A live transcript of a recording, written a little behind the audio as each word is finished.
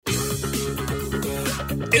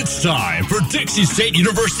It's time for Dixie State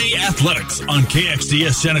University Athletics on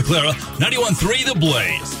KXDS Santa Clara 91.3 The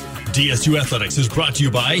Blaze. DSU Athletics is brought to you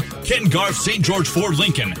by Ken Garff St. George Ford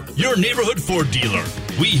Lincoln, your neighborhood Ford dealer.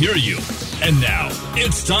 We hear you. And now,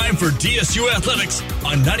 it's time for DSU Athletics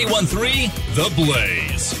on 91.3 The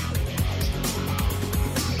Blaze.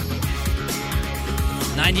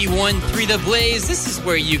 91.3 The Blaze. This is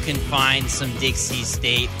where you can find some Dixie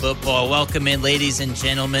State football. Welcome in, ladies and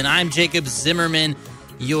gentlemen. I'm Jacob Zimmerman,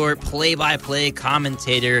 your play-by-play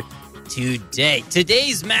commentator today.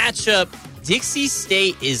 Today's matchup, Dixie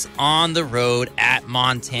State is on the road at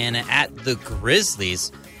Montana at the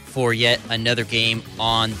Grizzlies for yet another game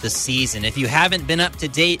on the season. If you haven't been up to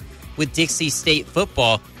date with Dixie State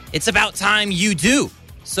football, it's about time you do.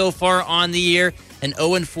 So far on the year, an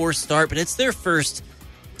 0-4 start, but it's their first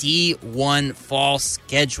D1 fall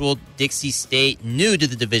schedule. Dixie State, new to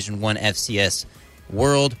the Division I FCS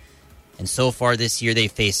world. And so far this year, they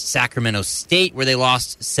faced Sacramento State, where they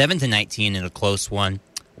lost 7-19 in a close one.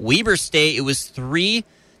 Weber State, it was 3-7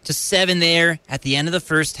 there at the end of the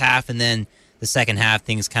first half, and then the second half,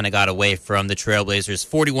 things kind of got away from the Trailblazers.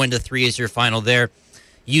 41-3 is your final there.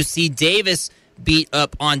 UC Davis beat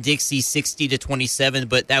up on Dixie 60-27,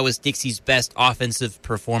 but that was Dixie's best offensive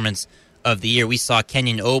performance of the year. We saw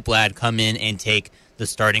Kenyon Oblad come in and take the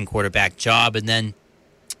starting quarterback job. And then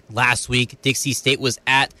last week, Dixie State was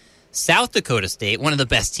at South Dakota State, one of the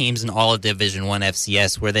best teams in all of Division I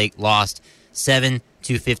FCS, where they lost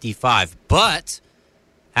 7-55. But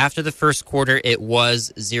after the first quarter, it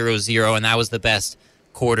was 0-0, and that was the best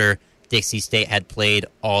quarter Dixie State had played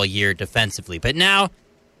all year defensively. But now,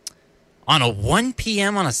 on a 1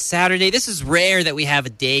 p.m. on a Saturday, this is rare that we have a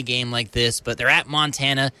day game like this, but they're at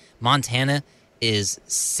Montana. Montana is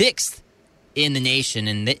 6th in the nation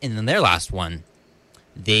in their last one.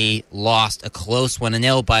 They lost a close one, a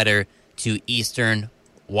nail-biter, to Eastern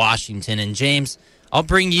Washington. And James, I'll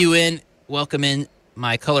bring you in. Welcome in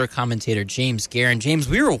my color commentator, James Guerin. James,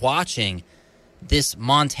 we were watching this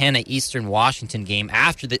Montana-Eastern Washington game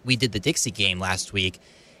after we did the Dixie game last week,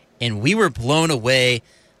 and we were blown away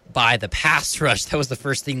by the pass rush. That was the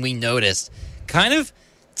first thing we noticed. Kind of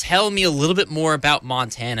tell me a little bit more about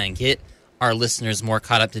Montana and get our listeners more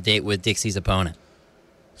caught up to date with Dixie's opponent.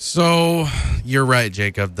 So you're right,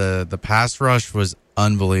 Jacob. The pass rush was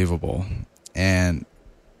unbelievable, and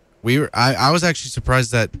I was actually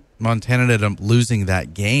surprised that Montana ended up losing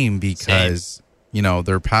that game because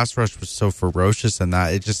their pass rush was so ferocious, and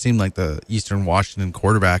that it just seemed like the Eastern Washington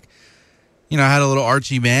quarterback had a little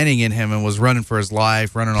Archie Manning in him and was running for his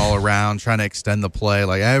life, running all around, trying to extend the play,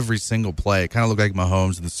 like every single play. It kind of looked like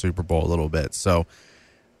Mahomes in the Super Bowl a little bit. So,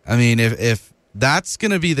 I mean, if that's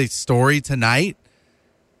going to be the story tonight,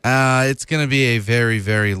 it's going to be a very,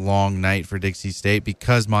 very long night for Dixie State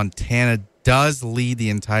because Montana does lead the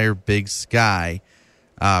entire Big Sky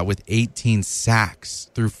with 18 sacks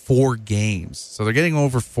through 4 games. So they're getting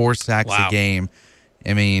over 4 sacks a game.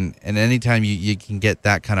 I mean, and anytime you can get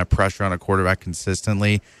that kind of pressure on a quarterback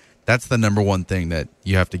consistently, that's the number one thing that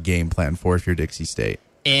you have to game plan for if you're Dixie State.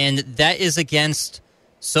 And that is against,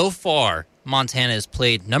 so far, Montana has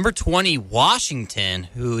played number 20 Washington,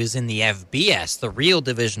 who is in the FBS, the real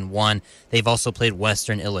Division I. They've also played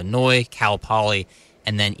Western Illinois, Cal Poly,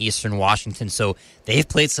 and then Eastern Washington. So they've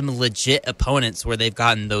played some legit opponents where they've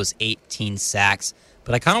gotten those 18 sacks.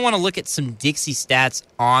 But I kind of want to look at some Dixie stats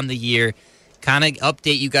on the year, kind of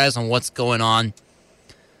update you guys on what's going on.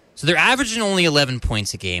 So they're averaging only 11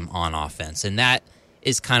 points a game on offense, and that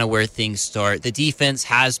is kind of where things start. The defense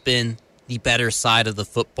has been the better side of the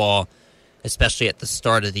football, especially at the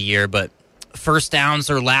start of the year, but first downs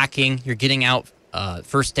are lacking. You're getting out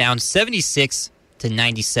first down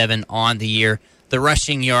 76-97 on the year. The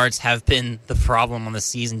rushing yards have been the problem on the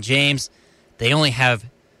season. James, they only have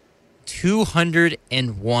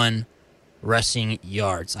 201 rushing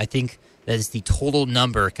yards. I think that is the total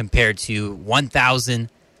number compared to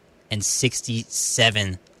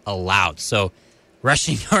 1,067 allowed. So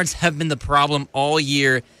rushing yards have been the problem all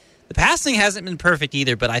year. The passing hasn't been perfect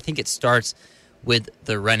either, but I think it starts with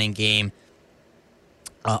the running game.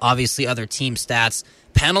 Obviously, other team stats.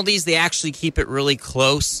 Penalties, they actually keep it really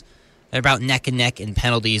close. They're about neck and neck in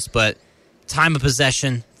penalties, but time of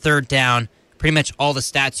possession, third down, pretty much all the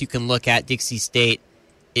stats you can look at, Dixie State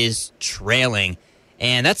is trailing.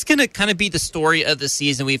 And that's going to kind of be the story of the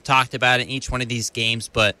season. We've talked about it in each one of these games,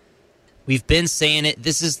 but we've been saying it.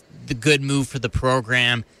 This is the good move for the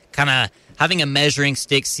program, kind of having a measuring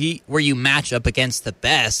stick, see where you match up against the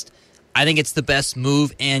best. I think it's the best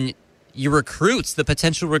move, and your recruits, the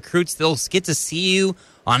potential recruits, they'll get to see you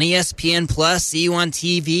on ESPN Plus, see you on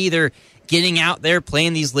TV. They're getting out there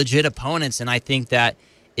playing these legit opponents, and I think that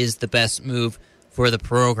is the best move for the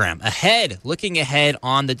program. Looking ahead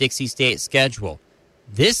on the Dixie State schedule,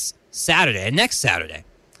 this Saturday and next Saturday,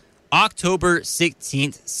 October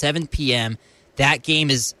 16th, 7 p.m., that game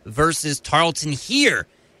is versus Tarleton here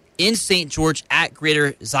in St. George at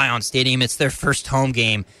Greater Zion Stadium. It's their first home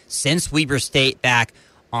game since Weber State back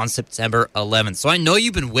on September 11th. So I know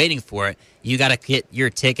you've been waiting for it. You got to get your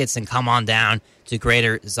tickets and come on down to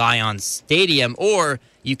Greater Zion Stadium, or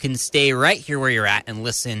you can stay right here where you're at and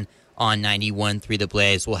listen on 91.3 The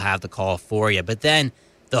Blaze. We'll have the call for you. But then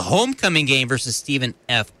the homecoming game versus Stephen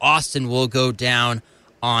F. Austin will go down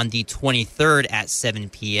on the 23rd at 7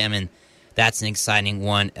 p.m., and that's an exciting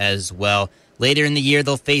one as well. Later in the year,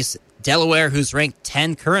 they'll face Delaware, who's ranked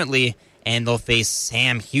 10 currently, and they'll face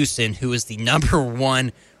Sam Houston, who is the number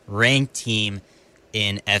 1 ranked team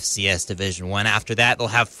in FCS Division I. After that, they'll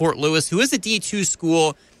have Fort Lewis, who is a D2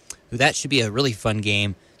 school, who that should be a really fun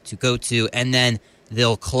game to go to. And then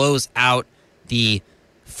they'll close out the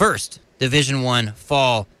first Division I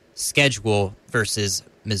fall schedule versus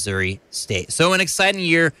Missouri State. So an exciting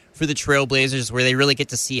year for the Trailblazers, where they really get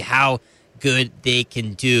to see how good they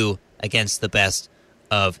can do against the best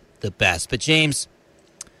of the best. But James,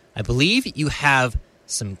 I believe you have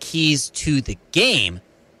some keys to the game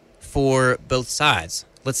for both sides.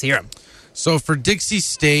 Let's hear them. So for Dixie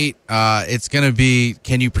State, it's going to be,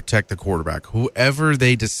 can you protect the quarterback? Whoever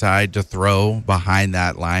they decide to throw behind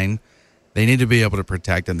that line, they need to be able to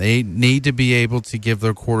protect them. They need to be able to give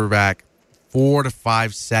their quarterback 4 to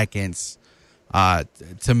 5 seconds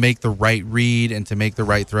to make the right read and to make the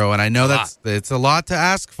right throw. And I know it's a lot to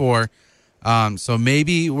ask for. So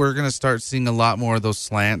maybe we're going to start seeing a lot more of those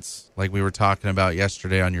slants like we were talking about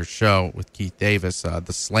yesterday on your show with Keith Davis.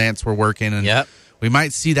 The slants were working, and we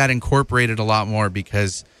might see that incorporated a lot more,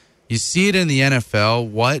 because you see it in the NFL.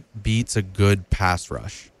 What beats a good pass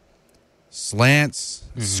rush? Slants,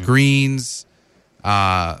 screens,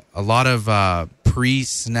 a lot of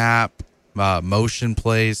pre-snap motion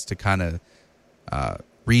plays to kind of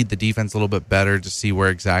read the defense a little bit better to see where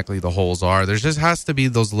exactly the holes are. There just has to be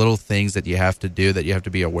those little things that you have to do, that you have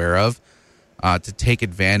to be aware of to take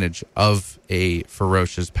advantage of a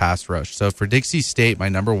ferocious pass rush. So for Dixie State, my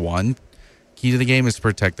number 1 key to the game is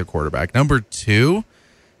protect the quarterback. Number 2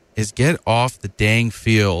 is get off the dang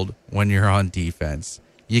field when you're on defense.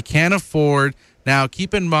 You can't afford... Now,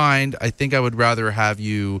 keep in mind, I think I would rather have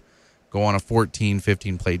you go on a 14,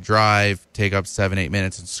 15-play drive, take up 7, 8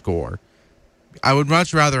 minutes, and score. I would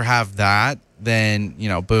much rather have that than,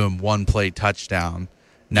 boom, 1-play touchdown.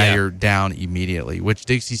 Now you're down immediately, which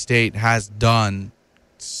Dixie State has done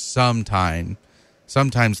sometimes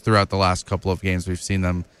throughout the last couple of games. We've seen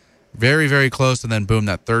them very, very close, and then boom,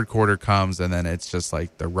 that third quarter comes, and then it's just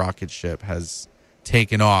like the rocket ship has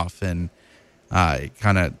taken off, and it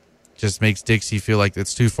kind of just makes Dixie feel like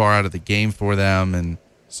it's too far out of the game for them, and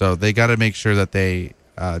so they got to make sure that they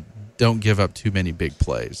don't give up too many big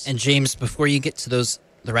plays. And James, before you get to the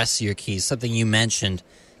rest of your keys, something you mentioned,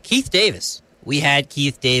 Keith Davis. We had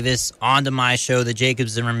Keith Davis on to my show, the Jacob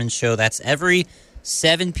Zimmerman Show. That's every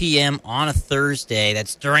 7 p.m. on a Thursday.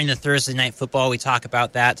 That's during the Thursday Night Football. We talk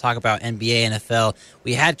about that, talk about NBA, NFL.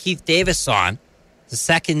 We had Keith Davis on, the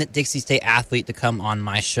second Dixie State athlete to come on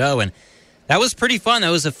my show, and that was pretty fun. That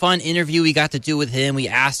was a fun interview we got to do with him. We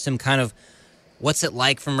asked him kind of what's it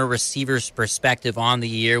like from a receiver's perspective on the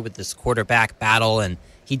year with this quarterback battle, and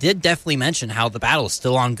he did definitely mention how the battle is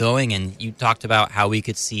still ongoing, and you talked about how we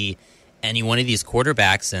could see any one of these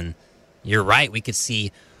quarterbacks, and you're right. We could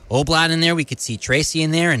see Oblad in there. We could see Tracy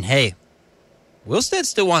in there, and hey, Wilstead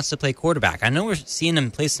still wants to play quarterback. I know we're seeing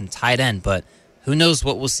him play some tight end, but who knows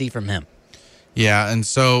what we'll see from him. Yeah, and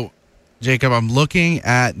so, Jacob, I'm looking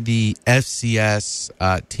at the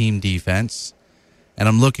FCS team defense, and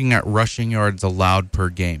I'm looking at rushing yards allowed per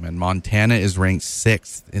game, and Montana is ranked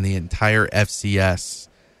 6th in the entire FCS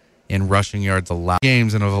in rushing yards allowed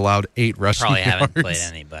games, and have allowed 8 rushing yards. Probably haven't played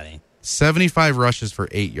anybody. 75 rushes for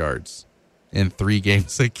 8 yards in 3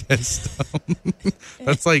 games against them.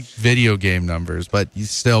 That's like video game numbers, but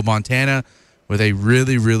still, Montana with a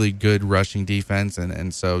really, really good rushing defense.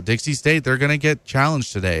 And so Dixie State, they're going to get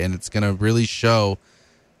challenged today, and it's going to really show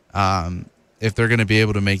if they're going to be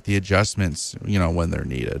able to make the adjustments, when they're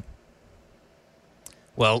needed.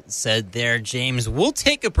 Well said there, James. We'll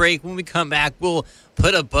take a break. When we come back, we'll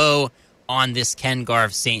put a bow on this Ken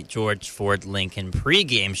Garff St. George Ford Lincoln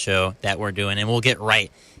pregame show that we're doing, and we'll get right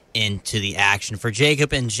into the action. For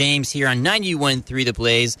Jacob and James here on 91.3 The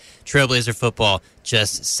Blaze, Trailblazer football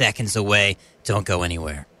just seconds away. Don't go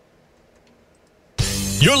anywhere.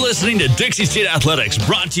 You're listening to Dixie State Athletics,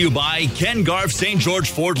 brought to you by Ken Garff St.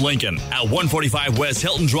 George Ford Lincoln at 145 West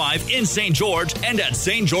Hilton Drive in St. George and at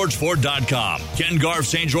stgeorgeford.com. Ken Garff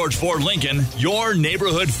St. George Ford Lincoln, your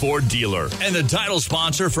neighborhood Ford dealer, and the title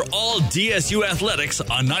sponsor for all DSU athletics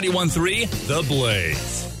on 91.3 The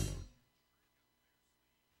Blaze.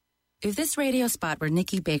 If this radio spot were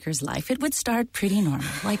Nikki Baker's life, it would start pretty normal,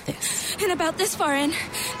 like this. And about this far in,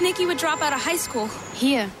 Nikki would drop out of high school.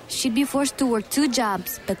 Here, she'd be forced to work 2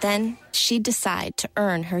 jobs, but then she'd decide to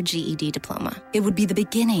earn her GED diploma. It would be the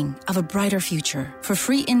beginning of a brighter future. For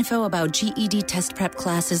free info about GED test prep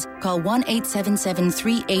classes, call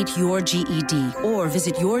 1-877-38-YOUR-GED or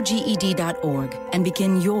visit yourged.org and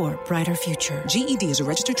begin your brighter future. GED is a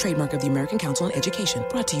registered trademark of the American Council on Education,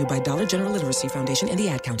 brought to you by Dollar General Literacy Foundation and the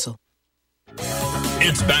Ad Council.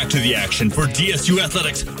 It's back to the action for DSU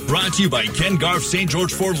Athletics, brought to you by Ken Garff St.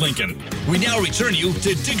 George Ford Lincoln. We now return you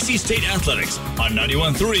to Dixie State Athletics on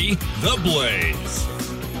 91.3 The Blaze.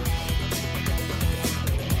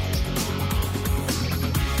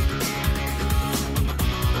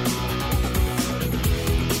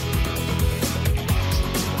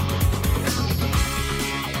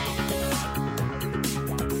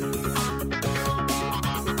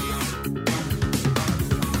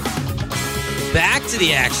 Back to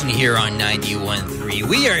the action here on 91.3.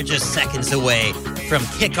 We are just seconds away from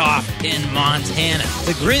kickoff in Montana.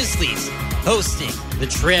 The Grizzlies hosting the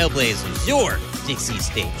Trailblazers, your Dixie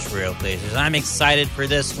State Trailblazers. I'm excited for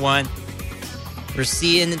this one. We're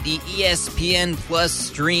seeing the ESPN Plus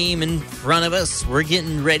stream in front of us. We're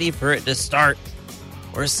getting ready for it to start.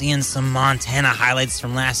 We're seeing some Montana highlights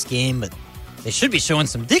from last game, but they should be showing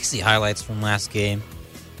some Dixie highlights from last game.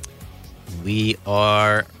 We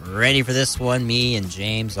are ready for this one. Me and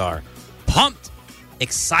James are pumped,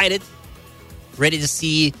 excited, ready to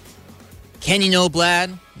see Kenyon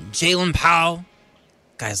Oblad, Jalen Powell,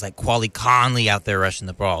 guys like Quali Conley out there rushing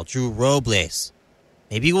the ball, Drew Robles.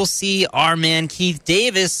 Maybe we'll see our man Keith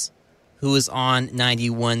Davis, who was on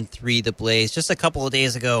 91.3 The Blaze just a couple of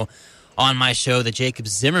days ago on my show, the Jacob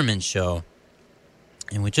Zimmerman Show.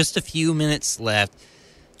 And with just a few minutes left,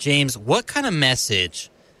 James, what kind of message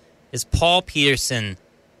is Paul Peterson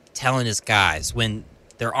telling his guys when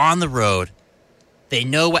they're on the road, they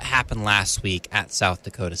know what happened last week at South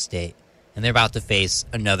Dakota State, and they're about to face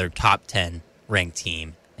another top 10 ranked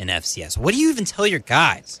team in FCS? What do you even tell your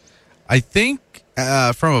guys? I think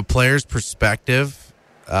from a player's perspective,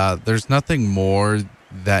 there's nothing more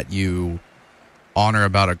that you honor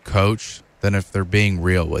about a coach than if they're being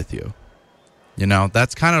real with you. You know,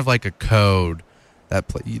 that's kind of like a code.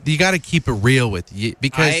 You got to keep it real with you,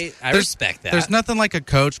 because I respect that. There's nothing like a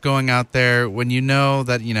coach going out there when you know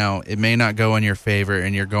that, you know, it may not go in your favor,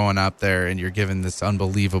 and you're going up there and you're giving this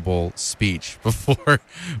unbelievable speech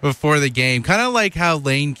before the game. Kind of like how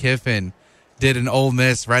Lane Kiffin did in Ole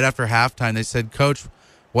Miss right after halftime. They said, "Coach,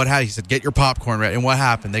 what happened?" He said, "Get your popcorn ready." And what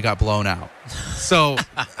happened? They got blown out. So,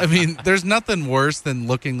 I mean, there's nothing worse than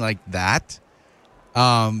looking like that.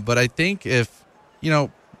 But I think if, you know,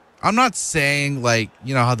 I'm not saying, like,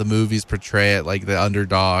 you know how the movies portray it, like the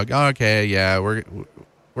underdog. Oh, okay, yeah, we're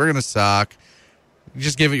gonna suck.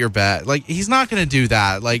 Just give it your bet. Like, he's not gonna do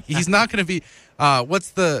that. Like, he's not gonna be.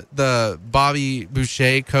 What's the Bobby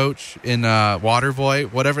Boucher coach in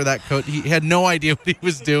Waterboy? Whatever that coach, he had no idea what he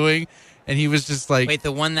was doing, and he was just like, wait,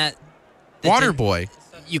 the one that Waterboy.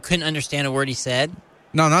 You couldn't understand a word he said?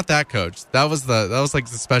 No, not that coach. That was like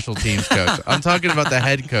the special teams coach. I'm talking about the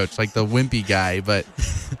head coach, like the wimpy guy, but.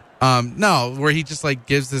 No, where he just like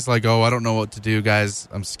gives this like, oh, I don't know what to do, guys.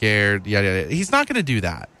 I'm scared. Yada, yada. He's not going to do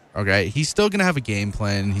that. Okay. He's still going to have a game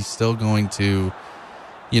plan. He's still going to,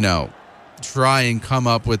 you know, try and come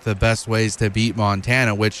up with the best ways to beat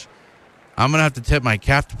Montana, which I'm going to have to tip my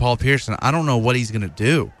cap to Paul Pearson. I don't know what he's going to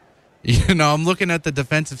do. You know, I'm looking at the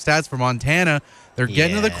defensive stats for Montana. They're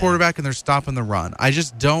getting to the quarterback and they're stopping the run. I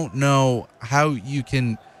just don't know how you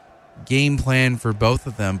can game plan for both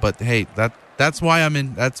of them. But hey, that's why I'm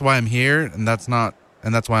in. That's why I'm here, and that's why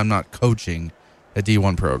I'm not coaching a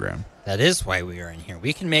D1 program. That is why we are in here.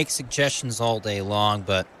 We can make suggestions all day long,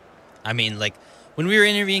 but I mean, like when we were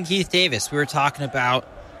interviewing Keith Davis, we were talking about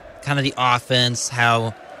kind of the offense,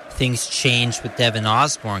 how things changed with Devin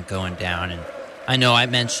Osborne going down, and I know I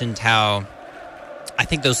mentioned how I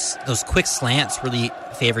think those quick slants really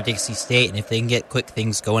favor Dixie State, and if they can get quick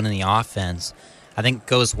things going in the offense, I think it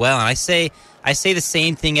goes well. And I say the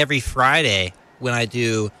same thing every Friday when I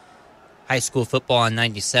do high school football on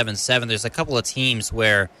 97.7. There's a couple of teams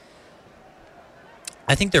where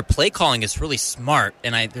I think their play calling is really smart,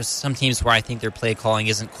 and there's some teams where I think their play calling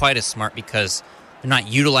isn't quite as smart because they're not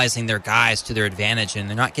utilizing their guys to their advantage, and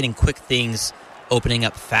they're not getting quick things opening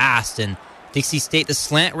up fast. And Dixie State, the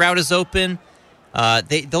slant route is open.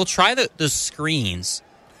 They'll try the screens.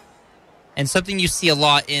 And something you see a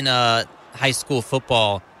lot in high school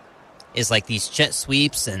football is like these jet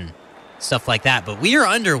sweeps and stuff like that. But we are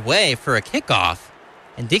underway for a kickoff,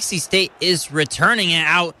 and Dixie State is returning it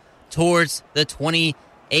out towards the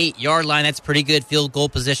 28-yard line. That's pretty good field goal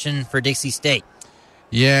position for Dixie State.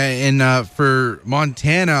 Yeah, and for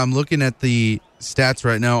Montana, I'm looking at the stats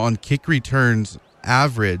right now on kick returns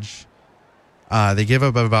average. They give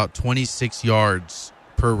up about 26 yards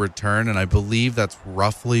per return, and I believe that's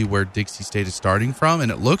roughly where Dixie State is starting from.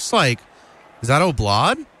 And it looks like, is that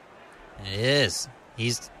Oblad? It is.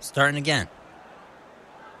 He's starting again.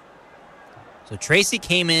 So Tracy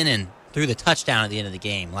came in and threw the touchdown at the end of the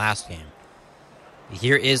game, last game.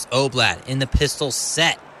 Here is Oblad in the pistol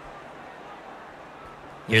set.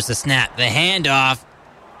 Here's the snap. The handoff.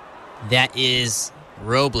 That is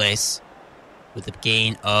Robles with a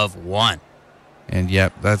gain of 1. And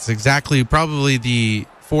yep, that's exactly probably the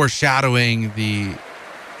foreshadowing the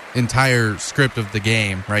entire script of the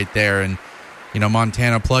game right there. And,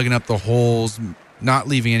 Montana plugging up the holes, not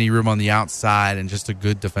leaving any room on the outside, and just a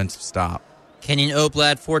good defensive stop. Kenyon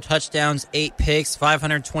Oblad, 4 touchdowns, 8 picks,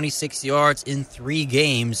 526 yards in 3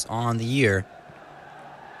 games on the year.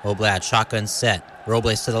 Oblad, shotgun set.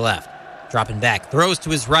 Robles to the left. Dropping back. Throws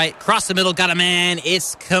to his right. Cross the middle. Got a man.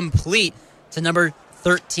 It's complete to number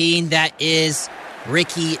 13. That is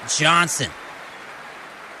Ricky Johnson.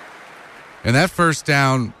 And that first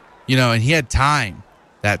down, and he had time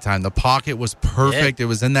that time. The pocket was perfect. Yeah. It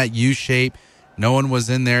was in that U shape. No one was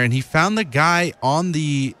in there. And he found the guy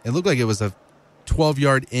it looked like it was a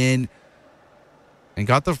 12-yard in, and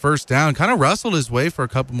got the first down. Kind of wrestled his way for a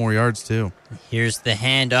couple more yards, too. Here's the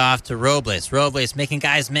handoff to Robles. Robles making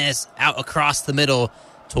guys miss out across the middle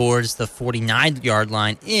towards the 49-yard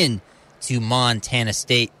line in to Montana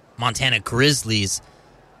Grizzlies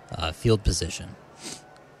field position.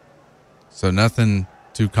 So nothing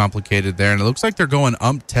too complicated there. And it looks like they're going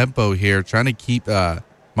tempo here, trying to keep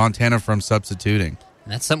Montana from substituting.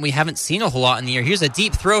 And that's something we haven't seen a whole lot in the year. Here's a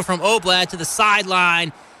deep throw from Oblad to the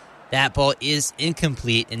sideline. That ball is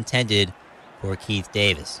incomplete, intended for Keith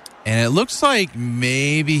Davis. And it looks like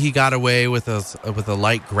maybe he got away with a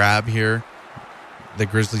light grab here, the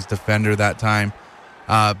Grizzlies defender that time.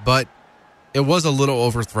 But it was a little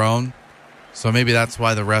overthrown, so maybe that's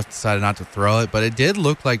why the ref decided not to throw it. But it did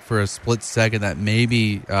look like for a split second that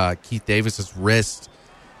maybe Keith Davis's wrist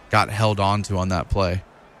got held onto on that play.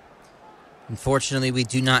 Unfortunately, we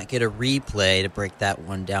do not get a replay to break that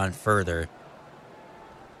one down further.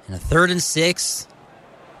 And a 3rd and 6,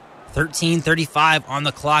 13:35 on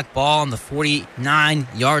the clock, ball on the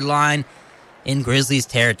 49-yard line in Grizzlies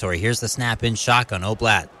territory. Here's the snap in shotgun.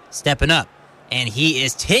 Oblad stepping up, and he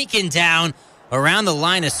is taken down around the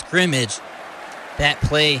line of scrimmage. That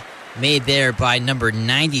play made there by number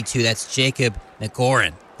 92. That's Jacob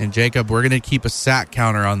McGoran. And Jacob, we're going to keep a sack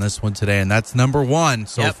counter on this one today, and that's number 1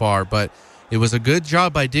 so far. But it was a good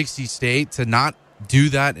job by Dixie State to not do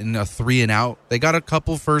that in a 3-and-out. They got a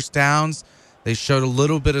couple first downs. They showed a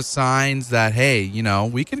little bit of signs that, hey,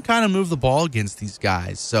 we can kind of move the ball against these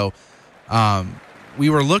guys. So I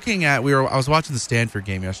was watching the Stanford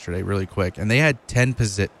game yesterday really quick, and they had 10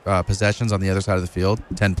 possessions on the other side of the field,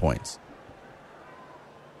 10 points.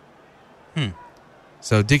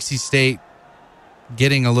 So Dixie State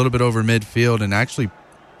getting a little bit over midfield and actually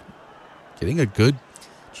getting a good...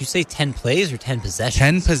 Did you say 10 plays or 10 possessions?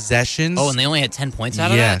 10 possessions. Oh, and they only had 10 points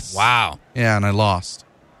out of that? Yes. Wow. Yeah, and I lost.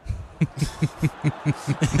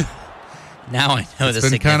 Now I know it's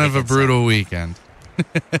been kind of a brutal weekend.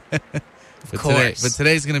 Of course. But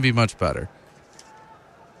today's going to be much better.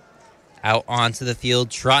 Out onto the field,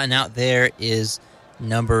 trotting out there is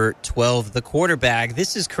number 12, the quarterback.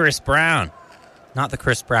 This is Chris Brown. Not the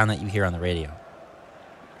Chris Brown that you hear on the radio.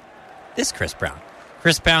 This Chris Brown.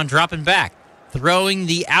 Chris Brown dropping back, throwing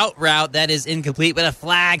the out route that is incomplete, but a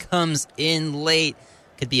flag comes in late.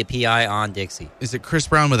 Could be a PI on Dixie. Is it Chris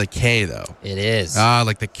Brown with a K, though? It is.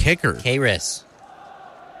 Like the kicker. K-Riss.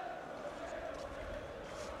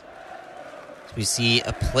 So we see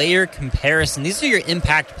a player comparison. These are your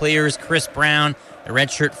impact players. Chris Brown, a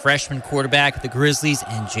redshirt freshman quarterback for the Grizzlies,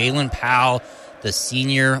 and Jalen Powell, the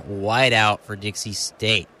senior wideout for Dixie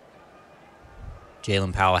State.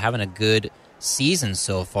 Jalen Powell having a good season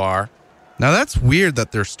so far. Now, that's weird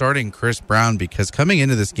that they're starting Chris Brown because coming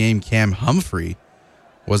into this game, Cam Humphrey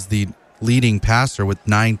was the leading passer with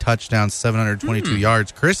 9 touchdowns, 722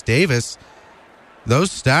 yards. Chris Davis, those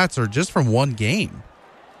stats are just from one game.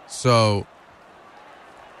 So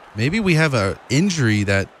maybe we have an injury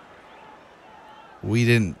that we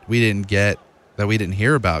didn't get that we didn't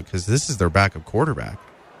hear about because this is their backup quarterback.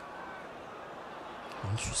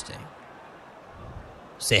 Interesting.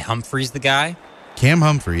 Say Humphrey's the guy? Cam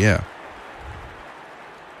Humphrey, yeah.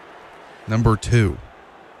 Number 2.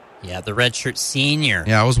 Yeah, the redshirt senior.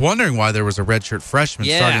 Yeah, I was wondering why there was a redshirt freshman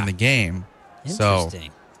Yeah. starting the game. Interesting.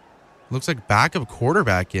 So, looks like backup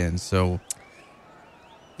quarterback in, so...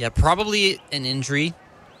 Yeah, probably an injury.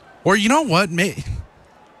 Or you know what?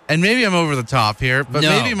 And maybe I'm over the top here, but No.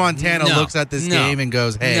 maybe Montana No. looks at this No. game and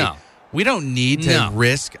goes, hey, No. we don't need to No.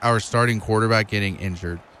 risk our starting quarterback getting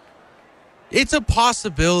injured. It's a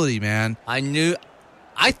possibility, man.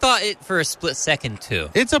 I thought it for a split second, too.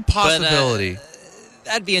 It's a possibility. But,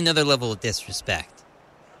 that'd be another level of disrespect.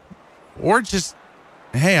 Or just,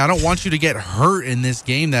 hey, I don't want you to get hurt in this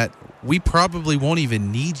game that we probably won't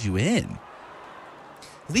even need you in.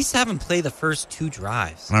 At least have him play the first 2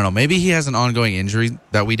 drives. I don't know. Maybe he has an ongoing injury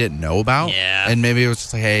that we didn't know about. Yeah. And maybe it was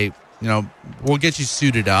just like, hey, we'll get you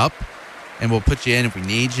suited up and we'll put you in if we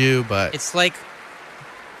need you. But It's like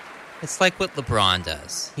what LeBron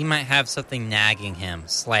does. He might have something nagging him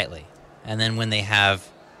slightly. And then when they have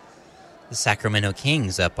the Sacramento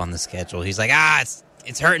Kings up on the schedule, he's like,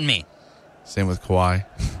 it's hurting me. same with Kawhi.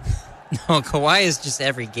 No, Kawhi is just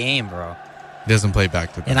every game, bro. He doesn't play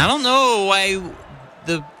back to back. And I don't know why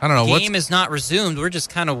the game is not resumed. We're just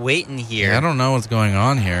kind of waiting here. Yeah, I don't know what's going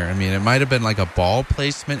on here. I mean, it might have been like a ball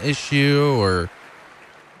placement issue, or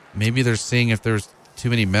maybe they're seeing if there's too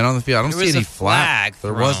many men on the field. I don't see any flag.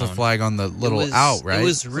 There was a flag on the little out, right? It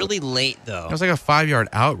was really late, though. It was like a 5-yard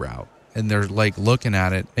out route, and they're like looking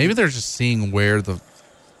at it. Maybe they're just seeing where the...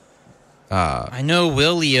 I know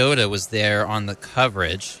Will Leota was there on the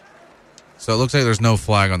coverage. So it looks like there's no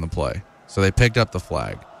flag on the play. So they picked up the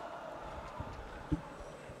flag.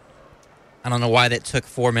 I don't know why that took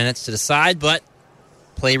 4 minutes to decide, but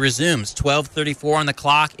play resumes. 12:34 on the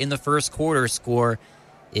clock in the first quarter. Score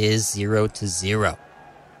is 0-0.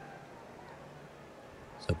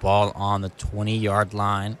 So ball on the 20-yard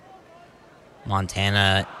line.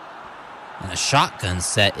 Montana in a shotgun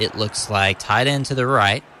set, it looks like. Tight end to the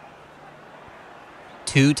right.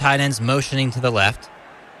 2 tight ends motioning to the left.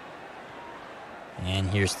 And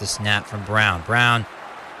here's the snap from Brown. Brown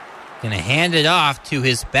going to hand it off to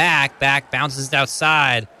his back. Back bounces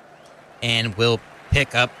outside and will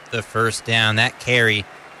pick up the first down. That carry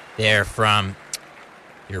there from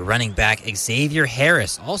your running back, Xavier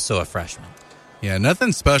Harris, also a freshman. Yeah,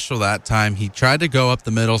 nothing special that time. He tried to go up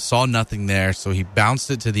the middle, saw nothing there, so he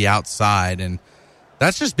bounced it to the outside. And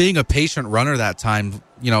that's just being a patient runner that time,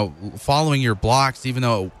 following your blocks, even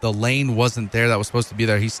though the lane wasn't there that was supposed to be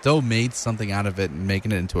there. He still made something out of it and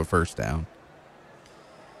making it into a first down.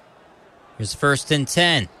 Here's 1st and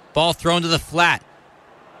 10. Ball thrown to the flat.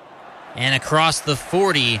 And across the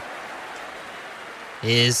 40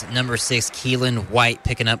 is number 6, Keelan White,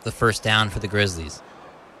 picking up the first down for the Grizzlies.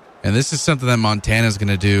 And this is something that Montana's going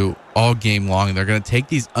to do all game long. They're going to take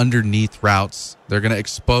these underneath routes. They're going to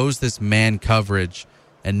expose this man coverage.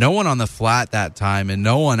 And no one on the flat that time and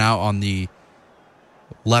no one out on the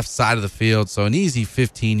left side of the field. So an easy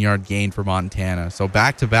 15-yard gain for Montana. So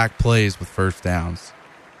back-to-back plays with first downs.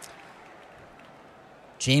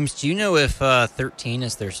 James, do you know if 13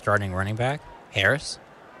 is their starting running back? Harris?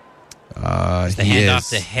 The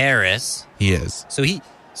handoff to Harris. He is. So he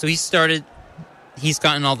started. He's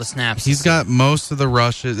gotten all the snaps. He's got most of the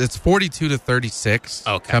rushes. It's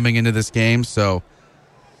 42-36 coming into this game. So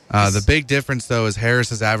the big difference, though, is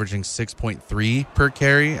Harris is averaging 6.3 per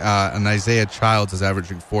carry, and Isaiah Childs is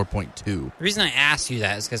averaging 4.2. The reason I asked you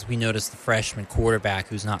that is because we noticed the freshman quarterback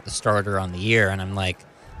who's not the starter on the year, and I'm like,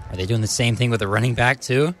 are they doing the same thing with the running back,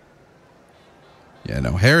 too? Yeah,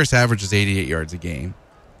 no. Harris averages 88 yards a game.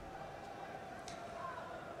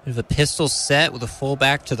 There's a pistol set with a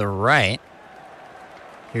fullback to the right.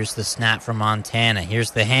 Here's the snap from Montana.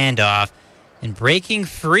 Here's the handoff. And breaking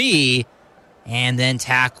free and then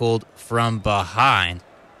tackled from behind.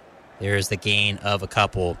 There's the gain of a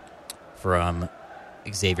couple from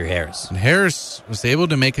Xavier Harris. And Harris was able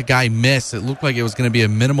to make a guy miss. It looked like it was going to be a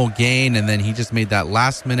minimal gain, and then he just made that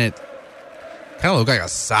last minute, kind of looked like a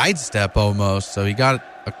sidestep almost. So he got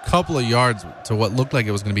a couple of yards to what looked like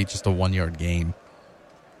it was going to be just a 1-yard gain.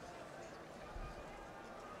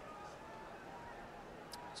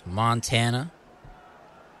 So Montana,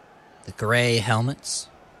 the gray helmets,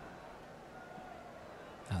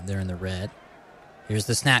 out there in the red. Here's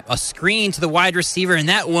the snap. A screen to the wide receiver, and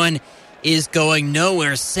that one is going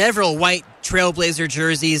nowhere. Several white Trailblazer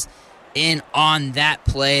jerseys in on that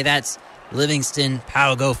play. That's Livingston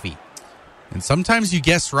Paugofi. And sometimes you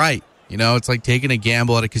guess right. It's like taking a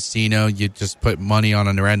gamble at a casino. You just put money on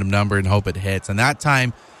a random number and hope it hits. And that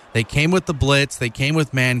time, They came with the blitz. They came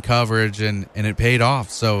with man coverage, and it paid off.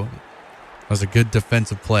 So it was a good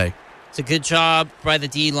defensive play. It's a good job by the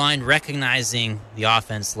D-line recognizing the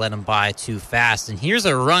offense let them by too fast. And here's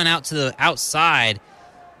a run out to the outside.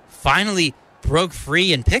 Finally broke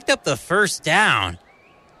free and picked up the first down.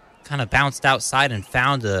 Kind of bounced outside and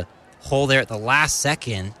found a hole there at the last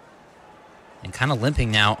second. And kind of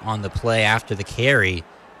limping now on the play after the carry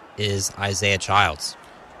is Isaiah Childs.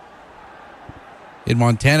 In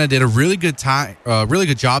Montana, did a really good job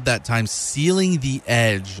that time sealing the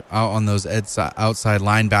edge out on those outside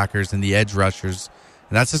linebackers and the edge rushers.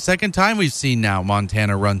 And that's the second time we've seen now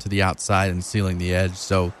Montana run to the outside and sealing the edge.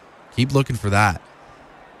 So keep looking for that.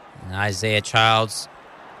 And Isaiah Childs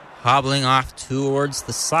hobbling off towards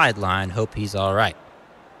the sideline. Hope he's all right.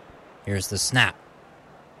 Here's the snap.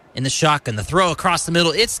 In the shotgun, the throw across the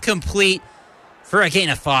middle. It's complete for a gain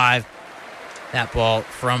of 5. That ball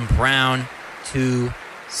from Brown to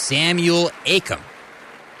Samuel Acom.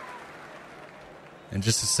 And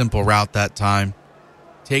just a simple route that time.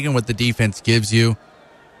 Taking what the defense gives you.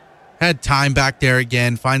 Had time back there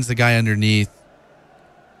again. Finds the guy underneath.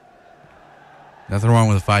 Nothing wrong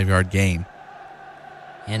with a 5-yard gain.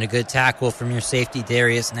 And a good tackle from your safety,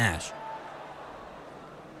 Darius Nash.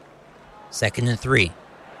 2nd and 3.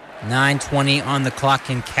 9:20 on the clock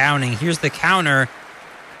and counting. Here's the counter.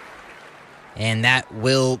 And that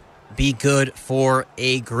will be good for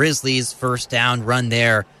a Grizzlies first down run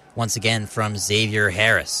there, once again from Xavier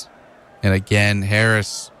Harris. And again,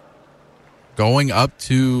 Harris going up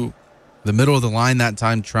to the middle of the line that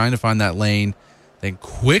time, trying to find that lane, then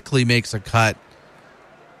quickly makes a cut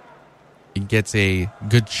and gets a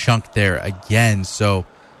good chunk there again. So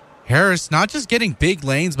Harris not just getting big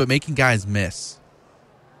lanes, but making guys miss.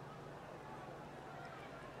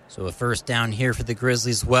 So a first down here for the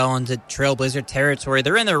Grizzlies, well into Trailblazer territory.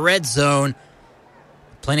 They're in the red zone.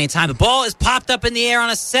 Plenty of time. The ball is popped up in the air on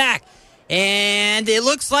a sack. And it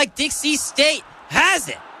looks like Dixie State has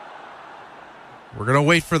it. We're going to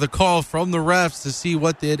wait for the call from the refs to see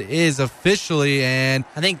what it is officially. And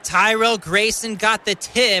I think Tyrell Grayson got the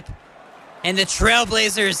tip, and the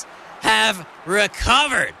Trailblazers have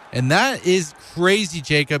recovered. And that is crazy,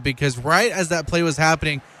 Jacob, because right as that play was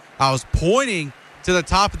happening, I was pointing to the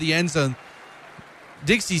top of the end zone.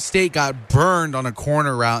 Dixie State got burned on a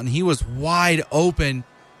corner route, and he was wide open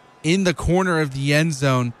in the corner of the end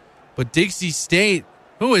zone. But Dixie State,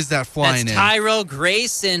 who is that flying That's in? Tyrell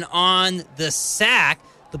Grayson on the sack.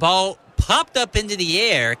 The ball popped up into the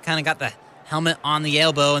air, kind of got the helmet on the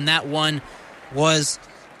elbow, and that one was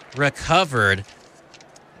recovered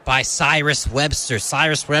by Cyrus Webster.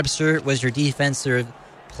 Cyrus Webster was your defensive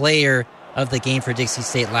player of the game for Dixie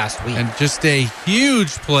State last week. And just a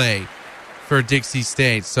huge play for Dixie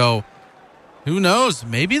State. So who knows?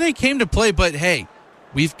 Maybe they came to play, but hey,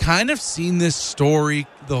 we've kind of seen this story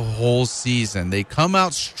the whole season. They come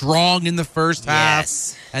out strong in the first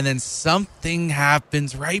half, and then something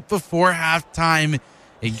happens right before halftime.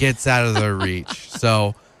 It gets out of their reach.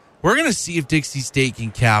 So we're going to see if Dixie State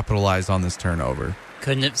can capitalize on this turnover.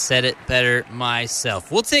 Couldn't have said it better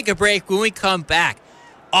myself. We'll take a break. When we come back,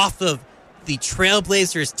 off of the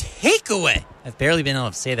Trailblazers takeaway. I've barely been able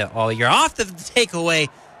to say that all year. Off the takeaway,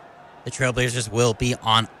 the Trailblazers will be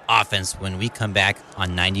on offense when we come back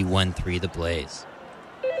on 91.3 The Blaze.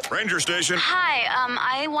 Ranger Station. Hi,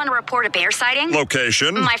 I want to report a bear sighting.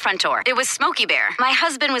 Location. My front door. It was Smokey Bear. My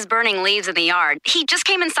husband was burning leaves in the yard. He just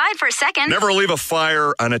came inside for a second. Never leave a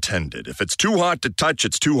fire unattended. If it's too hot to touch,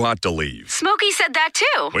 it's too hot to leave. Smokey said that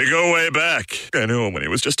too. We go way back. I knew him when he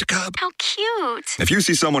was just a cub. How cute. If you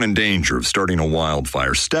see someone in danger of starting a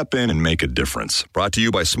wildfire, step in and make a difference. Brought to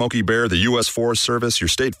you by Smokey Bear, the U.S. Forest Service, your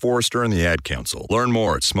state forester, and the Ad Council. Learn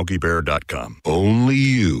more at SmokeyBear.com. Only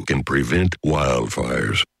you can prevent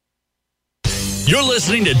wildfires. You're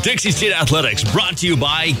listening to Dixie State Athletics, brought to you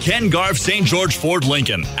by Ken Garff St. George Ford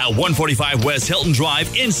Lincoln at 145 West Hilton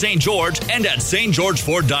Drive in St. George and at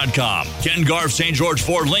stgeorgeford.com. Ken Garff St. George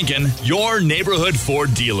Ford Lincoln, your neighborhood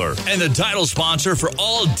Ford dealer, and the title sponsor for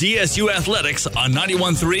all DSU athletics on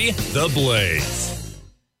 91.3 The Blaze.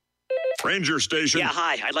 Ranger Station. Yeah,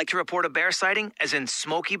 hi. I'd like to report a bear sighting, as in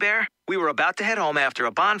Smokey Bear. We were about to head home after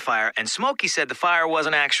a bonfire, and Smokey said the fire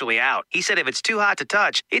wasn't actually out. He said if it's too hot to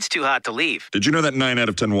touch, it's too hot to leave. Did you know that 9 out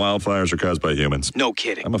of 10 wildfires are caused by humans? No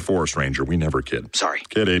kidding. I'm a forest ranger. We never kid. Sorry.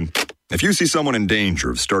 Kidding. If you see someone in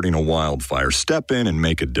danger of starting a wildfire, step in and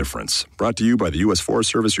make a difference. Brought to you by the U.S.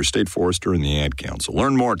 Forest Service, your state forester, and the Ad Council.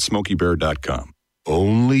 Learn more at SmokeyBear.com.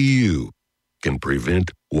 Only you can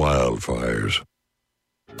prevent wildfires.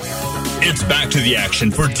 It's back to the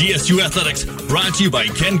action for DSU Athletics, brought to you by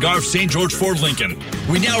Ken Garff St. George Ford Lincoln.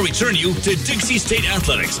 We now return you to Dixie State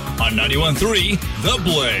Athletics on 91.3 The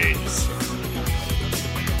Blaze.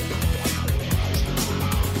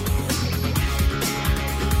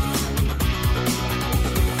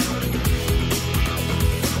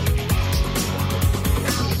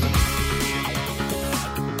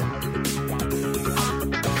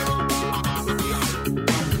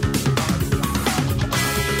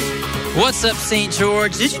 What's up, St.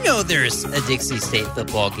 George? Did you know there's a Dixie State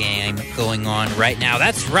football game going on right now?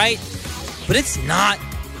 That's right, but it's not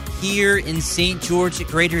here in St. George at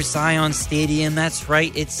Greater Zion Stadium. That's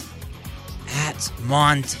right, it's at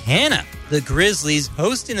Montana. The Grizzlies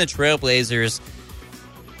hosting the Trailblazers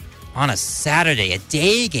on a Saturday, a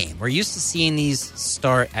day game. We're used to seeing these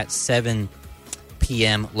start at 7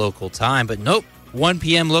 p.m. local time, but nope, 1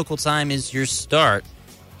 p.m. local time is your start.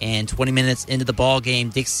 And 20 minutes into the ball game,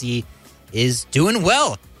 Dixie is doing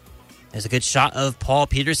well. There's a good shot of Paul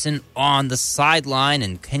Peterson on the sideline,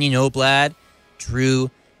 and Kenyon Oblad, Drew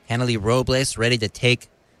Kennedy Robles ready to take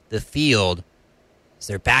the field as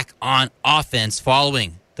they're back on offense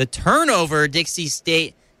following the turnover. Dixie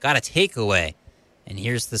State got a takeaway, and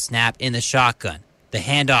here's the snap in the shotgun. The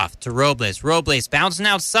handoff to Robles. Robles bouncing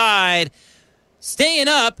outside, staying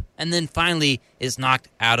up, and then finally is knocked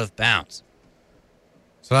out of bounds.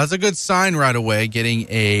 So that's a good sign right away, getting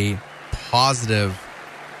a positive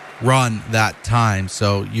run that time.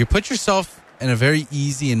 So you put yourself in a very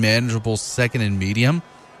easy and manageable second and medium.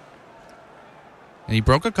 And he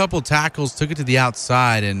broke a couple tackles, took it to the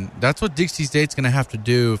outside, and that's what Dixie State's going to have to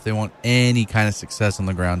do if they want any kind of success on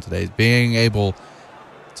the ground today, is being able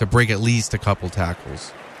to break at least a couple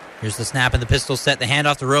tackles. Here's the snap and the pistol set, the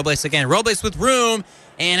handoff to Robles again. Robles with room,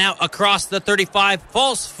 and out across the 35,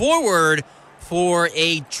 falls forward for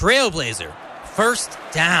a Trailblazer. First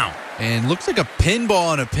down. And looks like a pinball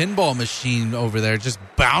on a pinball machine over there, just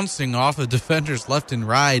bouncing off of defenders left and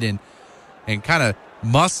right and kind of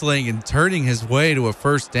muscling and turning his way to a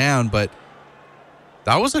first down. But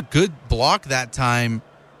that was a good block that time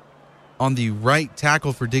on the right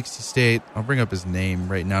tackle for Dixie State. I'll bring up his name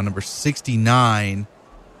right now, number 69.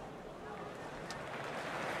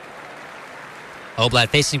 Oblad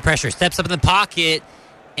facing pressure, steps up in the pocket,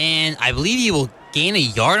 and I believe he will gain a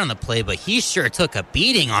yard on the play, but he sure took a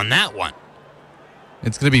beating on that one.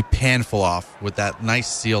 It's going to be Panfaloff with that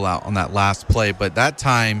nice seal out on that last play, but that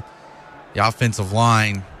time the offensive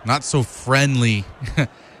line not so friendly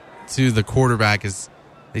to the quarterback as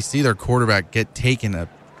they see their quarterback get taken a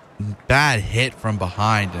bad hit from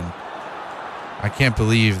behind, and I can't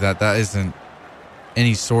believe that isn't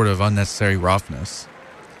any sort of unnecessary roughness.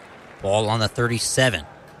 Ball on the 37.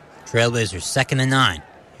 Trailblazers 2nd and 9.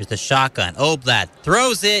 Here's the shotgun. Oblad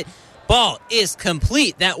throws it. Ball is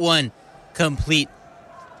complete. That one complete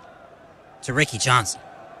to Ricky Johnson.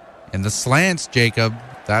 And the slants, Jacob,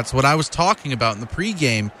 that's what I was talking about in the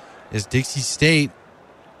pregame, is Dixie State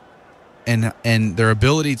and their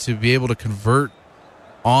ability to be able to convert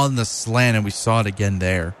on the slant, and we saw it again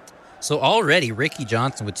there. So already Ricky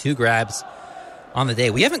Johnson with 2 grabs on the day.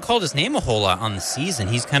 We haven't called his name a whole lot on the season.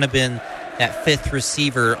 He's kind of been that 5th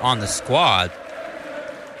receiver on the squad.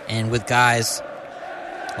 And with guys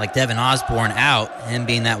like Devin Osborne out, him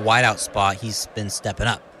being that wideout spot, he's been stepping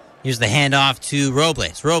up. Here's the handoff to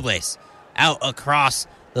Robles. Robles out across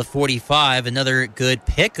the 45. Another good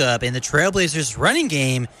pickup. And the Trailblazers' running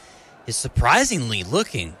game is surprisingly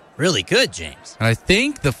looking really good, James. And I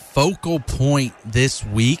think the focal point this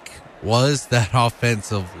week was that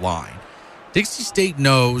offensive line. Dixie State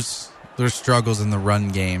knows their struggles in the run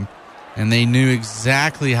game, and they knew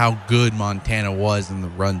exactly how good Montana was in the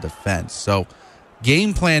run defense. So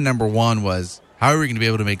game plan number 1 was, how are we going to be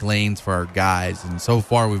able to make lanes for our guys? And so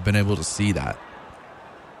far, we've been able to see that.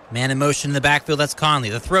 Man in motion in the backfield, that's Conley.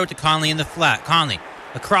 The throw to Conley in the flat. Conley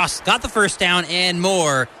across, got the first down and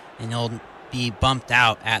more, and he'll be bumped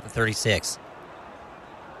out at the 36.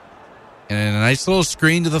 And a nice little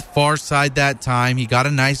screen to the far side that time. He got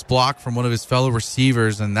a nice block from one of his fellow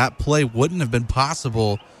receivers, and that play wouldn't have been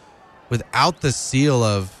possible without the seal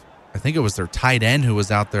of, I think it was their tight end who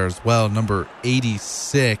was out there as well, number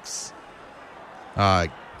 86,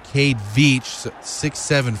 Cade Veach,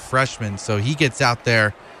 6'7" freshman. So he gets out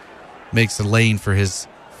there, makes a lane for his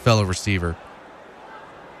fellow receiver.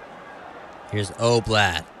 Here's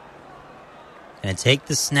Oblad. Gonna take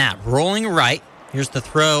the snap, rolling right. Here's the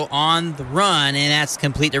throw on the run, and that's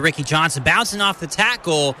complete to Ricky Johnson, bouncing off the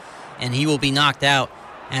tackle, and he will be knocked out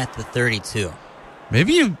at the 32.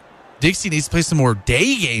 Maybe Dixie needs to play some more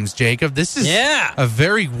day games, Jacob. This is a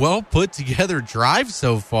very well put together drive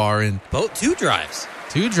so far, and both 2 drives.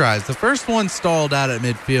 2 drives. The first one stalled out at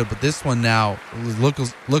midfield, but this one now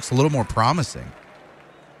looks a little more promising.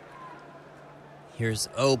 Here's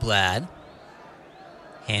Oblad.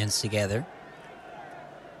 Hands together.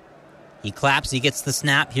 He claps. He gets the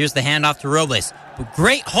snap. Here's the handoff to Robles.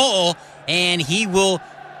 Great hole, and he will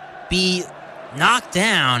be knocked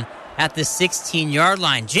down at the 16-yard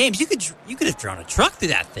line. James, you could have drawn a truck through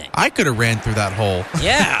that thing. I could have ran through that hole.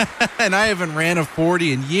 Yeah. And I haven't ran a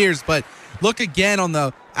 40 in years, but look again on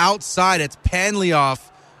the outside. It's Panlioff,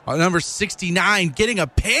 number 69, getting a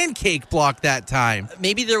pancake block that time.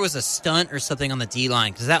 Maybe there was a stunt or something on the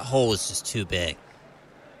D-line because that hole was just too big.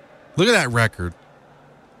 Look at that record.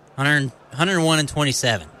 101 and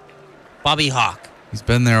 27. Bobby Hawk. He's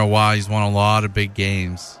been there a while. He's won a lot of big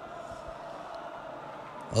games.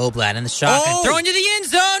 Oblad in the shotgun. Throwing to the end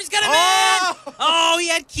zone. He's got a man. Oh, he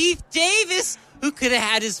had Keith Davis, who could have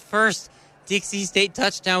had his first Dixie State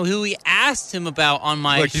touchdown, who we asked him about on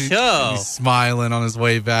my show. He's smiling on his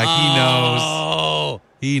way back.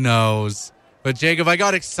 He knows. But, Jacob, I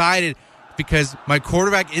got excited because my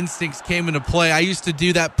quarterback instincts came into play. I used to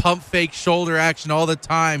do that pump fake shoulder action all the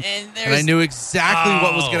time, and I knew exactly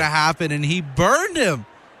what was going to happen, and he burned him.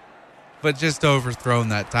 But just overthrown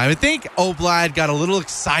that time. I think Oblad got a little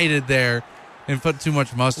excited there and put too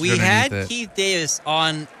much mustard underneath it. We had Keith Davis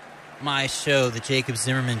on my show, the Jacob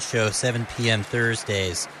Zimmerman Show, 7 p.m.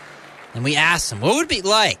 Thursdays, and we asked him, what would it be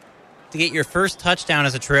like to get your first touchdown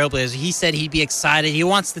as a Trailblazer? He said he'd be excited. He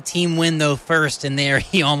wants the team win, though, first, and there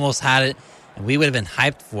he almost had it, and we would have been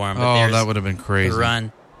hyped for him. But that would have been crazy. The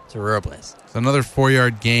run to Robles. So another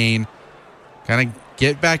 4-yard gain. Kind of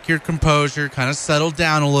get back your composure, kind of settle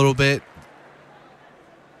down a little bit.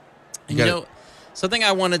 You know, something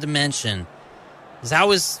I wanted to mention is I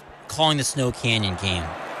was calling the Snow Canyon game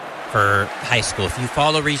for high school. If you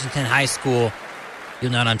follow Region 10 High School,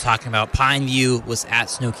 you'll know what I'm talking about. Pineview was at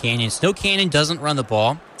Snow Canyon. Snow Canyon doesn't run the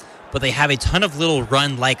ball, but they have a ton of little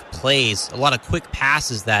run-like plays, a lot of quick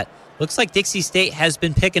passes that looks like Dixie State has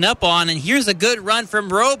been picking up on. And here's a good run from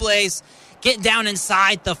Robles, getting down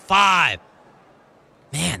inside the 5.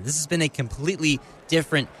 Man, this has been a completely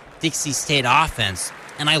different Dixie State offense.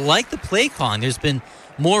 And I like the play calling. There's been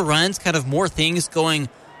more runs, kind of more things going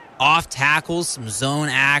off tackles, some zone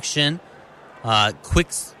action,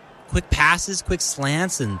 quick passes, quick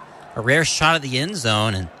slants, and a rare shot at the end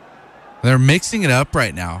zone. And they're mixing it up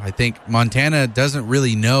right now. I think Montana doesn't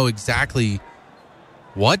really know exactly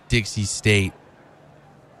what Dixie State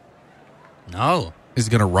is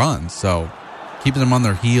going to run. So keeping them on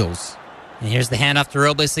their heels. And here's the handoff to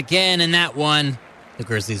Robles again, and that one, the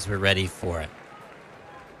Grizzlies were ready for it.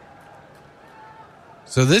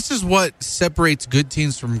 So this is what separates good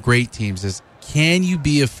teams from great teams, is can you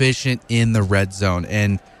be efficient in the red zone?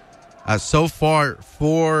 And so far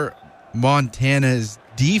for Montana's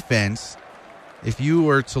defense, if you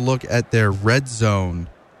were to look at their red zone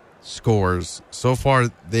scores, so far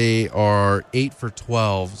they are 8 for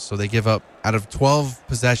 12. So they give up, out of 12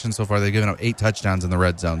 possessions so far, they've given up 8 touchdowns in the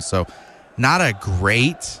red zone. So not a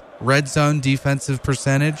great red zone defensive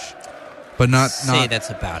percentage, but not that's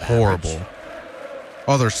about horrible. Average.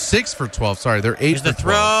 Oh, they're 6 for 12. Sorry, they're 8 Here's for 12. The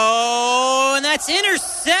throw, and that's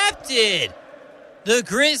intercepted. The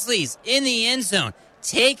Grizzlies in the end zone.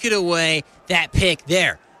 Take it away. That pick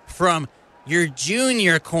there from your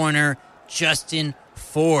junior corner, Justin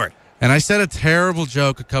Ford. And I said a terrible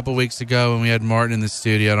joke a couple weeks ago when we had Martin in the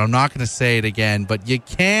studio, and I'm not going to say it again, but you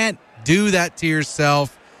can't do that to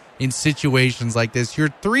yourself in situations like this. You're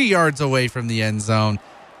 3 yards away from the end zone.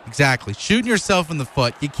 Exactly. Shooting yourself in the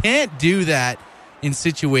foot. You can't do that in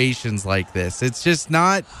situations like this. It's just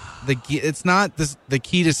not the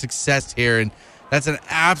key to success here, and that's an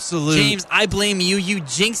absolute... James, I blame you. You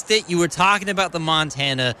jinxed it. You were talking about the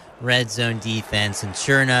Montana red zone defense, and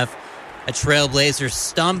sure enough, a Trailblazer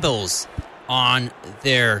stumbles on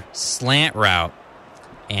their slant route,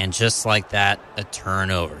 and just like that, a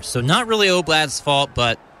turnover. So not really Oblad's fault,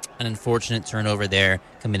 but an unfortunate turnover there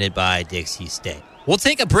committed by Dixie State. We'll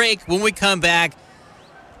take a break. When we come back,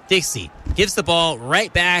 Dixie gives the ball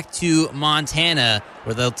right back to Montana,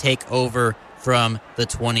 where they'll take over from the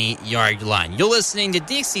 20-yard line. You're listening to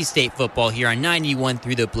Dixie State football here on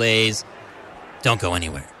 91.3 The Blaze. Don't go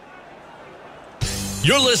anywhere.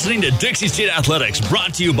 You're listening to Dixie State Athletics,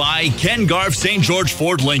 brought to you by Ken Garff St. George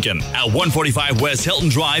Ford Lincoln at 145 West Hilton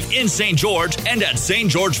Drive in St. George and at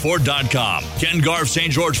stgeorgeford.com. Ken Garff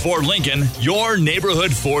St. George Ford Lincoln, your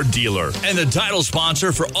neighborhood Ford dealer, and the title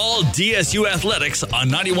sponsor for all DSU athletics on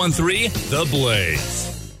 91.3 The Blaze.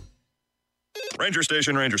 Ranger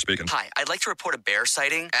Station, Ranger speaking. Hi, I'd like to report a bear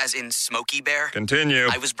sighting, as in Smokey Bear. Continue.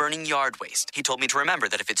 I was burning yard waste. He told me to remember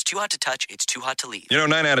that if it's too hot to touch, it's too hot to leave.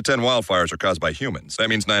 9 out of 10 wildfires are caused by humans. That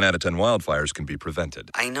means 9 out of 10 wildfires can be prevented.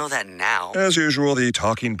 I know that now. As usual, the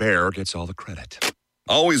talking bear gets all the credit.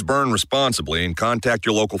 Always burn responsibly and contact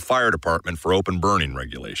your local fire department for open burning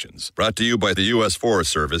regulations. Brought to you by the U.S.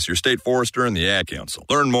 Forest Service, your state forester, and the Ad Council.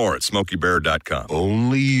 Learn more at SmokeyBear.com.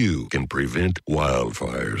 Only you can prevent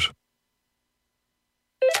wildfires.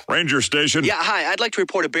 Ranger Station. Yeah, hi. I'd like to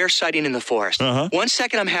report a bear sighting in the forest. 1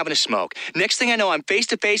 second, I'm having a smoke. Next thing I know, I'm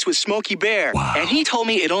face-to-face with Smokey Bear. Wow. And he told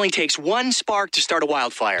me it only takes one spark to start a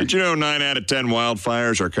wildfire. Did you know 9 out of 10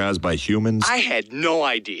 wildfires are caused by humans? I had no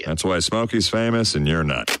idea. That's why Smokey's famous and you're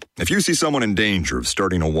not. If you see someone in danger of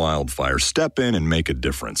starting a wildfire, step in and make a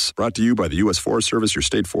difference. Brought to you by the U.S. Forest Service, your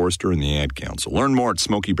state forester, and the Ad Council. Learn more at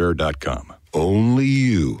SmokeyBear.com. Only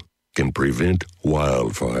you can prevent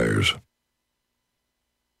wildfires.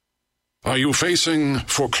 Are you facing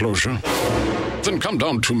foreclosure? Then come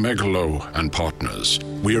down to Megalo and Partners.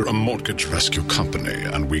 We're a mortgage rescue company,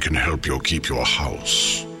 and we can help you keep your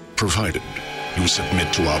house, provided you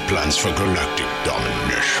submit to our plans for galactic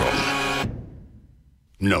domination.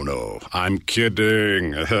 No, I'm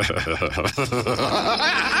kidding.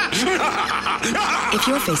 If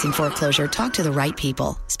you're facing foreclosure, talk to the right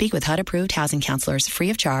people. Speak with HUD-approved housing counselors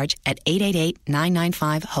free of charge at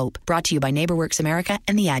 888-995-HOPE. Brought to you by NeighborWorks America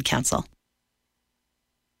and the Ad Council.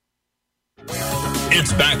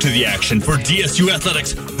 It's back to the action for DSU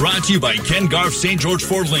Athletics, brought to you by Ken Garff St. George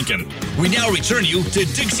Ford Lincoln. We now return you to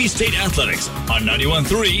Dixie State Athletics on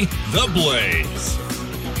 91.3 The Blaze.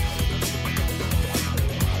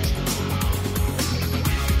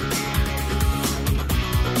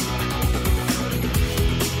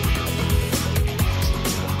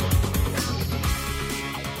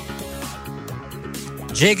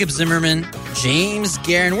 Jacob Zimmerman, James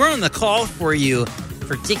Guerin, we're on the call for you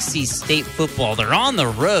for Dixie State football. They're on the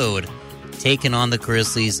road taking on the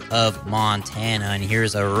Grizzlies of Montana, and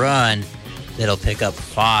here's a run that'll pick up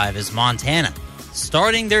 5 as Montana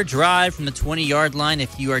starting their drive from the 20-yard line.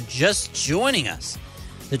 If you are just joining us,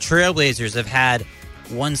 the Trailblazers have had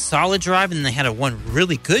one solid drive, and they had one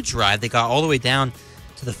really good drive. They got all the way down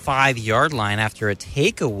to the 5-yard line after a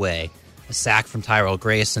takeaway, a sack from Tyrell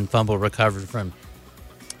Grayson, fumble recovered from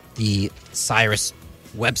the Cyrus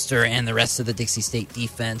Webster and the rest of the Dixie State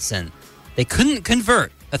defense, and they couldn't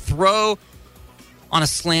convert. A throw on a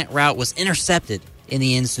slant route was intercepted in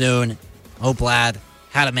the end zone. Oblad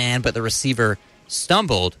had a man, but the receiver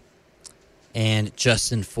stumbled, and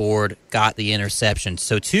Justin Ford got the interception.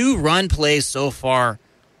 So 2 run plays so far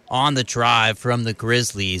on the drive from the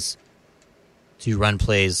Grizzlies. 2 run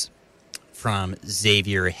plays from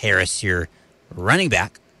Xavier Harris, your running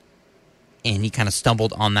back. And he kind of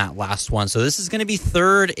stumbled on that last one. So this is going to be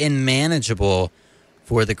 3rd and manageable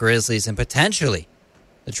for the Grizzlies, and potentially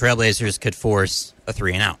the Trailblazers could force a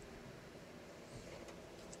 3-and-out.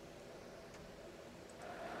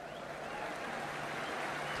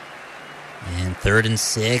 And 3rd and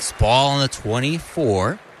 6, ball on the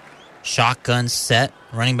 24. Shotgun set,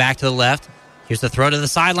 running back to the left. Here's the throw to the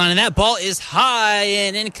sideline, and that ball is high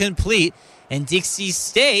and incomplete. And Dixie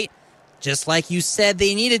State, just like you said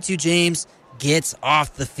they needed to, James, gets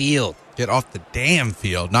off the field. Get off the damn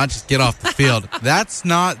field, not just get off the field. That's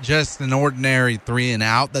not just an ordinary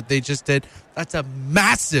 3-and-out that they just did. That's a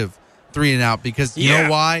massive 3-and-out because you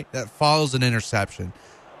know why? That follows an interception.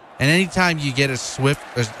 And anytime you get a swift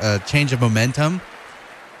change of momentum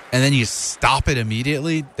and then you stop it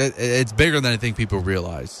immediately, it's bigger than I think people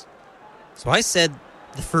realize. So I said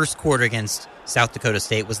the first quarter against South Dakota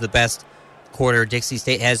State was the best quarter Dixie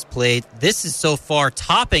State has played. This is so far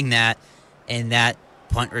topping that, and that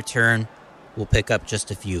punt return will pick up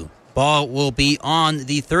just a few. Ball will be on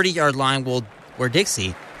the 30-yard line where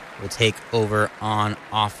Dixie will take over on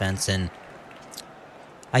offense. And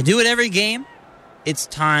I do it every game. It's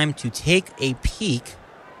time to take a peek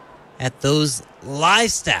at those live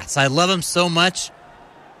stats. I love them so much.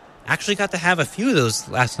 Actually got to have a few of those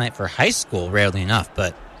last night for high school, rarely enough,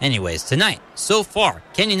 but anyways, tonight, so far,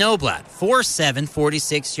 Kenyon Oblad, 4-7,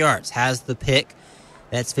 46 yards, has the pick.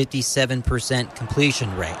 That's 57%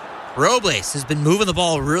 completion rate. Robles has been moving the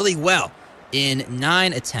ball really well in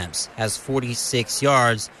 9 attempts, has 46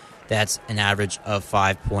 yards. That's an average of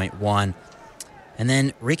 5.1. And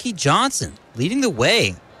then Ricky Johnson leading the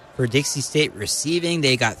way for Dixie State receiving.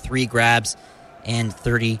 They got 3 grabs and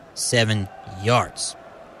 37 yards.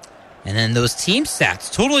 And then those team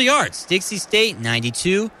stats, total yards, Dixie State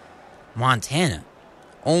 92, Montana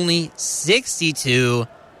only 62.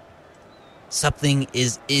 Something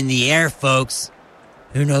is in the air, folks.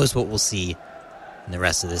 Who knows what we'll see in the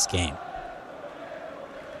rest of this game.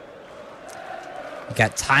 We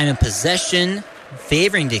got time and possession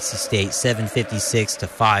favoring Dixie State, 7:56 to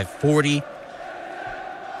 5:40.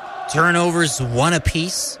 Turnovers, 1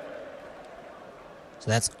 apiece. So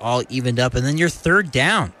that's all evened up. And then your third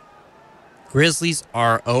down. Grizzlies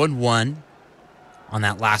are 0-1 on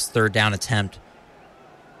that last third down attempt.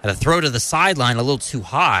 Had a throw to the sideline a little too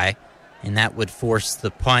high, and that would force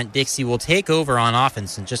the punt. Dixie will take over on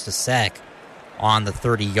offense in just a sec on the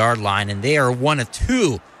 30-yard line, and they are 1 of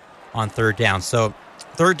 2 on third down. So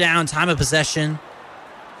third down, time of possession,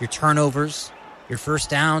 your turnovers, your first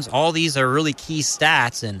downs, all these are really key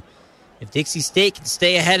stats. And if Dixie State can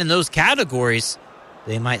stay ahead in those categories,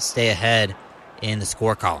 they might stay ahead in the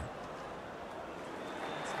score column.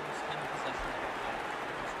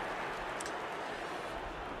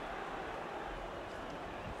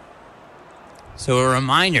 So a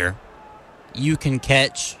reminder, you can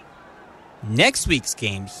catch next week's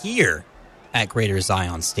game here at Greater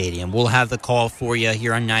Zion Stadium. We'll have the call for you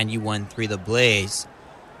here on 91.3 The Blaze.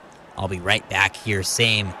 I'll be right back here,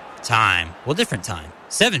 same time. Well, different time,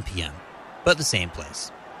 7 p.m., but the same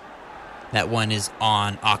place. That one is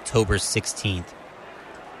on October 16th,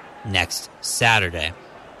 next Saturday.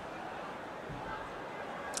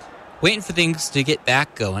 Waiting for things to get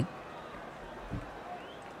back going.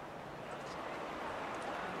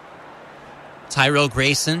 Tyrell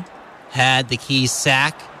Grayson had the key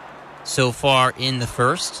sack so far in the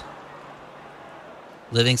first.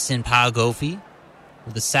 Livingston Paugofi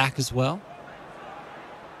with a sack as well.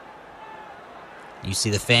 You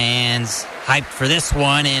see the fans hyped for this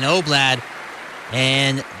one, and Oblad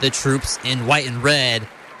and the troops in white and red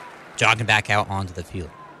jogging back out onto the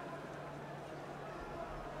field.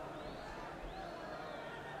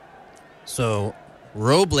 So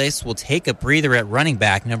Robles will take a breather at running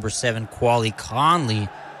back. Number 7, Quali Conley,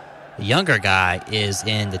 the younger guy, is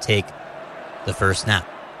in to take the first snap.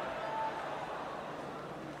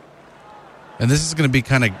 And this is going to be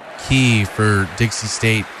kind of key for Dixie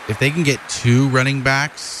State. If they can get 2 running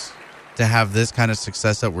backs to have this kind of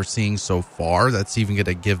success that we're seeing so far, that's even going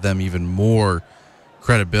to give them even more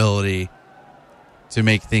credibility to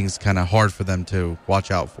make things kind of hard for them to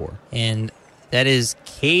watch out for. And that is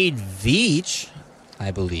Cade Veach,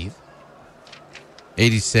 I believe.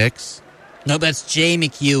 86. No, that's Jay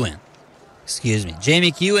McEwen. Excuse me. Jay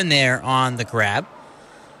McEwen there on the grab.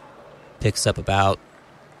 Picks up about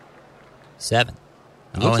 7.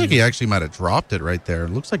 It looks like he actually might have dropped it right there. It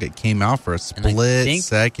looks like it came out for a split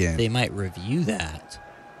second. They might review that.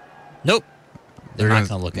 Nope. They're not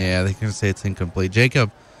going to look at it. Yeah, they're going to say it's incomplete.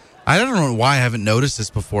 Jacob, I don't know why I haven't noticed this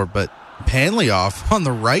before, but Panlioff on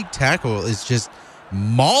the right tackle is just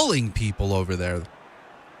mauling people over there.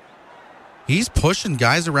 He's pushing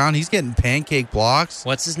guys around. He's getting pancake blocks.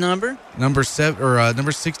 What's his number? Number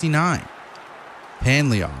 69.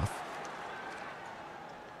 Panlioff.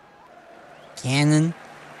 Cannon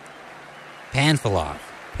Panfilov.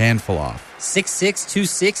 6'6",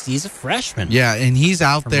 260. He's a freshman. Yeah, and he's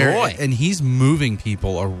out From there, Roy. and he's moving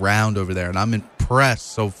people around over there, and I'm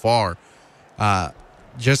impressed so far.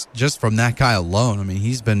 Just from that guy alone, I mean,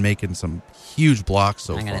 he's been making some huge blocks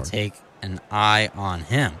so far. I'm going to take an eye on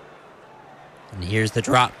him. And here's the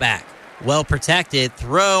drop back. Well protected.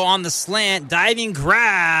 Throw on the slant. Diving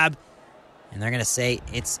grab. And they're going to say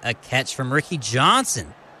it's a catch from Ricky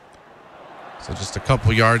Johnson. So just a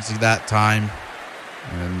couple yards at that time.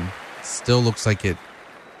 And still looks like it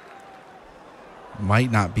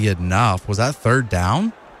might not be enough. Was that third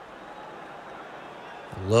down?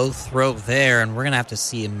 Low throw there, and we're going to have to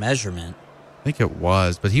see a measurement. I think it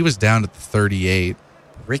was, but he was down at the 38.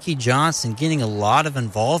 Ricky Johnson getting a lot of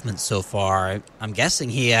involvement so far. I'm guessing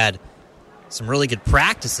he had some really good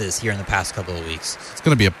practices here in the past couple of weeks. It's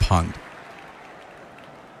going to be a punt.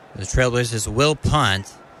 The Trailblazers will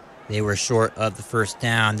punt. They were short of the first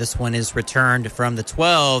down. This one is returned from the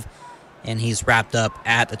 12, and he's wrapped up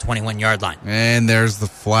at the 21-yard line. And there's the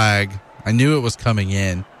flag. I knew it was coming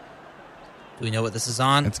in. Do we know what this is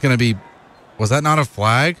on? It's going to be... Was that not a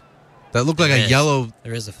flag? That looked like a yellow...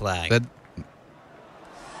 There is a flag.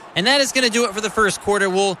 And that is going to do it for the first quarter.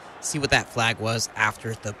 We'll see what that flag was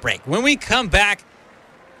after the break. When we come back,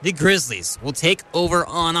 the Grizzlies will take over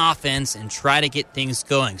on offense and try to get things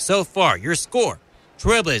going. So far, your score,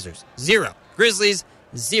 Trailblazers 0, Grizzlies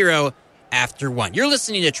 0 after 1. You're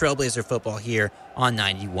listening to Trailblazer Football here on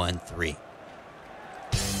 91.3.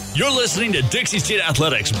 You're listening to Dixie State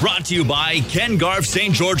Athletics, brought to you by Ken Garff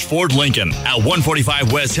St. George Ford Lincoln at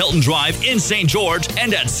 145 West Hilton Drive in St. George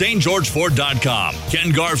and at stgeorgeford.com.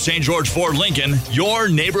 Ken Garff St. George Ford Lincoln, your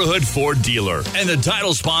neighborhood Ford dealer, and the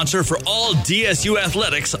title sponsor for all DSU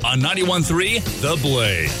athletics on 91.3 The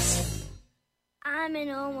Blaze. I'm in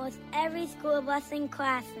almost every school bus and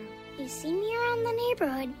classroom. You see me around the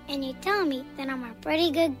neighborhood, and you tell me that I'm a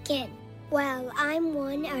pretty good kid. Well, I'm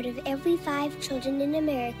one out of every 5 children in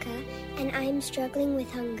America, and I'm struggling with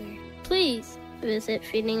hunger. Please visit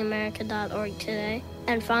feedingamerica.org today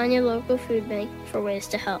and find your local food bank for ways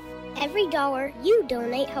to help. Every dollar you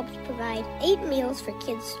donate helps provide 8 meals for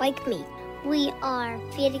kids like me. We are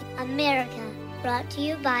Feeding America, brought to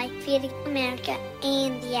you by Feeding America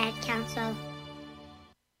and the Ad Council.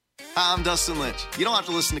 Hi, I'm Dustin Lynch. You don't have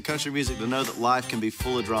to listen to country music to know that life can be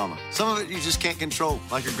full of drama. Some of it you just can't control,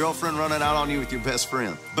 like your girlfriend running out on you with your best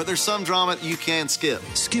friend. But there's some drama you can skip.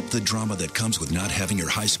 Skip the drama that comes with not having your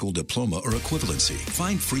high school diploma or equivalency.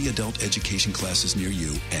 Find free adult education classes near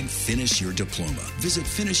you and finish your diploma. Visit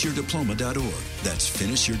finishyourdiploma.org. That's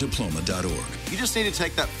finishyourdiploma.org. You just need to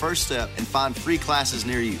take that first step and find free classes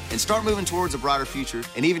near you and start moving towards a brighter future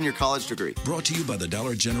and even your college degree. Brought to you by the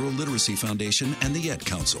Dollar General Literacy Foundation and the Ad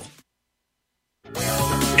Council.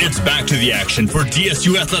 It's back to the action for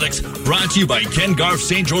DSU Athletics, brought to you by Ken Garff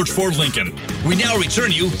St. George Ford Lincoln. We now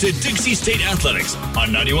return you to Dixie State Athletics on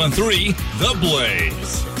 91.3 The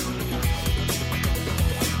Blaze.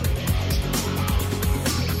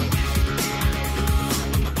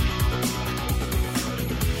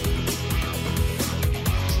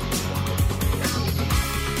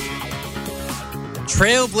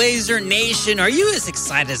 Trailblazer Nation, are you as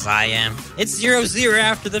excited as I am? It's 0-0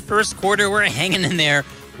 after the first quarter. We're hanging in there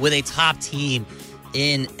with a top team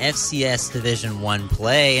in FCS Division I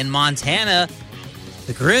play. In Montana,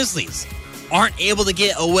 the Grizzlies aren't able to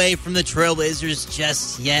get away from the Trailblazers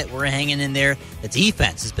just yet. We're hanging in there. The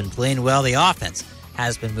defense has been playing well. The offense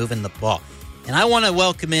has been moving the ball. And I want to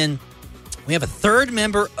welcome in, we have a third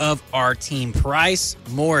member of our team, Price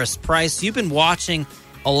Morris. Price, you've been watching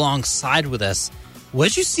alongside with us. What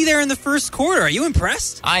did you see there in the first quarter? Are you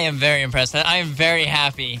impressed? I am very impressed. I am very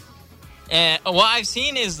happy. And what I've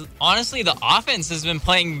seen is, honestly, the offense has been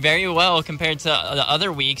playing very well compared to the other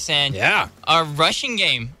weeks. And our rushing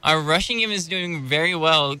game is doing very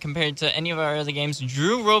well compared to any of our other games.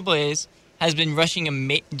 Drew Robles has been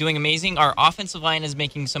doing amazing. Our offensive line is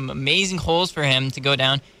making some amazing holes for him to go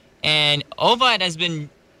down. And Ovad has been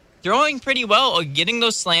throwing pretty well, getting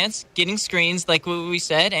those slants, getting screens, like what we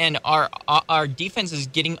said, and our defense is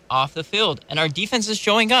getting off the field, and our defense is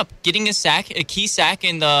showing up, getting a key sack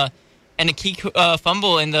and a key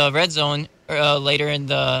fumble in the red zone earlier in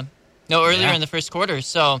the first quarter.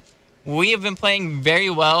 So we have been playing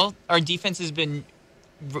very well. Our defense has been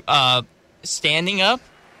standing up,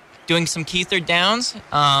 doing some key third downs.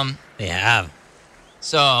 They have.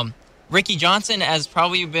 So Ricky Johnson has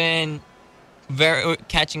probably been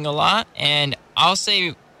catching a lot, and I'll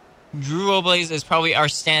say Drew Robles is probably our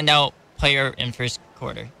standout player in first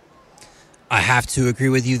quarter. I have to agree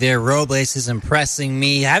with you there. Robles is impressing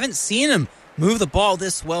me. I haven't seen him move the ball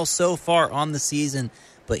this well so far on the season,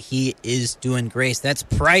 but he is doing great. That's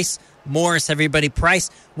Price Morris, everybody. Price,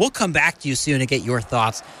 we'll come back to you soon to get your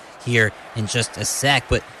thoughts here in just a sec,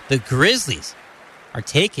 but the Grizzlies are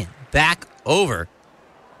taken back over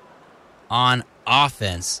on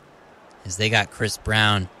offense as they got Chris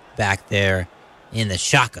Brown back there in the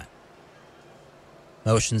shotgun.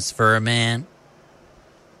 Motions for a man.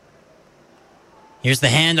 Here's the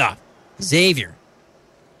handoff. Xavier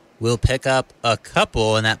will pick up a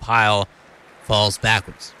couple, and that pile falls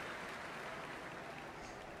backwards.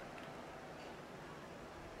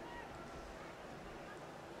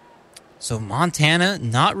 So Montana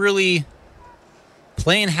not really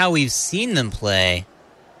playing how we've seen them play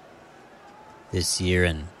this year,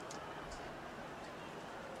 and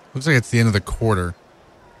looks like it's the end of the quarter.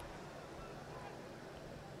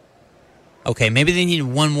 Okay, maybe they need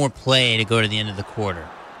one more play to go to the end of the quarter.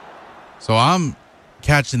 So I'm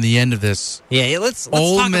catching the end of this. Yeah, let's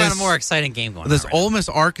talk about a more exciting game going on. This Ole Miss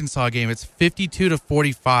Arkansas game, it's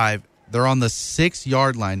 52-45. They're on the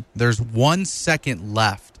 6-yard line. There's 1 second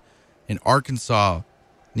left, and Arkansas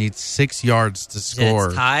needs 6 yards to score.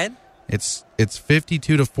 It's tied? It's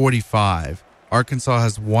 52-45. Arkansas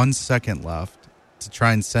has 1 second left to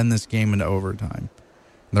try and send this game into overtime.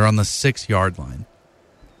 They're on the 6-yard line.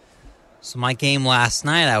 So my game last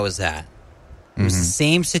night I was at, it was the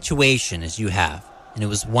same situation as you have, and it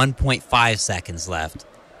was 1.5 seconds left,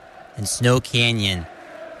 and Snow Canyon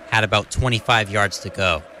had about 25 yards to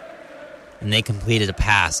go, and they completed a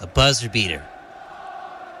pass, a buzzer beater,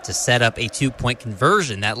 to set up a 2-point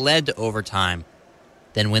conversion that led to overtime.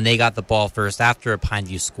 Then when they got the ball first after a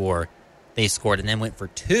Pineview score, they scored and then went for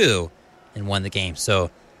 2 and won the game.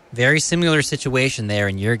 So very similar situation there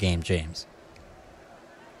in your game, James.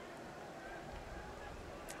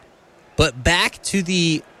 But back to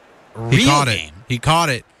the real game. He caught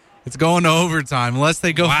it. It's going to overtime. Unless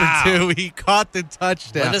they go for 2, he caught the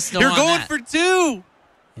touchdown. Let us know You're on going that. for 2.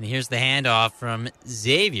 And here's the handoff from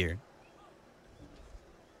Xavier.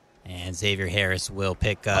 And Xavier Harris will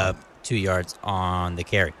pick up 2 yards on the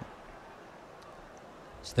carry.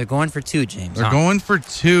 So they're going for 2, James. They're going for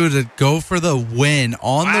 2 to go for the win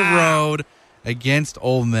on the road against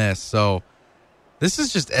Ole Miss. So this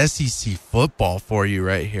is just SEC football for you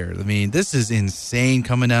right here. I mean, this is insane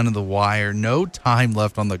coming down to the wire. No time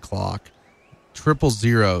left on the clock.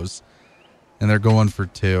 000s. And they're going for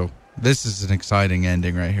 2. This is an exciting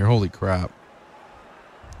ending right here. Holy crap.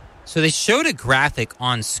 So they showed a graphic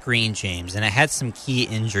on screen, James, and it had some key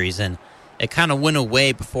injuries, and it kind of went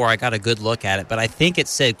away before I got a good look at it. But I think it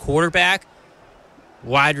said quarterback,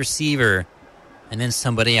 wide receiver, and then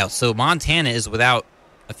somebody else. So Montana is without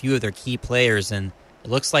a few of their key players, and it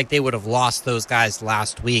looks like they would have lost those guys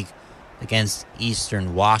last week against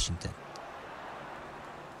Eastern Washington.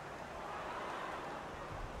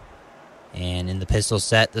 And in the pistol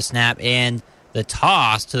set, the snap and the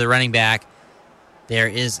toss to the running back, there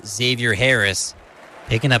is Xavier Harris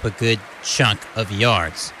picking up a good chunk of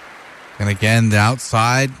yards. And again, the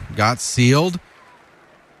outside got sealed.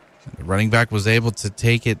 The running back was able to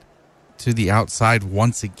take it to the outside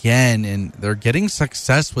once again, and they're getting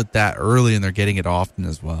success with that early, and they're getting it often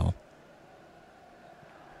as well.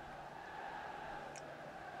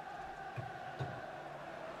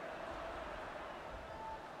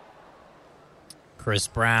 Chris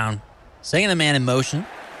Brown setting the man in motion.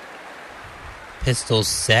 Pistols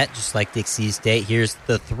set, just like Dixie State. Here's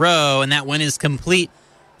the throw, and that one is complete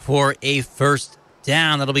for a first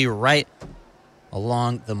down. That'll be right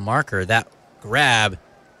along the marker. That grab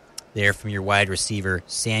there from your wide receiver,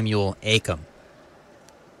 Samuel Acom.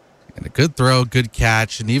 And a good throw, good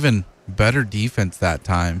catch, and even better defense that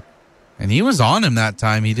time. And he was on him that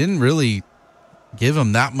time. He didn't really give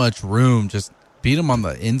him that much room, just beat him on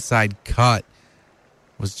the inside cut.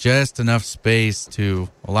 Was just enough space to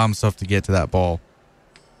allow himself to get to that ball.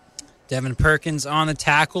 Devin Perkins on the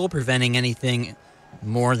tackle, preventing anything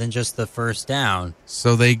more than just the first down.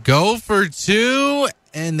 So they go for 2,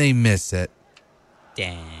 and they miss it.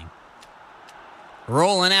 Dang.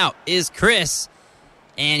 Rolling out is Chris,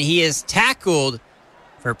 and he is tackled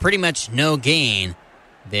for pretty much no gain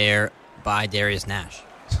there by Darius Nash.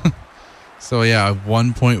 So, yeah, a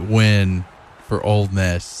 1-point win for Ole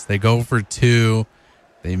Miss. They go for 2.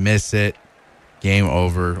 They miss it. Game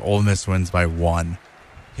over. Ole Miss wins by 1.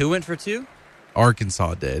 Who went for 2?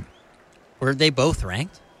 Arkansas did. Were they both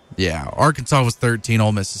ranked? Yeah. Arkansas was 13.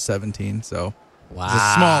 Ole Miss is 17. So, wow. It's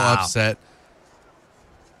a small upset.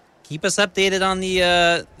 Keep us updated on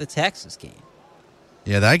the Texas game.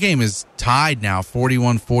 Yeah, that game is tied now,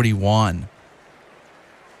 41-41.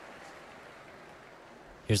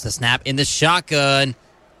 Here's the snap in the shotgun.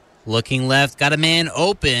 Looking left, got a man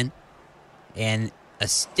open. And a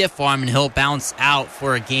stiff arm, and he'll bounce out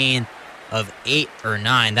for a gain of 8 or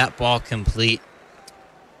 9. That ball complete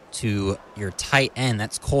to your tight end.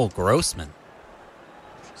 That's Cole Grossman.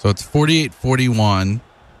 So it's 48-41.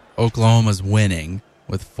 Oklahoma's winning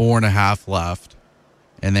with 4.5 left,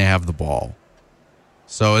 and they have the ball.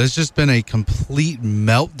 So it's just been a complete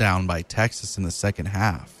meltdown by Texas in the second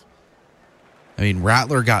half. I mean,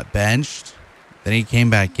 Rattler got benched, then he came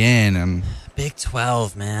back in, and Big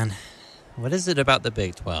 12, man. What is it about the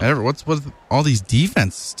Big 12? What's with all these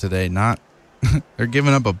defenses today? They're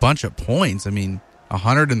giving up a bunch of points. I mean,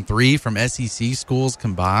 103 from SEC schools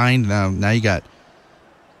combined. Now you got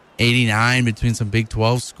 89 between some Big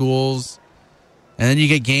 12 schools. And then you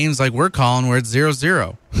get games like we're calling where it's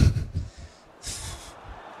 0-0.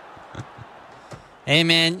 Hey,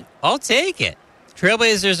 man, I'll take it.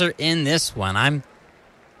 Trailblazers are in this one. I'm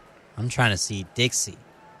trying to see Dixie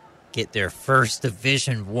get their first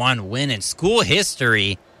Division I win in school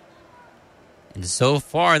history. And so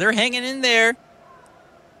far, they're hanging in there.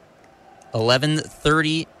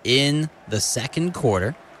 11:30 in the second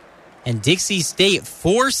quarter. And Dixie State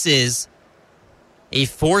forces a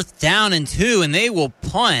 4th down and 2, and they will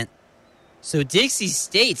punt. So Dixie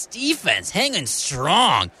State's defense hanging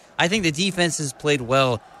strong. I think the defense has played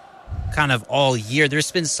well kind of all year.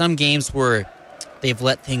 There's been some games where they've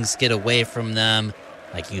let things get away from them,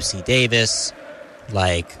 like UC Davis,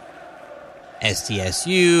 like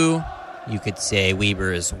SDSU. You could say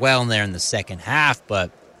Weber as well in there in the second half,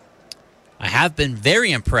 but I have been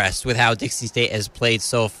very impressed with how Dixie State has played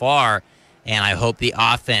so far, and I hope the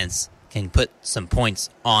offense can put some points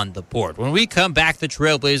on the board. When we come back, the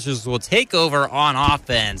Trailblazers will take over on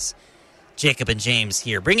offense. Jacob and James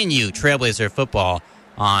here, bringing you Trailblazer football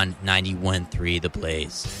on 91.3 The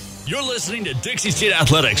Blaze. You're listening to Dixie State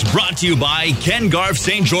Athletics, brought to you by Ken Garff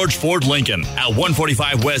St. George Ford Lincoln at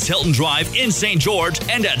 145 West Hilton Drive in St. George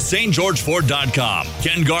and at stgeorgeford.com.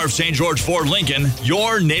 Ken Garff St. George Ford Lincoln,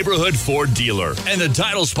 your neighborhood Ford dealer, and the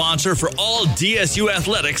title sponsor for all DSU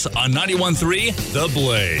athletics on 91.3 The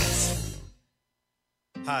Blaze.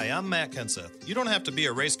 Hi, I'm Matt Kenseth. You don't have to be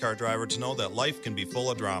a race car driver to know that life can be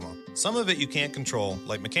full of drama. Some of it you can't control,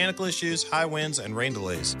 like mechanical issues, high winds, and rain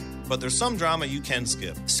delays. But there's some drama you can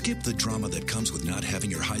skip. Skip the drama that comes with not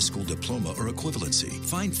having your high school diploma or equivalency.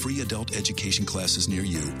 Find free adult education classes near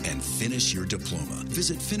you and finish your diploma.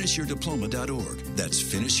 Visit finishyourdiploma.org. That's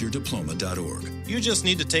finishyourdiploma.org. You just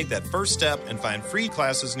need to take that first step and find free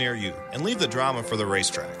classes near you and leave the drama for the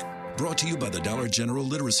racetrack. Brought to you by the Dollar General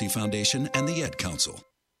Literacy Foundation and the Ed Council.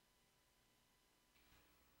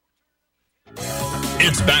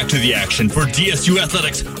 It's back to the action for DSU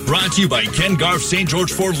Athletics, brought to you by Ken Garff St.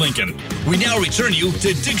 George Ford Lincoln. We now return you to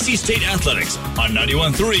Dixie State Athletics on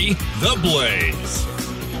 91.3 The Blaze.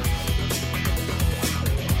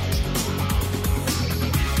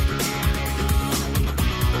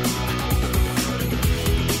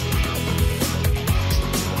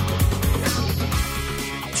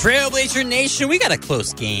 Trailblazer Nation, we got a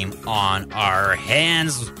close game on our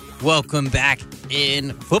hands. Welcome back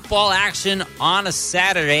in football action on a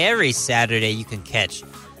Saturday. Every Saturday you can catch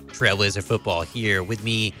Trailblazer football here with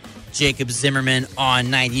me, Jacob Zimmerman, on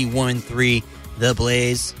 91.3 The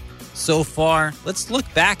Blaze. So far, let's look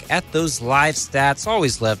back at those live stats.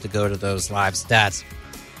 Always love to go to those live stats.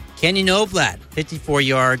 Kenyon Oblad, 54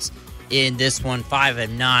 yards in this one, 5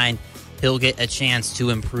 of 9. He'll get a chance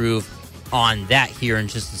to improve on that here in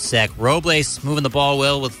just a sec. Robles moving the ball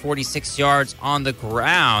well with 46 yards on the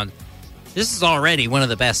ground. This is already one of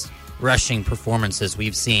the best rushing performances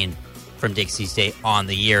we've seen from Dixie State on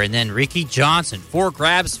the year. And then Ricky Johnson, 4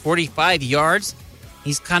 grabs, 45 yards.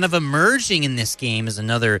 He's kind of emerging in this game as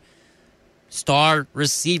another star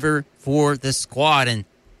receiver for the squad. And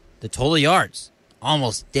the total yards,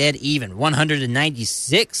 almost dead even,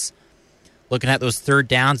 196. Looking at those third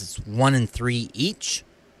downs, it's 1 and 3 each.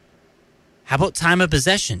 How about time of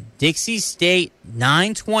possession? Dixie State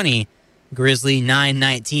 920, Grizzly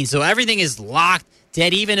 919. So everything is locked,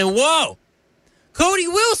 dead even, and whoa! Cody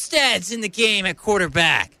Wilstad's in the game at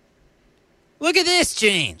quarterback. Look at this,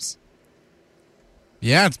 James.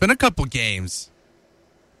 Yeah, it's been a couple games.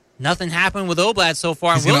 Nothing happened with Oblad so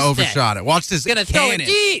far. He's going to overshot it. Watch this. He's going to throw it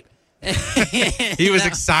deep. He was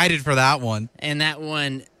excited for that one. And that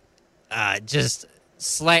one just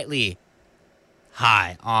slightly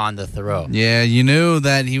high on the throw. Yeah, you knew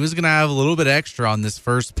that he was going to have a little bit extra on this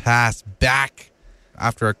first pass back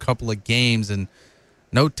after a couple of games, and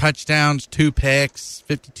no touchdowns, 2 picks,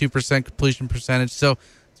 52% completion percentage. So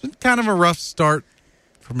it's been kind of a rough start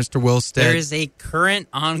for Mr. Wilstead. There is a current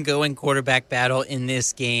ongoing quarterback battle in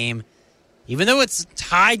this game, even though it's a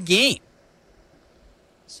tied game.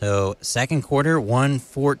 So second quarter,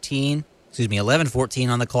 11-14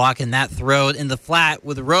 on the clock, and that throw in the flat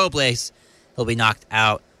with Robles. He'll be knocked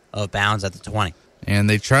out of bounds at the 20. And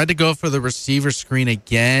they tried to go for the receiver screen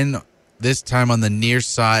again, this time on the near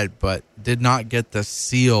side, but did not get the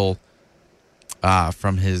seal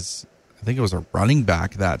from his, I think it was a running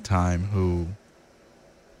back that time, who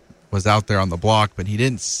was out there on the block, but he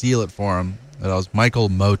didn't seal it for him. That was Michael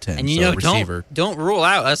Moten, and receiver. Don't rule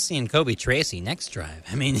out us seeing Kobe Tracy next drive.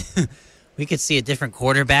 I mean, we could see a different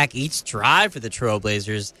quarterback each drive for the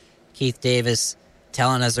Trailblazers. Keith Davis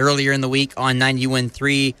telling us earlier in the week on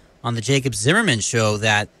 91.3 on the Jacob Zimmerman Show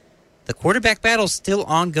that the quarterback battle is still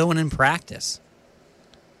ongoing in practice.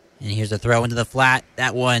 And here's a throw into the flat.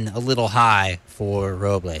 That one a little high for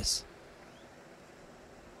Robles.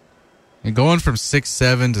 And going from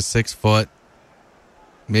 6'7" to 6 foot,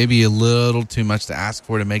 maybe a little too much to ask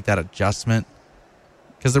for to make that adjustment.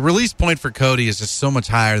 Because the release point for Cody is just so much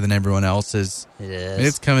higher than everyone else's. It is. I mean,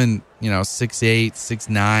 it's coming, 6'8",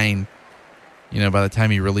 6'9", by the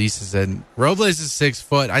time he releases it. And Robles is 6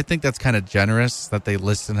 foot. I think that's kind of generous that they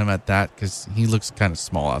listed him at that, because he looks kind of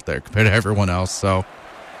small out there compared to everyone else. So,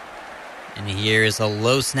 and here's a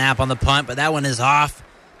low snap on the punt, but that one is off.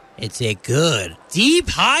 It's a good, deep,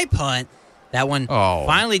 high punt. That one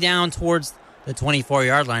finally down towards the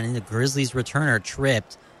 24-yard line, and the Grizzlies returner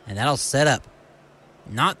tripped, and that'll set up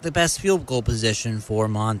not the best field goal position for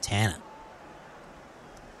Montana.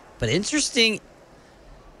 But interesting,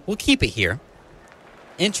 we'll keep it here.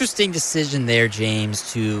 Interesting decision there,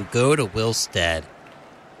 James, to go to Wilstead.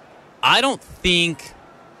 I don't think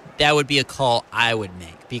that would be a call I would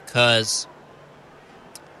make, because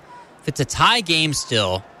if it's a tie game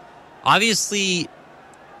still, obviously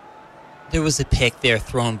there was a pick there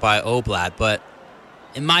thrown by Oblad, but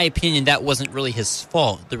in my opinion, that wasn't really his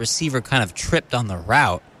fault. The receiver kind of tripped on the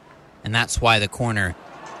route, and that's why the corner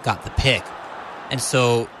got the pick. And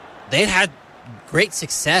so they'd had great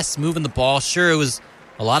success moving the ball. Sure,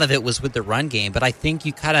 a lot of it was with the run game, but I think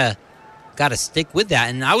you kind of got to stick with that.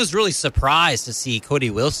 And I was really surprised to see Cody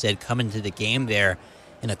Wilstead come into the game there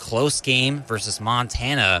in a close game versus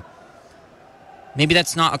Montana. Maybe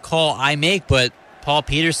that's not a call I make, but Paul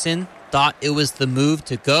Peterson thought it was the move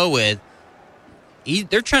to go with.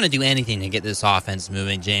 They're trying to do anything to get this offense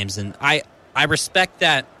moving, James, and I respect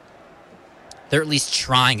that they're at least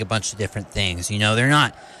trying a bunch of different things. You know, they're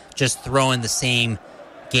not just throwing the same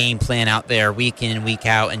game plan out there week in and week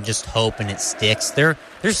out and just hoping it sticks. They're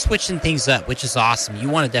switching things up, which is awesome. You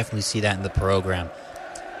want to definitely see that in the program.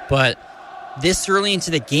 But this early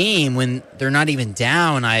into the game, when they're not even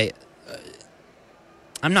down, I'm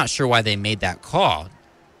not sure why they made that call.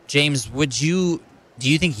 James, do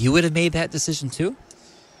you think you would have made that decision too?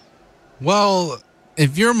 Well,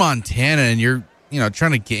 if you're Montana and you're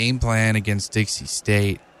trying to game plan against Dixie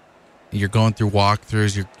State, you're going through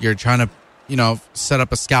walkthroughs, you're trying to set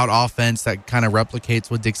up a scout offense that kind of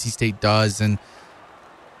replicates what Dixie State does, and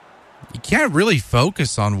you can't really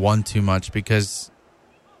focus on one too much because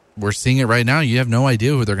we're seeing it right now. You have no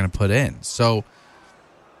idea who they're going to put in. So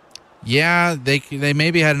yeah, they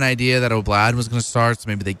maybe had an idea that Oblad was going to start, so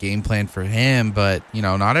maybe they game planned for him, but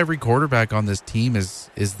not every quarterback on this team is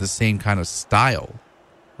the same kind of style,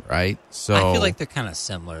 right? So I feel like they're kind of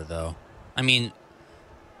similar, though. I mean,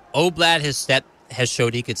 Oblad has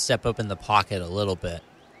showed he could step up in the pocket a little bit.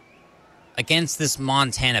 Against this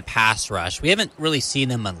Montana pass rush, we haven't really seen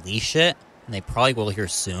them unleash it, and they probably will here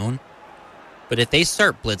soon. But if they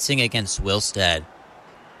start blitzing against Wilstead's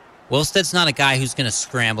not a guy who's going to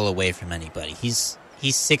scramble away from anybody. He's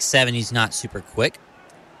 6'7", he's not super quick,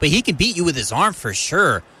 but he can beat you with his arm for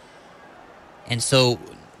sure. And so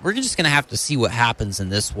we're just going to have to see what happens in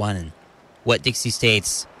this one and what Dixie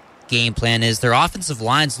State's game plan is. Their offensive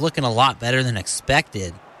line's looking a lot better than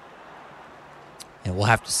expected, and we'll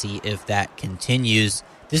have to see if that continues.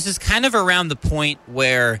 This is kind of around the point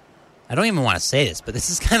where, I don't even want to say this, but this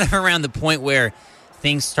is kind of around the point where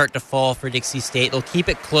things start to fall for Dixie State. They'll keep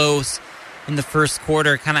it close in the first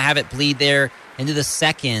quarter, kind of have it bleed there into the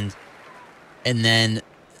second, and then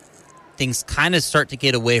things kind of start to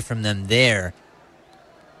get away from them there.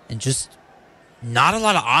 And just not a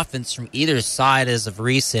lot of offense from either side as of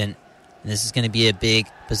recent. And this is going to be a big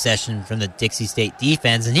possession from the Dixie State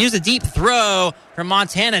defense. And here's a deep throw from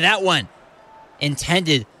Montana. That one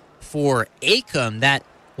intended for Acom. That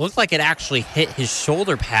looked like it actually hit his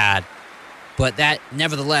shoulder pad. But that,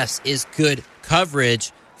 nevertheless, is good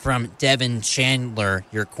coverage from Devin Chandler,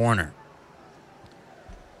 your corner.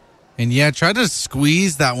 And yeah, tried to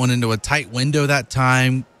squeeze that one into a tight window that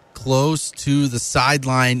time, close to the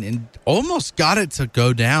sideline, and almost got it to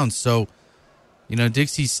go down. So,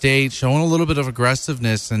 Dixie State showing a little bit of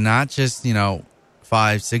aggressiveness and not just,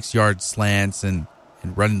 5-6 yard slants and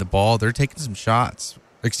running the ball. They're taking some shots.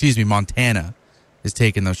 Montana is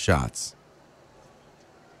taking those shots.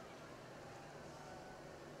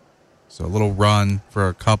 So a little run for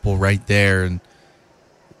a couple right there. And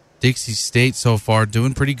Dixie State so far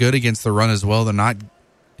doing pretty good against the run as well. They're not,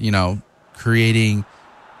 creating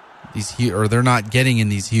they're not getting in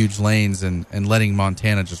these huge lanes and letting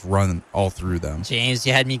Montana just run all through them. James,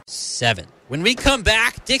 you had me 7. When we come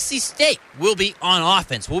back, Dixie State will be on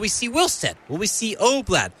offense. Will we see Wilstead? Will we see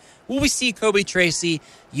Oblad? Will we see Kobe Tracy?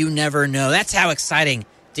 You never know. That's how exciting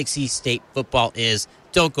Dixie State football is.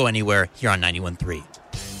 Don't go anywhere here on 91.3.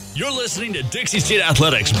 You're listening to Dixie State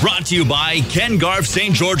Athletics, brought to you by Ken Garff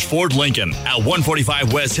St. George Ford Lincoln at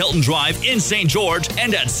 145 West Hilton Drive in St. George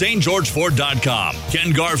and at stgeorgeford.com.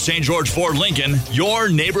 Ken Garff St. George Ford Lincoln, your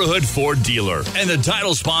neighborhood Ford dealer, and the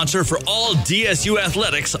title sponsor for all DSU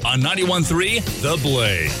athletics on 91.3 The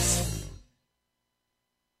Blaze.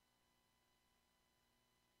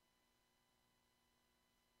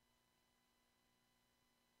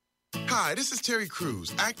 Hi, this is Terry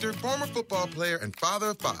Crews, actor, former football player, and father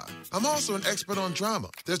of 5. I'm also an expert on drama.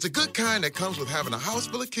 There's the good kind that comes with having a house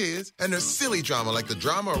full of kids, and there's silly drama like the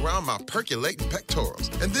drama around my percolating pectorals.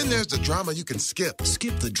 And then there's the drama you can skip.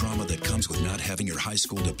 Skip the drama that comes with not having your high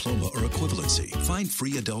school diploma or equivalency. Find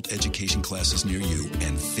free adult education classes near you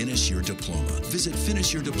and finish your diploma. Visit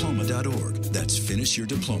finishyourdiploma.org. That's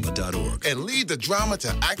finishyourdiploma.org. And lead the drama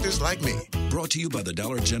to actors like me. Brought to you by the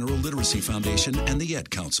Dollar General Literacy Foundation and the Ed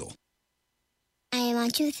Council. I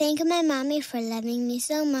want to thank my mommy for loving me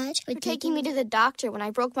so much, For taking me to the doctor when I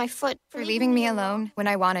broke my foot. For leaving me alone when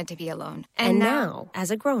I wanted to be alone. And now,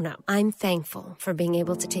 as a grown-up, I'm thankful for being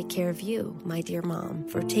able to take care of you, my dear mom,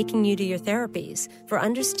 for taking you to your therapies, for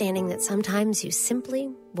understanding that sometimes you simply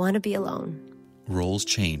want to be alone. Roles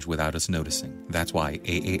change without us noticing. That's why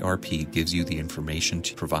AARP gives you the information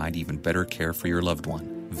to provide even better care for your loved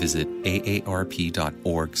one. Visit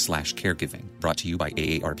aarp.org/caregiving. Brought to you by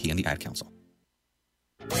AARP and the Ad Council.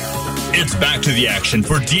 It's back to the action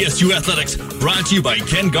for DSU Athletics, brought to you by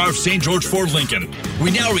Ken Garff St. George Ford Lincoln.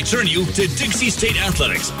 We now return you to Dixie State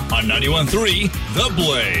Athletics on 91.3 The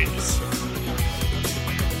Blaze.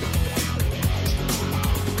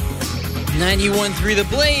 91.3 The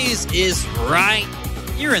Blaze is right.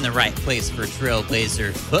 You're in the right place for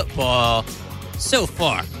Trailblazer football. So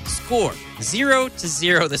far, score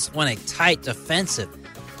 0-0. This one a tight defensive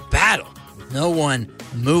battle. No one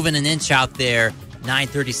moving an inch out there.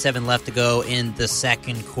 9:37 left to go in the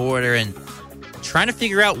second quarter, and trying to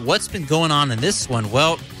figure out what's been going on in this one.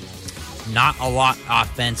 Well, not a lot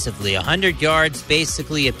offensively. 100 yards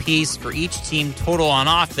basically apiece for each team total on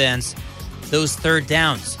offense. Those third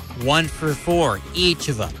downs, 1 for 4, each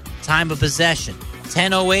of them. Time of possession,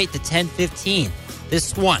 10:08 to 10:15.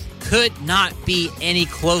 This one could not be any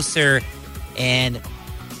closer, and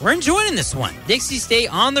we're enjoying this one. Dixie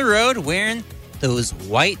State on the road wearing those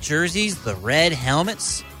white jerseys, the red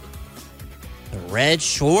helmets, the red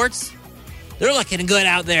shorts. They're looking good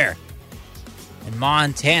out there. And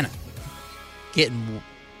Montana getting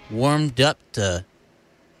warmed up to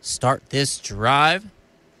start this drive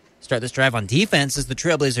on defense as the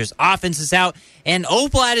Trailblazers offense is out. And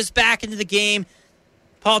Oblad is back into the game.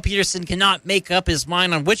 Paul Peterson cannot make up his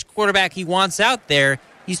mind on which quarterback he wants out there.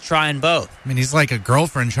 He's trying both. I mean, he's like a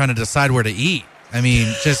girlfriend trying to decide where to eat. I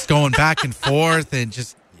mean, just going back and forth and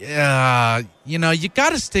just, you got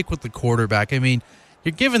to stick with the quarterback. I mean,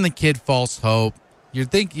 you're giving the kid false hope.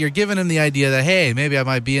 You're giving him the idea that, hey, maybe I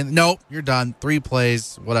might be in. Nope, you're done. 3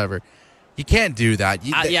 plays, whatever. You can't do that.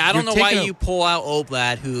 I don't know why you pull out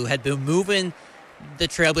Oblad, who had been moving the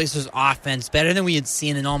Trailblazers offense better than we had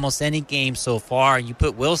seen in almost any game so far. You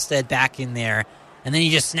put Wilstead back in there, and then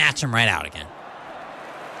you just snatch him right out again.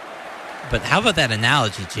 But how about that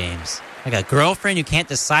analogy, James? Like a girlfriend who can't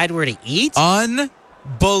decide where to eat?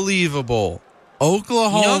 Unbelievable.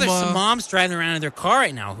 Oklahoma. There's some moms driving around in their car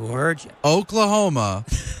right now who heard you. Oklahoma.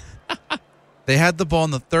 They had the ball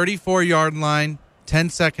on the 34-yard line,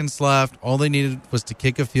 10 seconds left. All they needed was to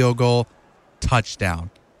kick a field goal.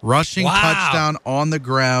 Touchdown. Rushing touchdown on the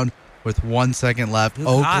ground with 1 second left.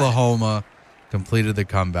 Oklahoma completed the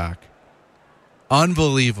comeback.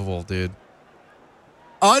 Unbelievable, dude.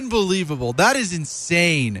 Unbelievable. That is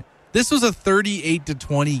insane. This was a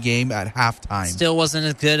 38-20 game at halftime. Still wasn't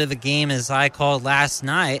as good of a game as I called last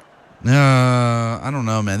night. I don't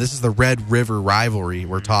know, man. This is the Red River rivalry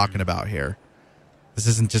we're talking about here. This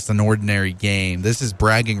isn't just an ordinary game. This is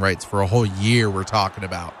bragging rights for a whole year we're talking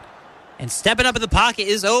about. And stepping up in the pocket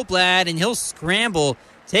is Oblad, and he'll scramble.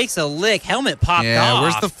 Takes a lick. Helmet popped off. Yeah,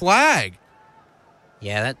 where's the flag?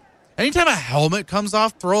 Yeah, that... Anytime a helmet comes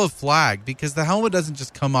off, throw a flag, because the helmet doesn't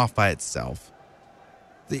just come off by itself.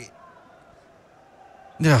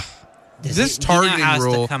 This targeting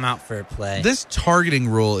rule to come out for a play. This targeting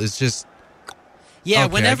rule is just I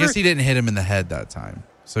guess he didn't hit him in the head that time.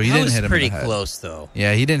 So he didn't hit him in the head. Pretty close though.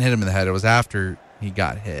 Yeah, he didn't hit him in the head. It was after he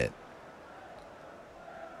got hit.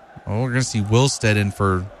 Oh, we're gonna see Wilstead in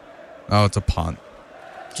for it's a punt.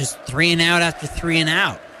 Just 3 and out after 3 and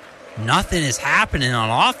out. Nothing is happening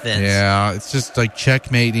on offense. Yeah, it's just like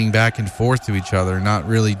checkmating back and forth to each other, not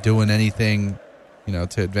really doing anything,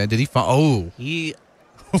 to advance. Did he fall? He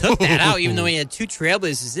took that out, even though he had 2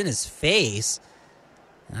 Trailblazers in his face.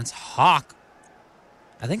 And that's Hawk.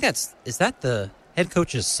 I think is that the head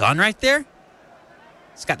coach's son right there?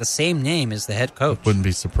 It's got the same name as the head coach. Wouldn't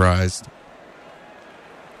be surprised.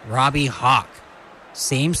 Robbie Hawk.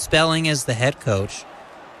 Same spelling as the head coach.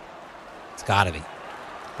 It's got to be.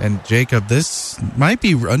 And Jacob, this might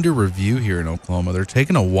be under review here in Oklahoma. They're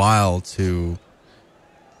taking a while to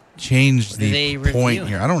change the point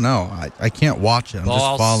here. I don't know. I can't watch it. I'm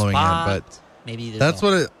just following it. But Maybe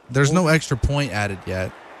there's no extra point added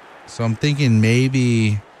yet. So I'm thinking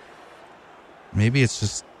maybe it's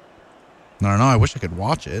just, I don't know. I wish I could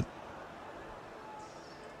watch it.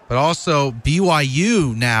 But also,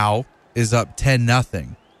 BYU now is up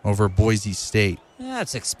 10-0 over Boise State.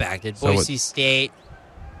 That's expected. So Boise State,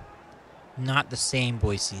 not the same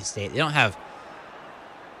Boise State. They don't have,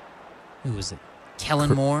 who was it?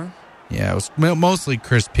 Kellen Moore? Yeah, it was mostly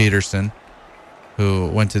Chris Peterson, who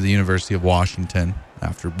went to the University of Washington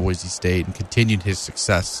after Boise State and continued his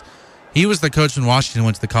success. He was the coach in Washington,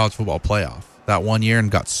 went to the college football playoff that one year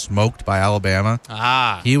and got smoked by Alabama.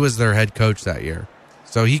 He was their head coach that year.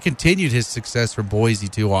 So he continued his success from Boise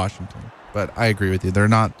to Washington. But I agree with you. They're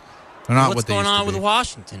not what they used to be. What's going on with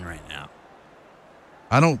Washington right now?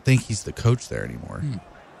 I don't think he's the coach there anymore.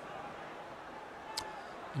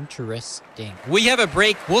 Interesting. We have a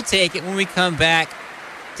break. We'll take it when we come back.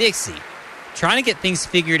 Dixie, trying to get things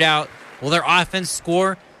figured out. Will their offense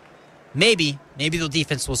score? Maybe. Maybe the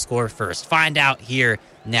defense will score first. Find out here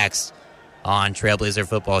next on Trailblazer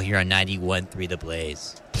Football here on 91.3 The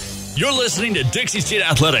Blaze. You're listening to Dixie State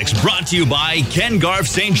Athletics, brought to you by Ken Garff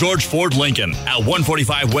St. George Ford Lincoln at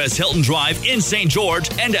 145 West Hilton Drive in St. George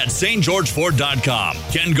and at stgeorgeford.com.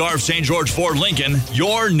 Ken Garff St. George Ford Lincoln,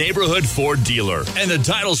 your neighborhood Ford dealer, and the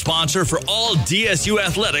title sponsor for all DSU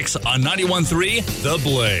athletics on 91.3 The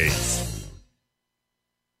Blaze.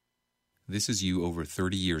 This is you over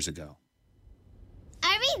 30 years ago.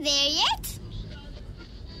 Are we there yet?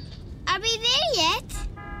 Are we there yet?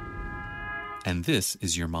 And this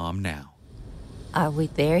is your mom now. Are we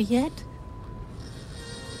there yet?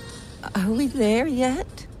 Are we there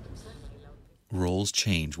yet? Roles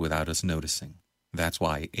change without us noticing. That's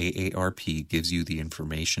why AARP gives you the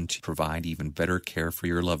information to provide even better care for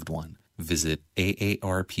your loved one. Visit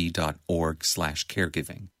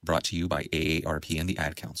aarp.org/caregiving. Brought to you by AARP and the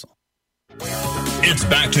Ad Council. It's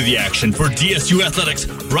back to the action for DSU Athletics,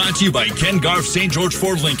 brought to you by Ken Garff St. George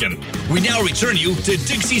Ford Lincoln. We now return you to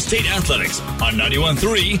Dixie State Athletics on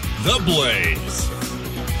 91.3 The Blaze.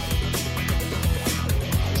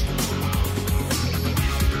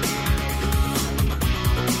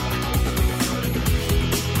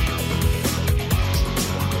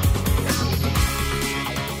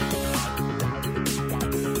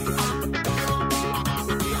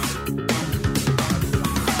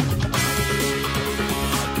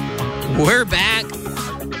 We're back,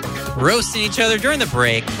 roasting each other during the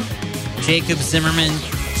break. Jacob Zimmerman,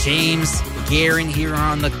 James Guerin here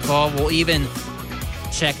on the call. We'll even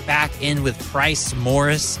check back in with Price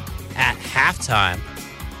Morris at halftime.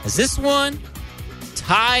 As this one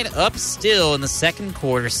tied up still in the second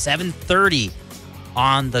quarter, 7:30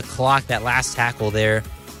 on the clock. That last tackle there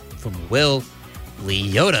from Will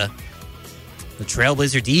Leota. The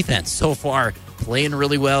Trailblazer defense so far playing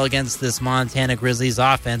really well against this Montana Grizzlies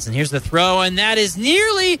offense. And here's the throw, and that is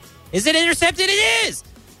is it intercepted? It is!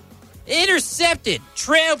 Intercepted.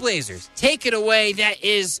 Trailblazers take it away. That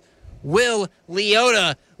is Will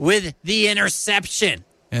Leota with the interception.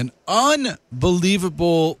 An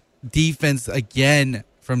unbelievable defense again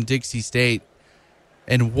from Dixie State.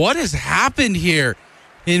 And what has happened here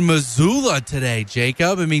in Missoula today,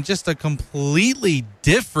 Jacob? I mean, just a completely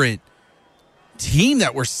different team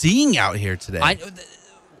that we're seeing out here today.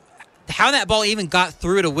 How that ball even got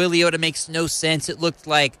through to Will Leota makes no sense. It looked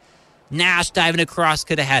like Nash diving across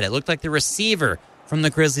could have had it. It looked like the receiver from the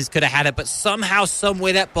Grizzlies could have had it, but somehow, some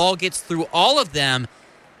way, that ball gets through all of them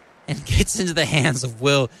and gets into the hands of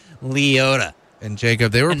Will Leota. And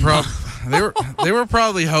Jacob, they were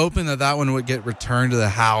probably hoping that one would get returned to the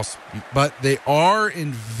house, but they are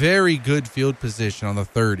in very good field position on the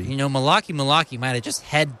 30. You know, Malaki might have just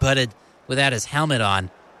head-butted without his helmet on,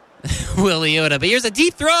 Will Leota. But here's a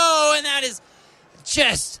deep throw, and that is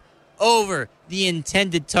just over the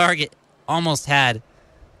intended target. Almost had,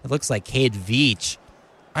 it looks like, Cade Veach.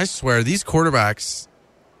 I swear, these quarterbacks,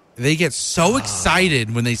 they get so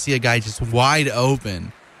excited when they see a guy just wide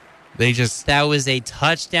open. That was a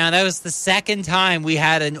touchdown. That was the second time we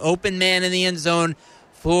had an open man in the end zone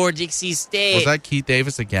for Dixie State. Was that Keith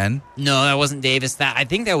Davis again? No, that wasn't Davis. I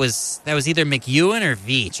think that was either McEwen or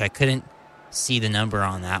Veach. I couldn't see the number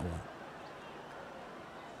on that one.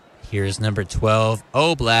 Here's number 12,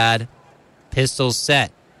 Oblad. Pistols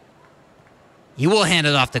set. He will hand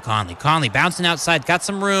it off to Conley. Conley bouncing outside, got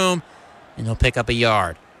some room, and he'll pick up a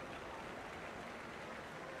yard.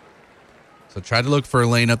 So tried to look for a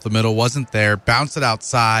lane up the middle, wasn't there. Bounced it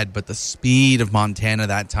outside, but the speed of Montana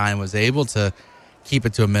that time was able to keep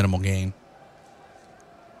it to a minimal gain.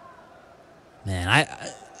 Man,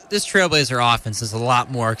 this Trailblazer offense is a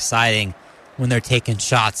lot more exciting when they're taking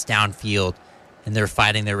shots downfield. and they're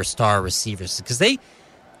fighting their star receivers because they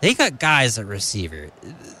got guys at receiver.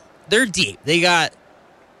 They're deep. They got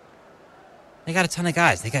a ton of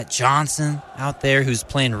guys. They got Johnson out there who's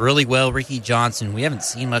playing really well. Ricky Johnson, we haven't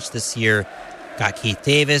seen much this year. Got Keith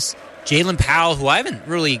Davis. Jalen Powell, who I haven't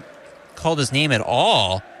really called his name at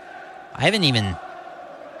all. I haven't even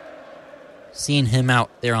seen him out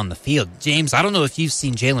there on the field. James, I don't know if you've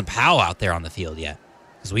seen Jalen Powell out there on the field yet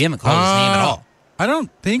because we haven't called his name at all. I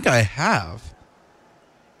don't think I have.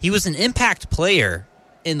 He was an impact player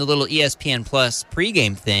in the little ESPN Plus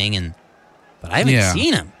pregame thing, but I haven't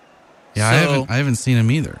seen him. Yeah, So, I haven't seen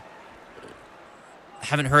him either.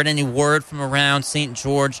 Haven't heard any word from around St.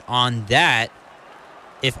 George on that.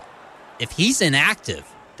 If he's inactive,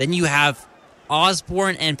 then you have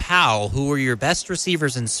Osborne and Powell, who were your best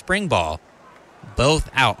receivers in spring ball, both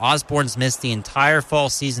out. Osborne's missed the entire fall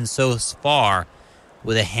season so far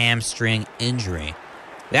with a hamstring injury.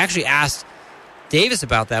 We actually asked Davis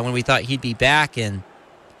about that when we thought he'd be back, and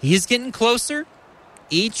he's getting closer.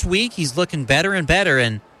 Each week he's looking better and better,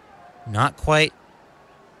 and not quite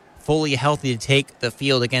fully healthy to take the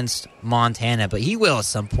field against Montana, but he will at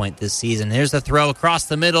some point this season. There's the throw across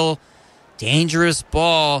the middle. Dangerous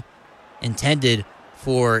ball intended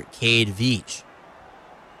for Cade Veach.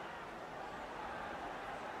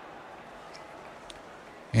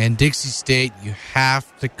 And Dixie State, you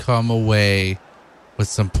have to come away with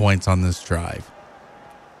some points on this drive.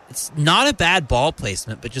 It's not a bad ball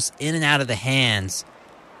placement, but just in and out of the hands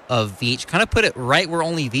of Veach. Kind of put it right where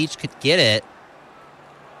only Veach could get it.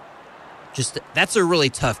 Just that's a really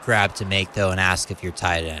tough grab to make, though, and ask if you're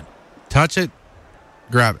tight end. Touch it,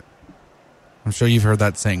 grab it. I'm sure you've heard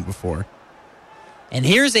that saying before. And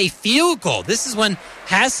here's a field goal. This is one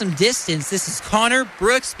has some distance. This is Connor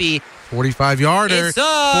Brooksby. 45-yarder It's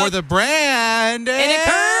up. for the Brand. And it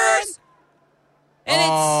curves.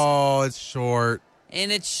 And it's short.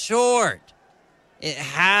 And it's short. It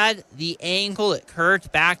had the ankle. It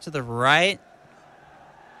curved back to the right.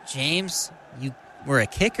 James, you were a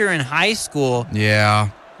kicker in high school.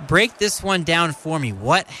 Yeah. Break this one down for me.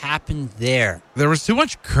 What happened there? There was too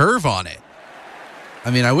much curve on it. I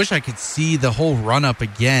mean, I wish I could see the whole run-up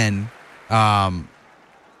again,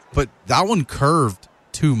 but that one curved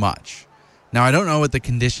too much. Now, I don't know what the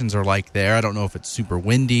conditions are like there. I don't know if it's super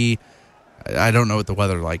windy. I don't know what the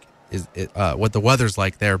weather what the weather's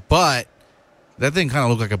like there, but that thing kind of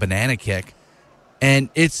looked like a banana kick. And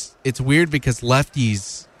it's weird because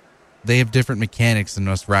lefties, they have different mechanics than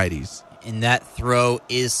us righties. And that throw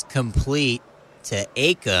is complete to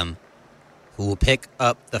Acom, who will pick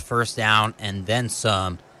up the first down and then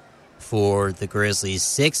some for the Grizzlies.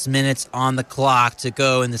 6 minutes on the clock to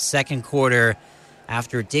go in the second quarter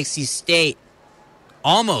after Dixie State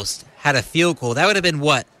almost had a field goal. That would have been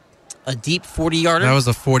what? A deep 40-yarder? That was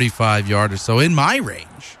a 45-yarder, so in my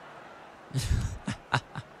range.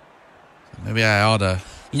 Maybe I ought to.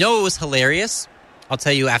 You know what was hilarious? I'll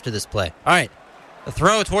tell you after this play. All right. The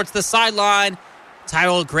throw towards the sideline.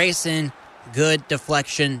 Tyrell Grayson, good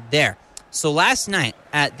deflection there. So last night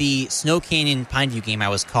at the Snow Canyon Pineview game I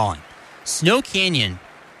was calling, Snow Canyon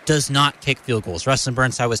does not kick field goals. Rustin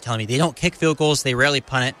Burnside was telling me they don't kick field goals. They rarely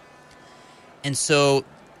punt it. And so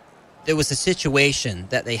there was a situation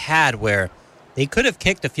that they had where they could have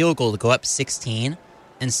kicked a field goal to go up 16.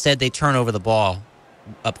 Instead, they turn over the ball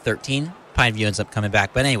up 13. Pineview ends up coming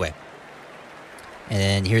back. But anyway.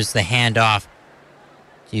 And here's the handoff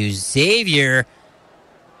to Xavier.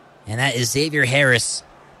 And that is Xavier Harris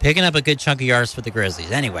picking up a good chunk of yards for the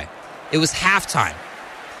Grizzlies. Anyway, it was halftime.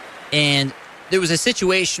 And there was a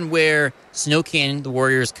situation where Snow Canyon, the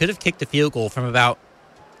Warriors, could have kicked a field goal from about,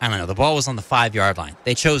 I don't know, the ball was on the 5-yard line.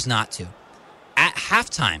 They chose not to. At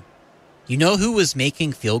halftime, you know who was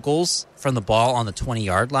making field goals from the ball on the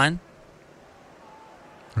 20-yard line?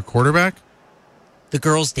 A quarterback? The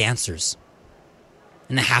girls' dancers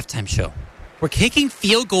in the halftime show. We're kicking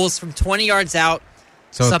field goals from 20 yards out.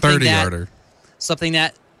 So a 30-yarder. Something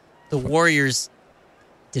that the Warriors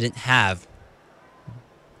didn't have,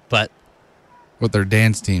 but what their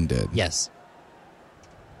dance team did. Yes.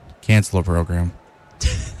 Cancel a program.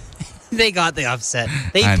 They got the upset.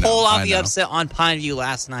 They pulled off the upset on Pineview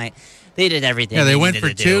last night. They did everything. Yeah, they went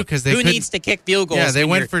for two because they Who needs to kick field goals? Yeah, they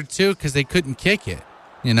went for two because they couldn't kick it.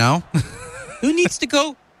 You know? Who needs to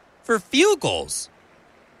go for field goals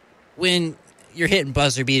when you're hitting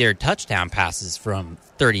buzzer beater touchdown passes from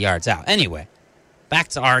 30 yards out? Anyway, back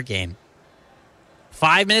to our game.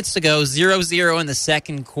 5 minutes to go, 0-0 in the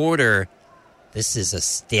second quarter. This is a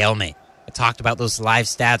stalemate. I talked about those live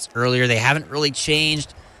stats earlier. They haven't really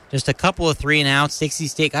changed. Just a couple of 3-and-outs. Dixie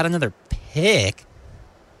State got another pick.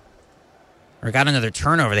 Or got another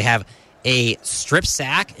turnover. They have a strip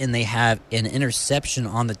sack, and they have an interception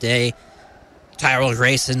on the day. Tyrell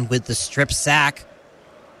Grayson with the strip sack,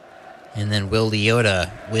 and then Will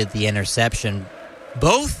Leota with the interception.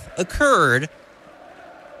 Both occurred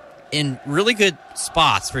in really good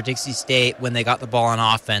spots for Dixie State when they got the ball on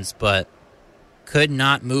offense, but could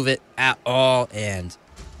not move it at all. And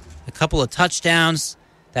a couple of touchdowns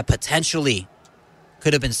that potentially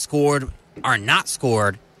could have been scored are not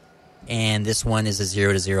scored, and this one is a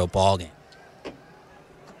 0-0 ball game.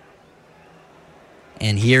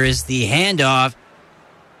 And here is the handoff,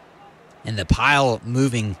 and the pile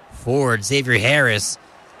moving forward. Xavier Harris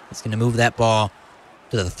is going to move that ball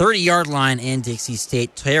to the 30-yard line in Dixie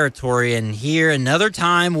State territory. And here, another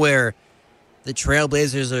time where the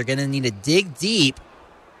Trailblazers are going to need to dig deep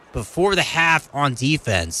before the half on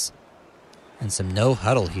defense. And some no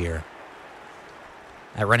huddle here.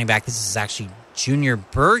 At running back, this is actually Junior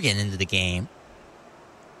Bergen into the game.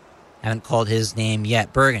 Haven't called his name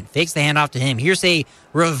yet. Bergen fakes the handoff to him. Here's a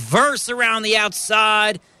reverse around the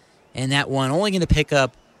outside. And that one only going to pick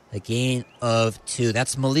up a gain of 2.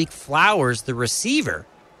 That's Malik Flowers, the receiver,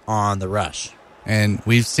 on the rush. And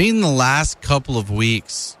we've seen the last couple of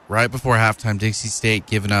weeks, right before halftime, Dixie State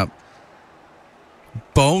giving up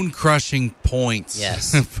bone-crushing points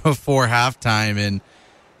before halftime. And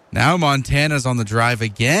now Montana's on the drive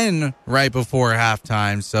again right before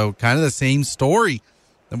halftime. So kind of the same story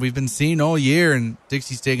that we've been seeing all year. And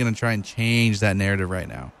Dixie State going to try and change that narrative right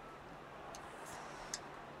now.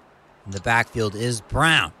 In the backfield is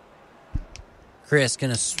Brown. Chris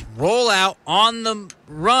going to roll out on the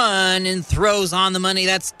run and throws on the money.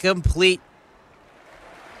 That's complete.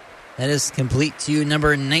 That is complete to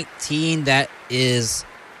number 19. That is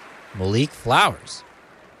Malik Flowers.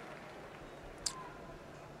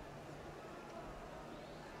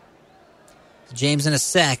 James, in a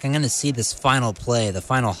sec, I'm going to see this final play, the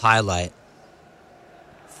final highlight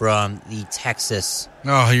from the Texas.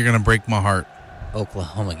 Oh, you're going to break my heart.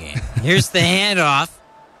 Oklahoma game. Here's the handoff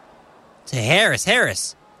to Harris.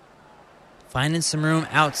 Harris finding some room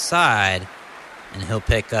outside, and he'll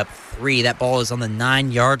pick up 3. That ball is on the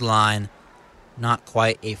 9-yard line. Not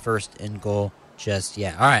quite a first and goal just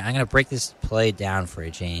yet. All right, I'm going to break this play down for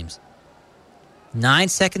you, James. 9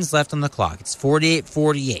 seconds left on the clock. It's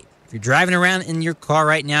 48-48. If you're driving around in your car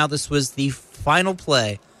right now, this was the final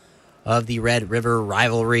play of the Red River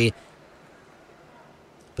rivalry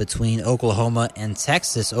between Oklahoma and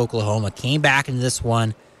Texas. Oklahoma came back into this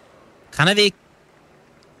one. Kind of a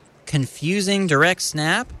confusing direct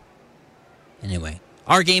snap. Anyway,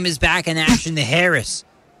 our game is back in action to Harris.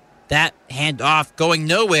 That handoff going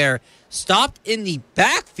nowhere. Stopped in the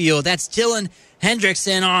backfield. That's Dylan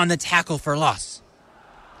Hendrickson on the tackle for loss.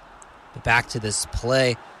 But back to this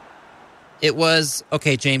play. It was,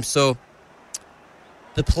 okay, James, so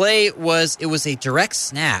the play was, it was a direct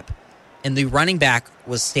snap, and the running back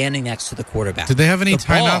was standing next to the quarterback. Did they have any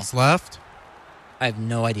timeouts left? I have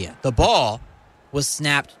no idea. The ball was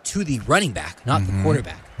snapped to the running back, not the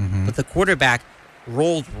quarterback. But the quarterback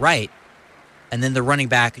rolled right, and then the running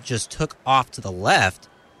back just took off to the left,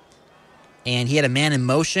 and he had a man in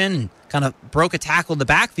motion and kind of broke a tackle in the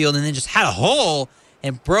backfield and then just had a hole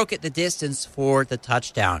and broke it the distance for the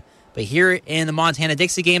touchdown. But here in the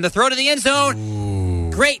Montana-Dixie game, the throw to the end zone. Ooh.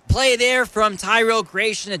 Great play there from Tyrell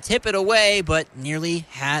Grayson to tip it away, but nearly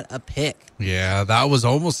had a pick. Yeah, that was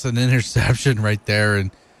almost an interception right there. And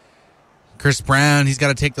Chris Brown, he's got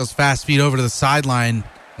to take those fast feet over to the sideline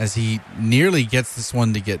as he nearly gets this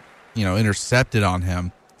one to get, intercepted on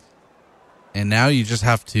him. And now you just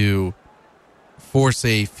have to force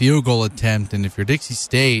a field goal attempt. And if you're Dixie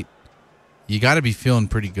State, you got to be feeling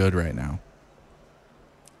pretty good right now.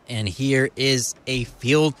 And here is a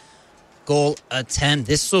field goal attempt.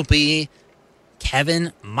 This will be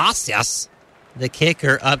Kevin Macias, the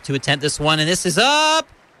kicker, up to attempt this one. And this is up.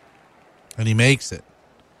 And he makes it.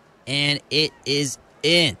 And it is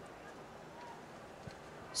in.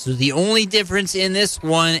 So the only difference in this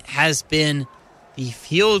one has been the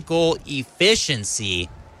field goal efficiency.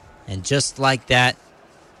 And just like that,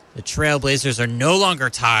 the Trailblazers are no longer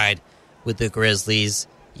tied with the Grizzlies.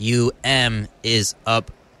 UM is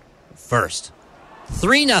up first.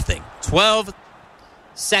 3-0. 12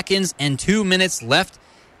 seconds and 2 minutes left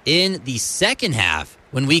in the second half.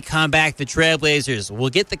 When we come back, the Trailblazers will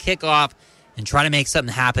get the kickoff and try to make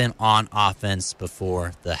something happen on offense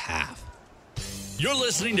before the half. You're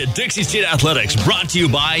listening to Dixie State Athletics, brought to you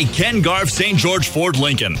by Ken Garff St. George Ford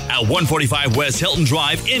Lincoln at 145 West Hilton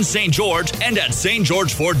Drive in St. George and at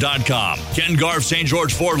stgeorgeford.com. Ken Garff St.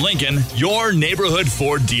 George Ford Lincoln, your neighborhood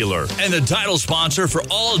Ford dealer, and the title sponsor for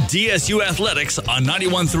all DSU athletics on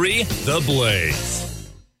 91.3 The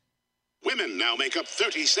Blaze. Women now make up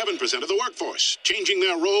 37% of the workforce, changing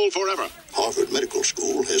their role forever. Harvard Medical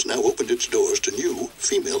School has now opened its doors to new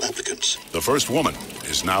female applicants. The first woman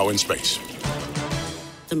is now in space.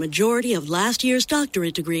 The majority of last year's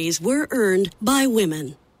doctorate degrees were earned by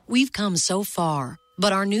women. We've come so far,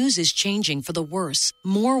 but our news is changing for the worse.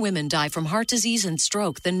 More women die from heart disease and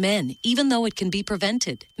stroke than men, even though it can be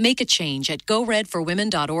prevented. Make a change at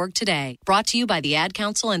GoRedForWomen.org today. Brought to you by the Ad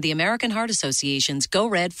Council and the American Heart Association's Go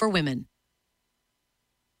Red for Women.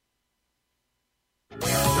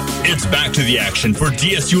 It's back to the action for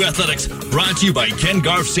DSU Athletics, brought to you by Ken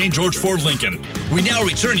Garff St. George Ford Lincoln. We now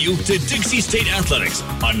return you to Dixie State Athletics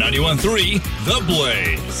on 91.3 The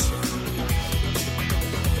Blaze.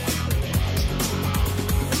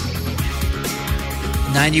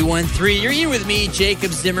 .3. You're here with me,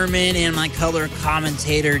 Jacob Zimmerman, and my color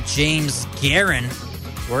commentator, James Guerin.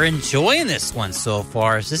 We're enjoying this one so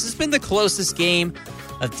far. This has been the closest game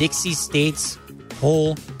of Dixie State's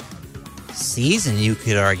whole season, you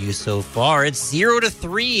could argue, so far. It's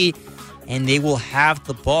 0-3, and they will have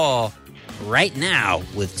the ball right now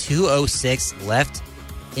with 2:06 left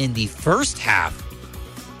in the first half.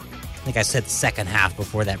 I think I said the second half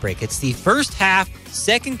before that break. It's the first half,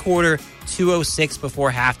 second quarter, 2:06 before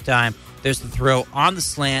halftime. There's the throw on the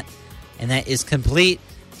slant, and that is complete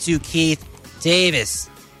to Keith Davis.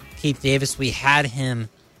 Keith Davis, we had him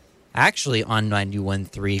actually on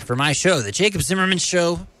 91.3 for my show, the Jacob Zimmerman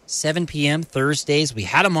Show, 7 p.m. Thursdays. We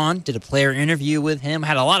had him on, did a player interview with him,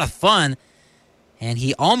 had a lot of fun, and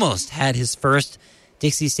he almost had his first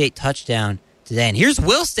Dixie State touchdown today. And here's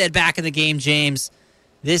Wilstead back in the game, James.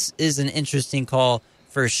 This is an interesting call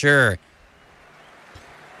for sure.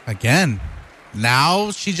 Again,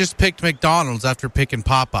 now she just picked McDonald's after picking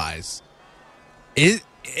Popeyes. Is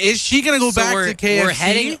she going to go back to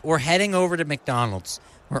KFC? We're heading over to McDonald's.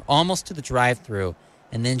 We're almost to the drive-thru,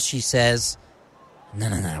 and then she says,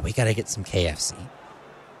 No, we got to get some KFC.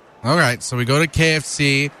 All right, so we go to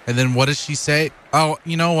KFC, and then what does she say? Oh,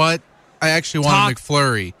 you know what? I actually want a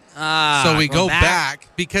McFlurry. So we go back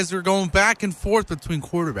because we're going back and forth between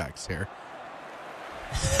quarterbacks here.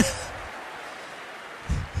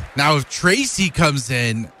 Now, if Tracy comes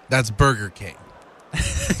in, that's Burger King.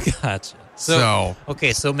 Gotcha. So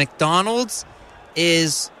McDonald's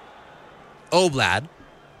is Oblad.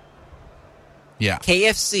 Yeah.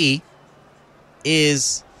 KFC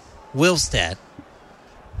is Wilstead.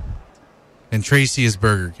 And Tracy is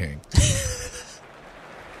Burger King.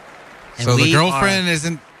 So the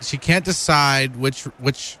girlfriend she can't decide which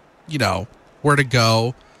where to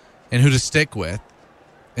go and who to stick with.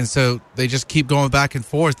 And so they just keep going back and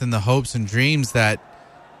forth in the hopes and dreams that,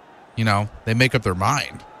 they make up their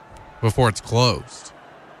mind before it's closed.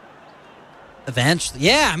 Eventually.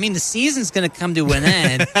 Yeah, I mean, the season's going to come to an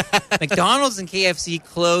end. McDonald's and KFC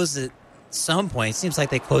close at some point. It seems like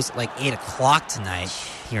they close at like 8 o'clock tonight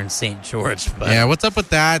here in St. George. But yeah, what's up with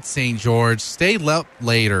that, St. George? Stay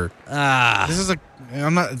later. This is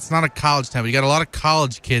it's not a college town, but you got a lot of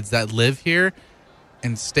college kids that live here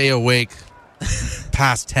and stay awake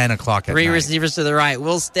past 10 o'clock at night. 3 receivers to the right.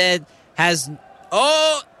 Wilstead has...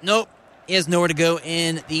 nope. He has nowhere to go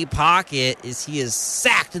in the pocket as he is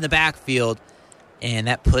sacked in the backfield. And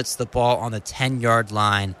that puts the ball on the 10-yard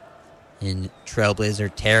line in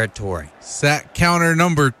Trailblazer territory. Sack counter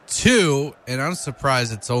number 2, and I'm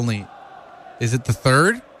surprised it's only... Is it the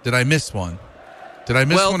third? Did I miss one? One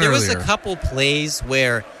earlier? Well, there was a couple plays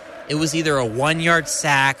where it was either a 1-yard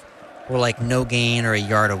sack or like no gain or a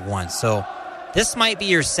yard of 1. So this might be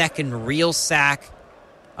your second real sack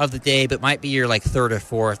of the day, but might be your like third or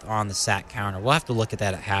fourth on the sack counter. We'll have to look at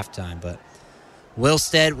that at halftime. But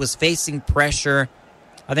Wilstead was facing pressure.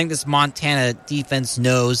 I think this Montana defense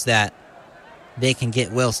knows that they can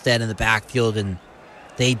get Wilstead in the backfield, and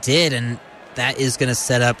they did, and that is going to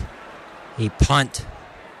set up a punt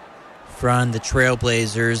from the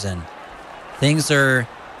Trailblazers, and things are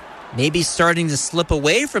maybe starting to slip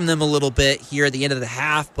away from them a little bit here at the end of the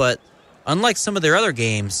half, but unlike some of their other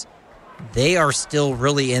games, they are still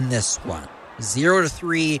really in this one.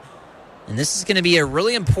 0-3, and this is going to be a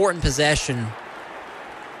really important possession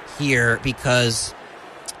here because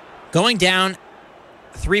going down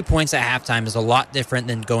 3 points at halftime is a lot different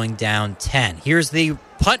than going down 10. Here's the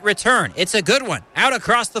punt return. It's a good one. Out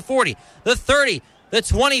across the 40, the 30, the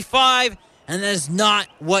 25, and that is not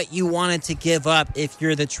what you wanted to give up if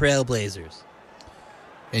you're the Trailblazers.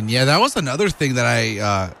 And yeah, that was another thing that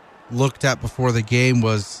I looked at before the game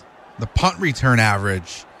was the punt return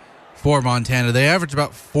average for Montana. They average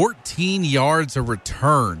about 14 yards a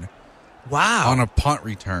return. Wow. On a punt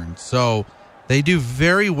return. So they do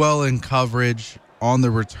very well in coverage on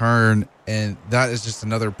the return, and that is just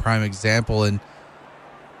another prime example. And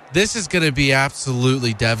this is going to be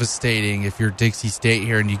absolutely devastating if you're Dixie State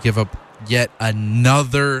here and you give up yet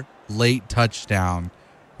another late touchdown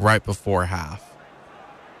right before half.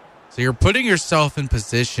 So you're putting yourself in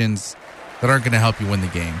positions that aren't going to help you win the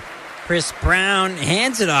game. Chris Brown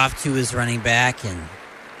hands it off to his running back, and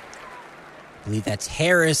I believe that's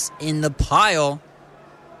Harris in the pile.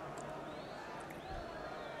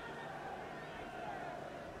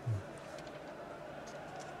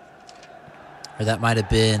 Or that might have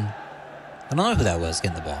been, I don't know who that was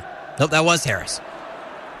getting the ball. Nope, that was Harris.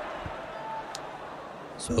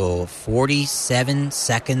 So 47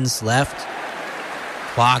 seconds left.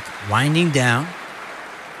 Clock winding down.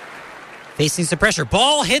 Facing some pressure.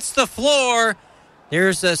 Ball hits the floor.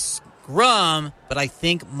 There's a scrum, but I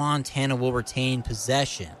think Montana will retain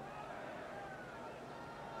possession.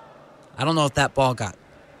 I don't know if that ball got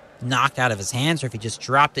knocked out of his hands or if he just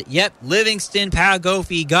dropped it. Yep, Livingston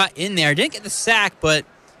Pagagofi got in there. Didn't get the sack, but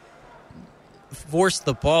forced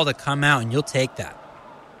the ball to come out, and you'll take that.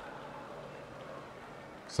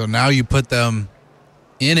 So now you put them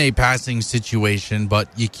in a passing situation, but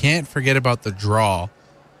you can't forget about the draw.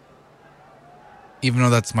 Even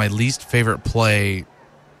though that's my least favorite play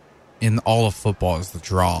in all of football is the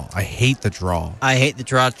draw. I hate the draw. I hate the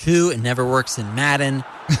draw too. It never works in Madden,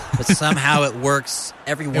 but somehow it works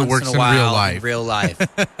every once in a while in real life.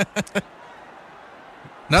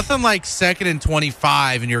 Nothing like 2nd and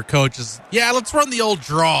 25 and your coach is, yeah, let's run the old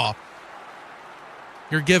draw.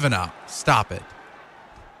 You're giving up. Stop it.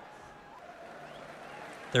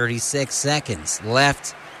 36 seconds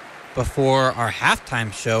left before our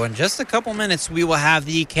halftime show. In just a couple minutes, we will have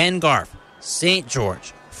the Ken Garff, St.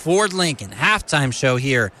 George, Ford Lincoln halftime show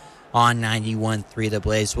here on 91.3 The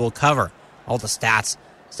Blaze. We'll cover all the stats,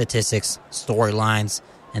 statistics, storylines,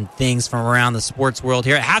 and things from around the sports world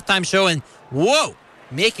here at halftime show. And whoa,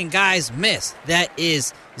 making guys miss. That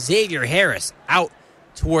is Xavier Harris out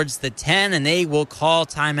towards the 10, and they will call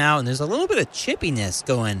timeout. And there's a little bit of chippiness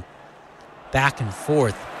going back and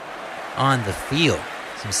forth on the field.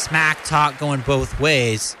 Some smack talk going both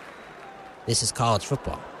ways. This is college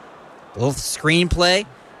football. Both screenplay,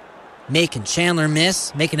 making Chandler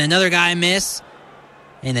miss, making another guy miss,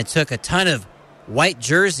 and it took a ton of white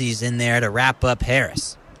jerseys in there to wrap up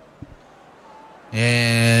Harris.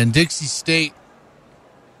 And Dixie State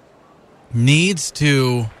needs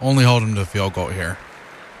to only hold him to a field goal here.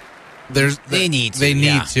 They need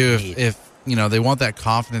to. If you know they want that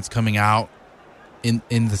confidence coming out in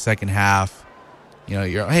the second half. You know,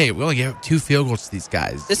 we only give 2 field goals to these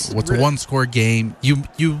guys. What's a 1-score game? You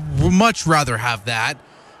would much rather have that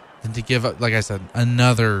than to give up, like I said,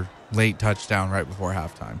 another late touchdown right before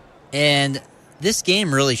halftime. And this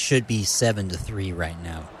game really should be 7-3 right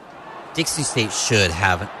now. Dixie State should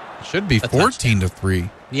have it. Should be 14-3.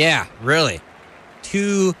 Yeah, really.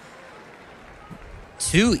 Two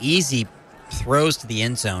easy throws to the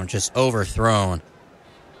end zone, just overthrown.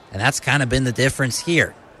 And that's kind of been the difference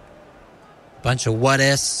here. Bunch of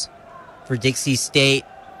what-ifs for Dixie State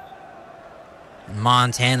and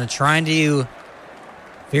Montana trying to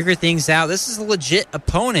figure things out. This is a legit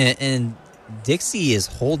opponent, and Dixie is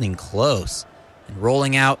holding close. And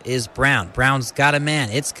rolling out is Brown. Brown's got a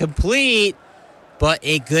man. It's complete, but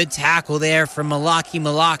a good tackle there from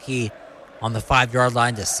Malaki on the 5-yard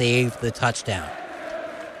line to save the touchdown.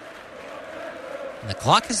 And the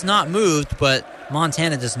clock has not moved, but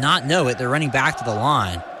Montana does not know it. They're running back to the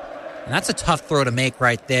line. And that's a tough throw to make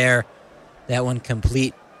right there. That one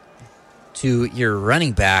complete to your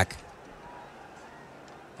running back.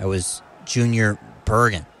 That was Junior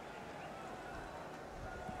Bergen.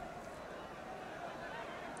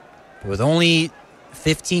 But with only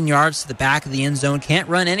 15 yards to the back of the end zone, can't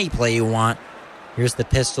run any play you want. Here's the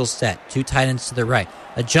pistol set. 2 tight ends to the right.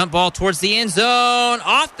 A jump ball towards the end zone.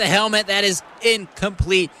 Off the helmet. That is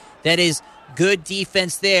incomplete. That is good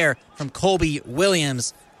defense there from Colby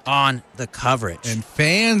Williams on the coverage. And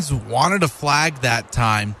fans wanted a flag that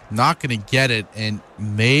time. Not going to get it. And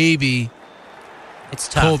maybe it's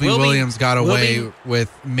tough. Colby Williams got away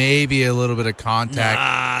with maybe a little bit of contact.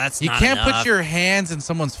 That's you not can't enough. Put your hands in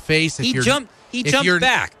someone's face if he you're jumped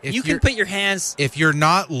back. You can put your hands. If you're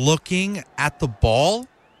not looking at the ball,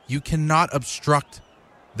 you cannot obstruct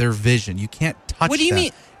their vision. You can't touch them. What do you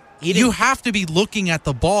mean? You have to be looking at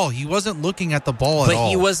the ball. He wasn't looking at the ball at all.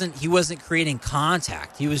 But he wasn't creating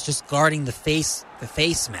contact. He was just guarding the face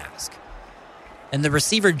mask. And the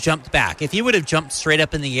receiver jumped back. If he would have jumped straight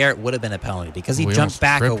up in the air, it would have been a penalty because he jumped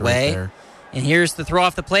back away. Right, and here's the throw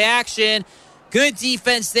off the play action. Good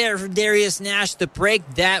defense there from Darius Nash to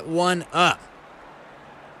break that one up.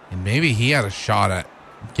 And maybe he had a shot at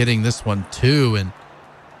getting this one too. And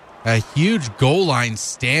a huge goal line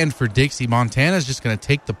stand for Dixie. Montana's just going to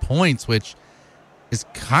take the points, which is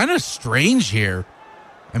kind of strange here.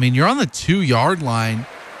 I mean, you're on the 2-yard line.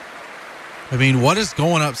 I mean, what is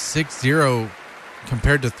going up 6-0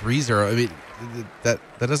 compared to 3-0? I mean, that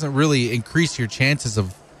doesn't really increase your chances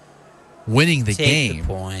of winning the game. Take the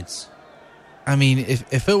points. I mean,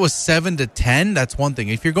 if it was 7-10, that's one thing.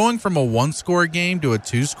 If you're going from a 1-score game to a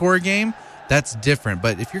 2-score game, that's different.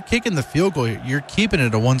 But if you're kicking the field goal, you're keeping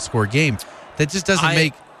it a 1-score game. That just doesn't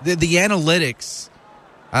make the analytics.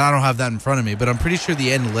 I don't have that in front of me, but I'm pretty sure the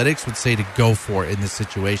analytics would say to go for it in this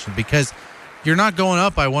situation because you're not going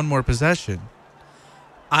up by one more possession.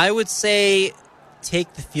 I would say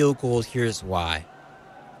take the field goal. Here's why.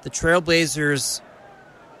 The Trailblazers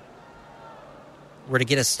were to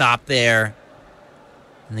get a stop there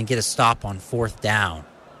and then get a stop on 4th down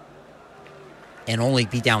and only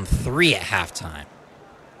be down 3 at halftime.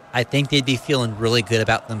 I think they'd be feeling really good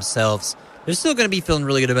about themselves. They're still going to be feeling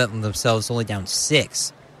really good about themselves, only down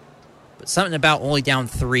 6. But something about only down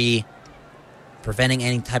 3, preventing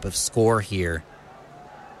any type of score here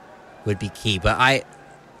would be key. But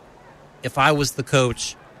if I was the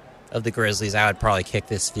coach of the Grizzlies, I would probably kick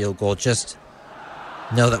this field goal. Just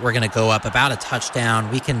know that we're going to go up about a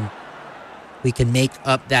touchdown. We can make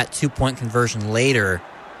up that 2-point conversion later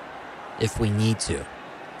if we need to.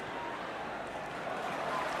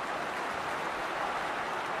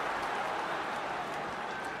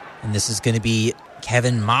 And this is going to be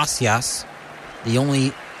Kevin Macias, the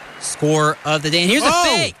only scorer of the day. And here's a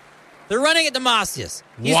fake. They're running it to Macias.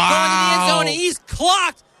 He's going to the end zone, and he's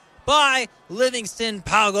clocked by Livingston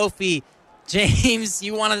Paugofi. James,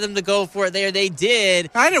 you wanted them to go for it there. They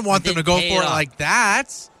did. I didn't want them to go for it like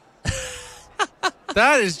that.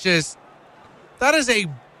 That is a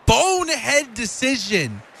bonehead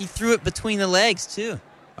decision. He threw it between the legs, too.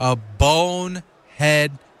 A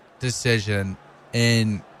bonehead decision.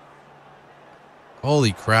 And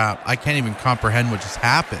holy crap, I can't even comprehend what just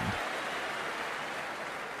happened.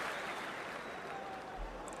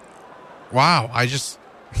 Wow,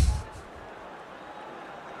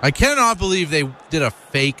 I cannot believe they did a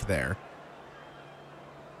fake there.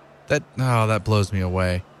 That blows me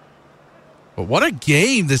away. But what a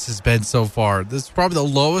game this has been so far. This is probably the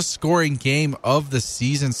lowest scoring game of the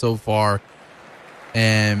season so far.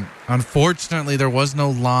 And unfortunately, there was no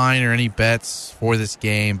line or any bets for this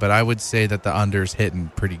game, but I would say that the under's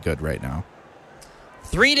hitting pretty good right now.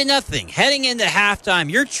 3-0 heading into halftime.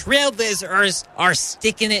 Your Trailblazers are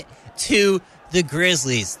sticking it to the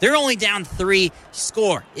Grizzlies. They're only down 3.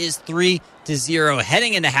 Score is 3-0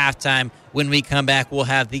 heading into halftime. When we come back, we'll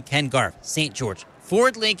have the Ken Garff St. George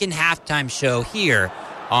Ford Lincoln halftime show here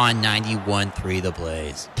on 91.3 The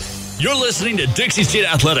Blaze. You're listening to Dixie State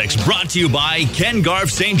Athletics, brought to you by Ken Garff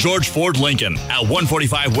St. George Ford Lincoln at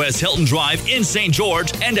 145 West Hilton Drive in St.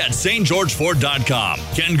 George and at stgeorgeford.com.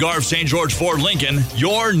 Ken Garff St. George Ford Lincoln,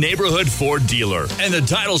 your neighborhood Ford dealer, and the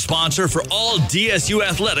title sponsor for all DSU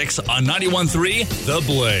athletics on 91.3 The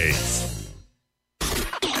Blaze.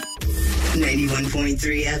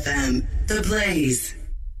 91.3 FM, The Blaze.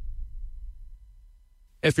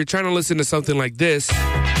 If you're trying to listen to something like this,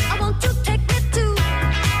 I want to take me to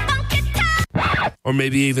Funky Town. Or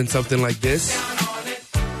maybe even something like this.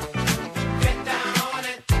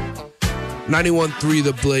 91.3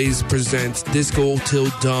 The Blaze presents Disco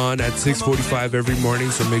Till Dawn at 6:45 every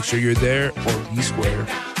morning, so make sure you're there or be square.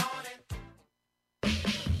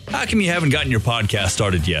 How come you haven't gotten your podcast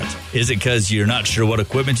started yet? Is it because you're not sure what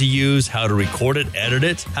equipment to use, how to record it, edit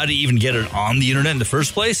it, how to even get it on the internet in the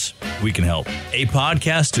first place? We can help. A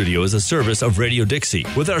podcast studio is a service of Radio Dixie.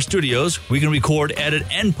 With our studios, we can record, edit,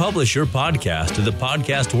 and publish your podcast to the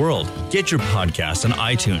podcast world. Get your podcast on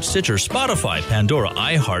iTunes, Stitcher, Spotify, Pandora,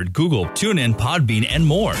 iHeart, Google, TuneIn, Podbean, and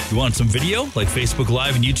more. You want some video like Facebook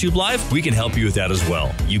Live and YouTube Live? We can help you with that as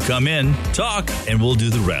well. You come in, talk, and we'll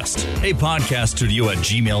do the rest. A podcast studio at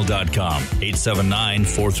gmail.com.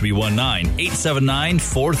 879-4319.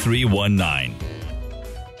 879-4319.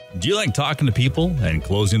 Do you like talking to people and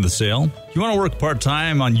closing the sale? You want to work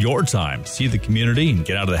part-time on your time, see the community, and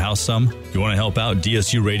get out of the house some? You want to help out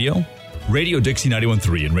DSU Radio? Radio Dixie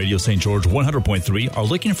 91.3 and Radio St. George 100.3 are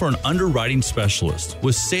looking for an underwriting specialist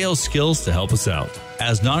with sales skills to help us out.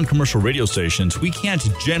 As non-commercial radio stations, we can't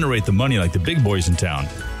generate the money like the big boys in town.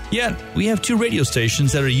 Yet, we have 2 radio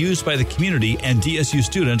stations that are used by the community and DSU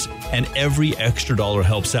students, and every extra dollar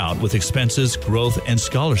helps out with expenses, growth, and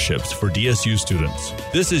scholarships for DSU students.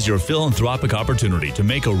 This is your philanthropic opportunity to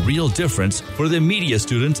make a real difference for the media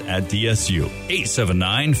students at DSU.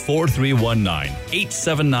 879-4319.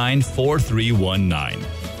 879-4319.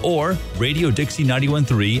 Or Radio Dixie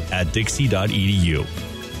 91.3 at dixie.edu.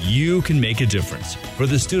 You can make a difference for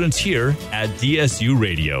the students here at DSU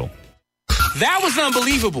Radio. That was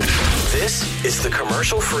unbelievable. This is the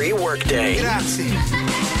commercial-free workday. Grazie.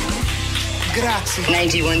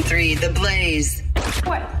 91.3 The Blaze.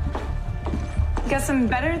 What? Got something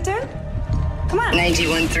better to do? Come on.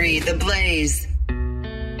 91.3 The Blaze.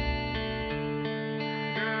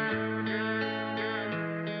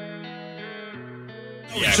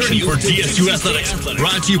 Return you for DSU Athletics,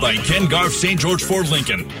 brought to you by Ken Garff St. George Ford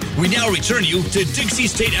Lincoln. We now return you to Dixie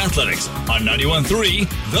State Athletics on 91.3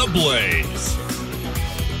 The Blaze.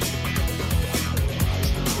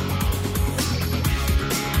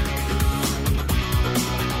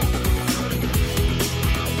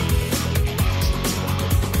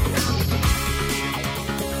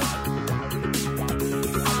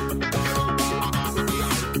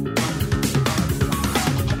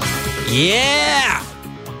 Yeah!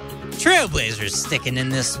 Trailblazers sticking in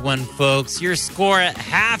this one, folks. Your score at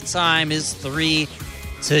halftime is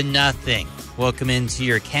 3-0. Welcome into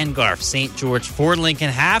your Ken Garff St. George Ford Lincoln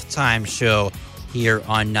halftime show here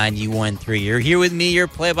on 91.3. You're here with me, your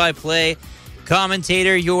play-by-play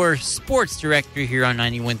commentator, your sports director here on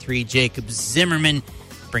 91.3, Jacob Zimmerman,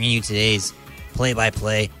 bringing you today's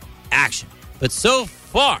play-by-play action. But so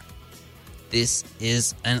far, this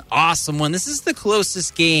is an awesome one. This is the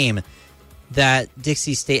closest game that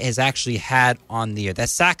Dixie State has actually had on the year. That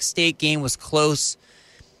Sac State game was close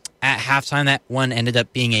at halftime. That one ended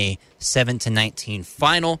up being a 7-19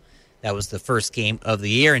 final. That was the first game of the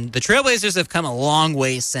year. And the Trailblazers have come a long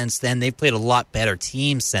way since then. They've played a lot better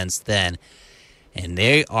teams since then. And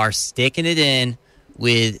they are sticking it in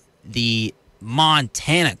with the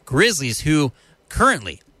Montana Grizzlies, who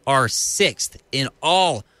currently are 6th in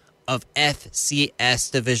all of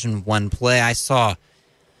FCS Division I play. I saw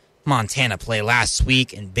Montana play last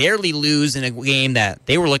week and barely lose in a game that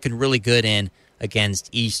they were looking really good in against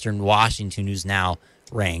Eastern Washington, who's now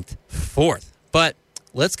ranked 4th. But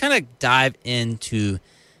let's kind of dive into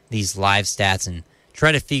these live stats and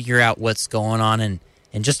try to figure out what's going on. And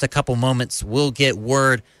in just a couple moments, we'll get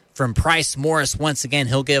word from Price Morris once again.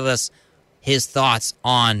 He'll give us his thoughts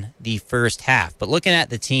on the first half. But looking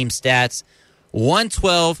at the team stats,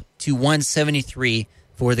 112-173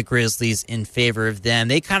 for the Grizzlies in favor of them.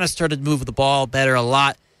 They kind of started to move the ball better, a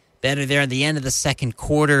lot better there at the end of the second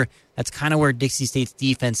quarter. That's kind of where Dixie State's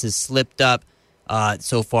defense has slipped up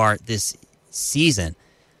so far this season.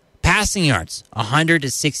 Passing yards,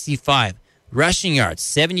 100-65. Rushing yards,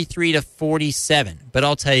 73-47. But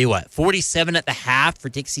I'll tell you what, 47 at the half for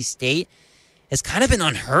Dixie State has kind of been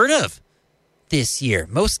unheard of this year.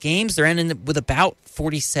 Most games, they're ending with about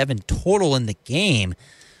 47 total in the game.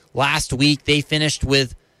 Last week, they finished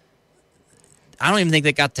with, I don't even think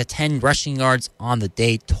they got to 10 rushing yards on the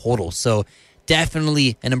day total. So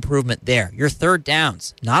definitely an improvement there. Your third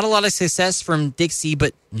downs, not a lot of success from Dixie,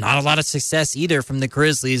 but not a lot of success either from the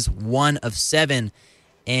Grizzlies. 1 of 7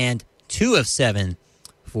 and 2 of 7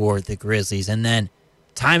 for the Grizzlies. And then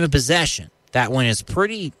time of possession, that one is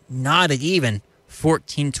pretty knotted even,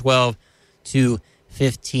 14-12 to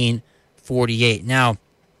 15-48. Now,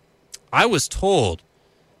 I was told,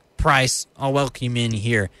 Price, I'll welcome you in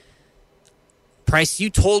here. Price,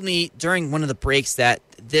 you told me during one of the breaks that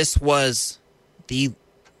this was the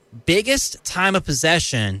biggest time of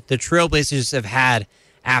possession the Trailblazers have had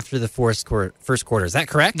after the first quarter. Is that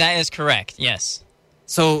correct? That is correct, yes.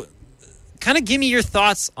 So kind of give me your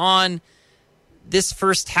thoughts on this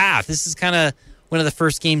first half. This is kind of one of the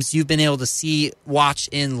first games you've been able to watch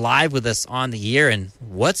in live with us on the year. And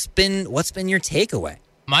what's been your takeaway?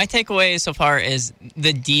 My takeaway so far is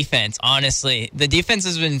the defense, honestly. The defense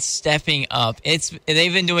has been stepping up.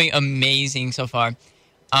 They've been doing amazing so far.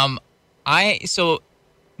 Montana's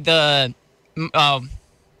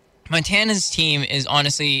team is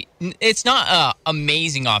honestly, it's not an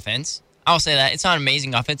amazing offense. I'll say that. It's not an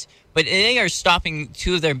amazing offense, but they are stopping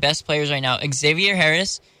 2 of their best players right now, Xavier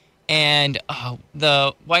Harris and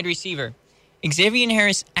the wide receiver. Xavier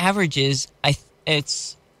Harris averages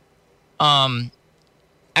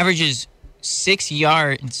 6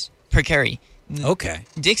 yards per carry. Okay.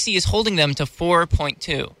 Dixie is holding them to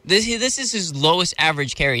 4.2. This is his lowest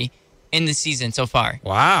average carry in the season so far.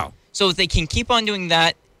 Wow. So if they can keep on doing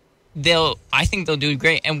that, I think they'll do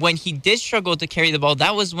great. And when he did struggle to carry the ball,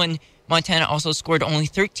 that was when Montana also scored only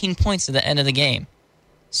 13 points at the end of the game.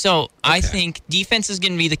 So I think defense is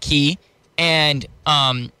going to be the key, and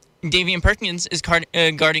Davian Perkins is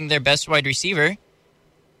guarding their best wide receiver.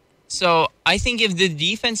 So I think if the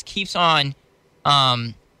defense keeps on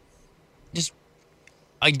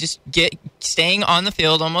staying on the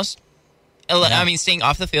field almost, staying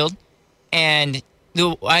off the field, and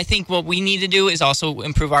I think what we need to do is also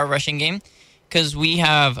improve our rushing game, because we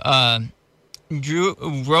have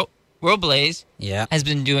Robles has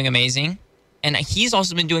been doing amazing, and he's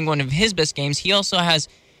also been doing one of his best games. He also has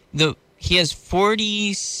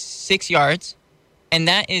 46 yards, and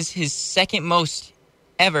that is his second most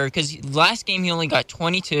ever, because last game he only got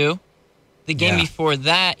 22. The game before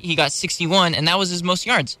that, he got 61, and that was his most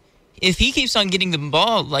yards. If he keeps on getting the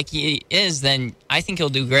ball like he is, then I think he'll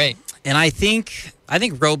do great. And I think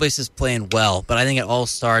Robles is playing well, but I think it all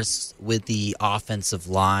starts with the offensive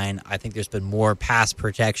line. I think there's been more pass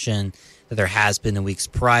protection than there has been in weeks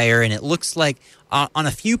prior, and it looks like on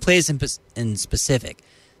a few plays in specific,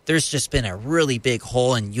 there's just been a really big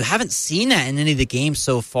hole, and you haven't seen that in any of the games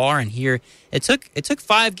so far. And here, it took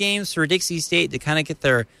 5 games for Dixie State to kind of get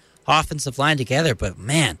their offensive line together, but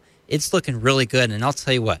man, it's looking really good. And I'll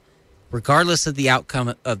tell you what, regardless of the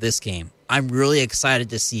outcome of this game, I'm really excited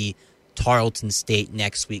to see Tarleton State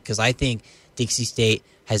next week, because I think Dixie State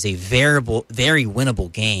has a very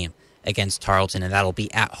winnable game against Tarleton, and that'll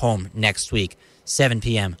be at home next week, 7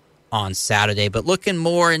 p.m. on Saturday. But looking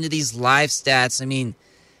more into these live stats, I mean,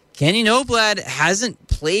 Kenyon Oblad hasn't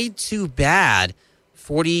played too bad.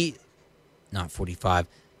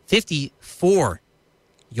 54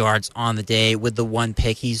 yards on the day with the 1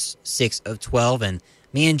 pick. He's 6 of 12, and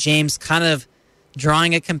me and James kind of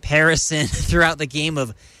drawing a comparison throughout the game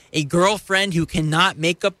of a girlfriend who cannot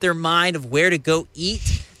make up their mind of where to go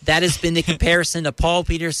eat. That has been the comparison to Paul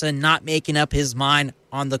Peterson not making up his mind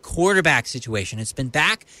on the quarterback situation. It's been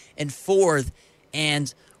back and forth,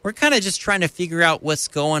 and we're kind of just trying to figure out what's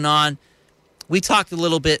going on. We talked a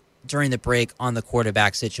little bit during the break on the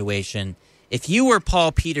quarterback situation. If you were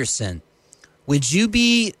Paul Peterson, would you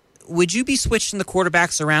be switching the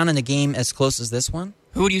quarterbacks around in a game as close as this one?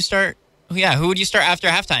 Who would you start? Yeah, who would you start after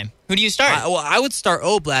halftime? Who do you start? I would start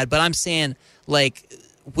Oblad, but I'm saying, like,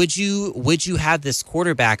 would you have this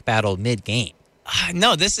quarterback battle mid-game?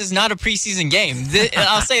 No, this is not a preseason game.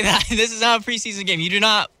 I'll say that. This is not a preseason game. You do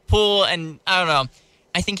not pull, and I don't know.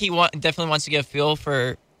 I think he definitely wants to get a feel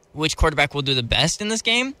for which quarterback will do the best in this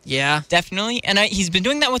game. Yeah. Definitely. And he's been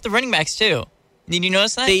doing that with the running backs, too. Did you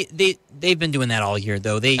notice that? They've been doing that all year,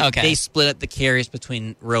 though. They split up the carries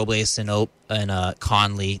between Robles and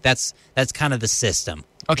Conley. That's kind of the system.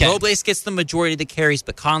 Okay. Robles gets the majority of the carries,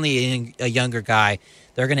 but Conley, a younger guy,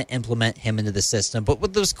 they're going to implement him into the system. But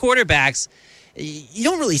with those quarterbacks, you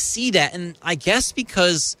don't really see that. And I guess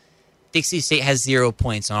because Dixie State has 0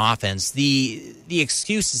 points on offense, the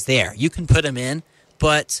excuse is there. You can put him in,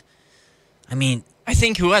 but, I mean... I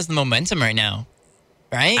think who has the momentum right now?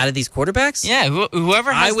 Right? Out of these quarterbacks? Yeah,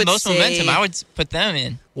 whoever has the most momentum, I would put them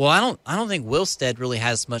in. Well, I don't think Wilstead really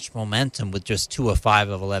has much momentum with just 2 of 5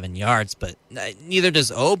 of 11 yards, but neither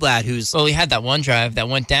does Oblad, who's... Well, he had that one drive that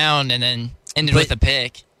went down and then ended with a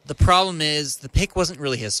pick. The problem is, the pick wasn't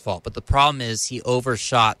really his fault, but the problem is he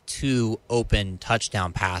overshot 2 open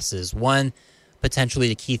touchdown passes. One potentially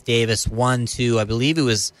to Keith Davis, one to, I believe it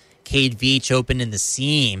was Cade Veach open in the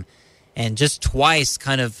seam, and just twice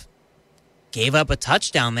kind of gave up a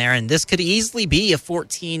touchdown there, and this could easily be a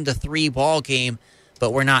 14-3 ball game,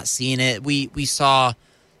 but we're not seeing it. We saw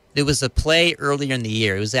there was a play earlier in the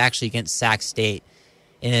year. It was actually against Sac State,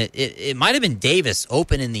 and it might have been Davis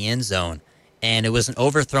open in the end zone, and it was an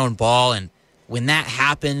overthrown ball, and when that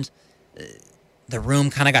happened, the room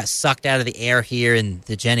kind of got sucked out of the air here in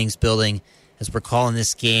the Jennings building, as we're calling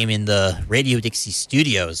this game in the Radio Dixie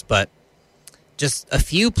studios, but just a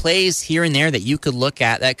few plays here and there that you could look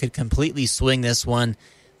at that could completely swing this one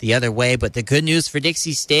the other way. But the good news for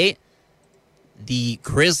Dixie State, the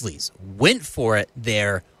Grizzlies went for it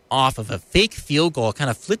there off of a fake field goal, kind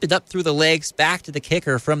of flipped it up through the legs back to the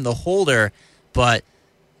kicker from the holder. But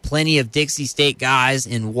plenty of Dixie State guys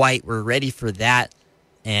in white were ready for that.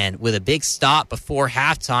 And with a big stop before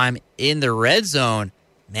halftime in the red zone,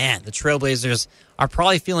 man, the Trailblazers are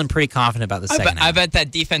probably feeling pretty confident about the second half. I bet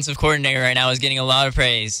that defensive coordinator right now is getting a lot of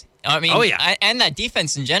praise. I mean, and that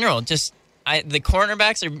defense in general. Just the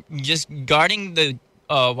cornerbacks are just guarding the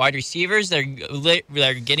wide receivers. They're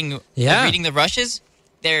reading the rushes.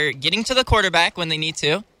 They're getting to the quarterback when they need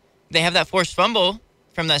to. They have that forced fumble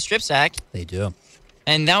from that strip sack. They do.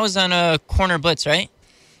 And that was on a corner blitz, right?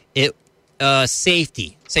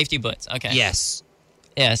 Safety. Safety blitz, okay. Yes.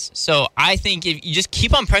 Yes, so I think if you just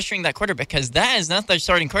keep on pressuring that quarterback, because that is not their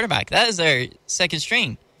starting quarterback. That is their second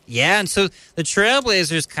string. Yeah, and so the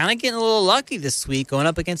Trailblazers kind of getting a little lucky this week going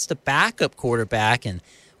up against a backup quarterback, and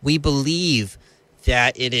we believe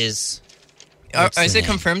that it is... Is it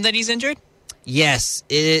confirmed that he's injured? Yes.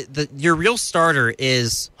 Your real starter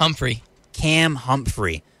is... Cam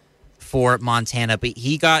Humphrey for Montana, but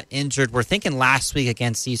he got injured, we're thinking last week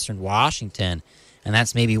against Eastern Washington, and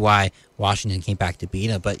that's maybe why Washington came back to beat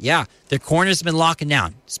him. But yeah, their corners have been locking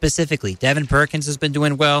down. Specifically, Devin Perkins has been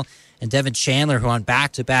doing well, and Devin Chandler, who on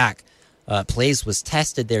back-to-back plays was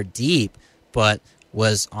tested there deep, but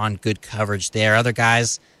was on good coverage there. Other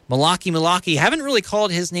guys, Malaki, haven't really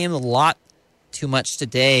called his name a lot too much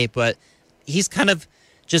today, but he's kind of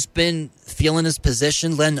just been feeling his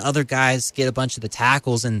position, letting other guys get a bunch of the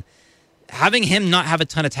tackles, and having him not have a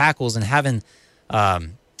ton of tackles and having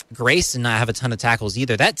Grayson not have a ton of tackles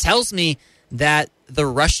either. That tells me that the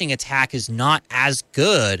rushing attack is not as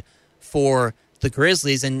good for the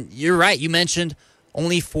Grizzlies. And you're right, you mentioned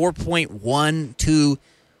only 4.12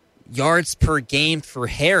 yards per game for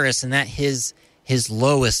Harris, and that his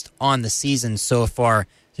lowest on the season so far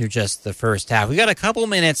through just the first half. We got a couple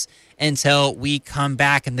minutes until we come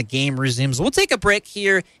back and the game resumes. We'll take a break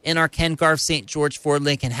here in our Ken Garff St. George Ford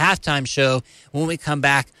Lincoln halftime show. When we come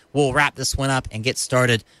back, we'll wrap this one up and get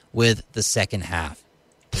started with the second half.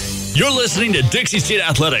 You're listening to Dixie State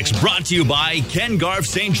Athletics, brought to you by Ken Garff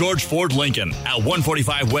St. George Ford Lincoln at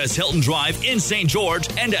 145 West Hilton Drive in St. George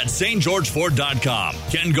and at stgeorgeford.com.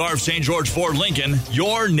 Ken Garff St. George Ford Lincoln,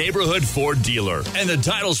 your neighborhood Ford dealer, and the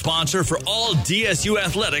title sponsor for all DSU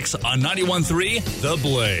athletics on 91.3 The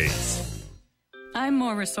Blaze. I'm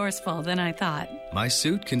more resourceful than I thought. My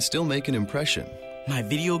suit can still make an impression. My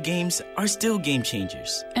video games are still game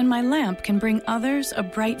changers. And my lamp can bring others a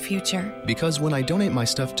bright future. Because when I donate my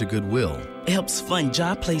stuff to Goodwill, it helps fund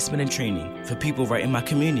job placement and training for people right in my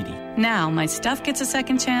community. Now my stuff gets a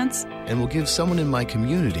second chance. And will give someone in my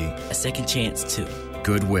community a second chance too.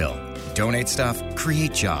 Goodwill. Donate stuff,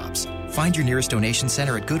 create jobs. Find your nearest donation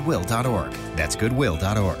center at goodwill.org. That's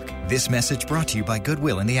goodwill.org. This message brought to you by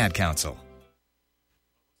Goodwill and the Ad Council.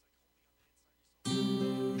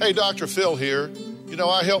 Hey, Dr. Phil here. You know,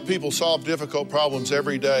 I help people solve difficult problems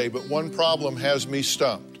every day, but one problem has me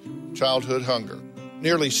stumped: childhood hunger.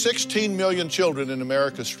 Nearly 16 million children in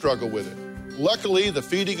America struggle with it. Luckily, the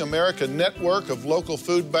Feeding America network of local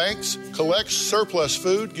food banks collects surplus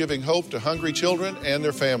food, giving hope to hungry children and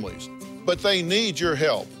their families. But they need your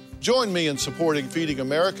help. Join me in supporting Feeding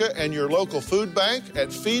America and your local food bank at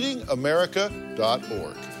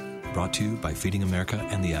feedingamerica.org. Brought to you by Feeding America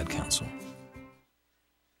and the Ad Council.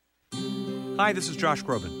 Hi, this is Josh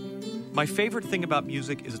Groban. My favorite thing about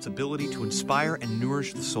music is its ability to inspire and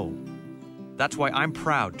nourish the soul. That's why I'm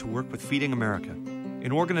proud to work with Feeding America,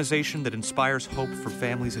 an organization that inspires hope for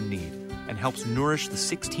families in need and helps nourish the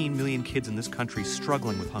 16 million kids in this country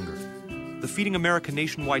struggling with hunger. The Feeding America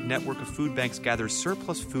nationwide network of food banks gathers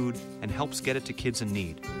surplus food and helps get it to kids in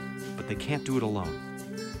need. But they can't do it alone.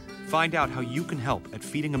 Find out how you can help at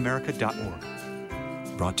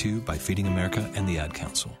feedingamerica.org. Brought to you by Feeding America and the Ad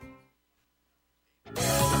Council.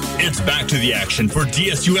 It's back to the action for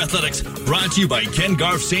DSU Athletics, brought to you by Ken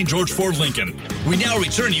Garff St. George Ford Lincoln. We now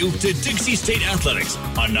return you to Dixie State Athletics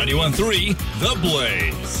on 91.3 The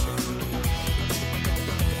Blaze.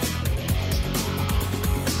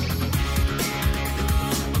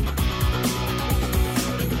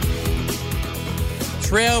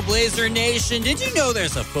 Trailblazer Nation, did you know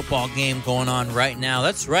there's a football game going on right now?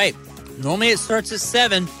 That's right. Normally it starts at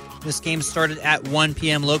 7. This game started at 1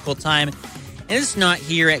 p.m. local time. And it's not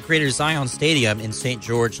here at Greater Zion Stadium in St.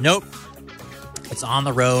 George. Nope. It's on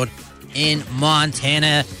the road in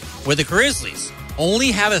Montana, where the Grizzlies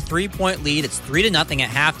only have a 3-point lead. It's 3-0 at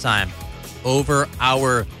halftime over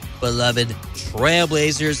our beloved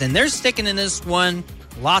Trailblazers. And they're sticking in this one.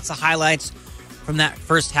 Lots of highlights from that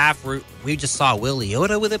first half where we just saw Will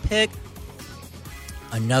Leota with a pick.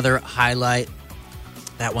 Another highlight,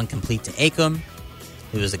 that one complete to Acom.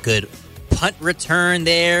 It was a good punt return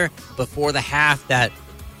there before the half that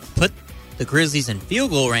put the Grizzlies in field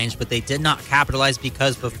goal range, but they did not capitalize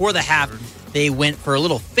because before the half they went for a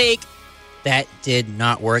little fake that did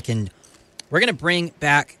not work. And we're going to bring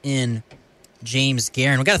back in James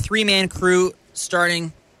Guerin. We got a 3-man crew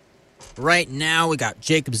starting right now. We got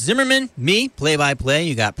Jacob Zimmerman, me, play-by-play.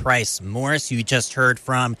 You got Price Morris, who you just heard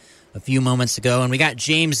from a few moments ago. And we got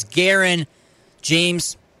James Guerin.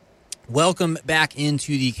 James, welcome back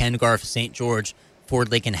into the Ken Garff St. George Ford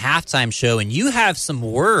Lincoln halftime show. And you have some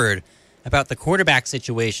word about the quarterback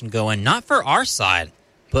situation going, not for our side,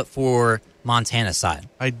 but for Montana side.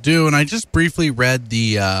 I do, and I just briefly read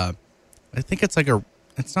the, I think it's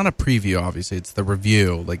it's not a preview, obviously. It's the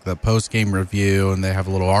review, like the post-game review, and they have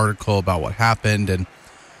a little article about what happened. And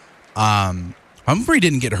Humphrey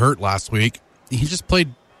didn't get hurt last week. He just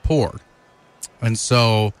played poor. And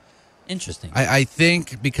so... Interesting. I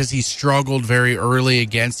think because he struggled very early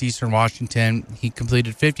against Eastern Washington, he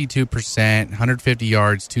completed 52%, 150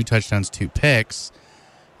 yards, 2 touchdowns, 2 picks.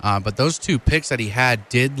 But those 2 picks that he had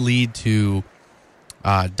did lead to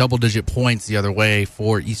double-digit points the other way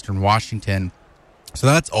for Eastern Washington. So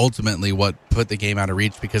that's ultimately what put the game out of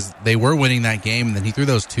reach, because they were winning that game, and then he threw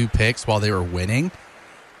those 2 picks while they were winning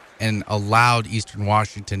and allowed Eastern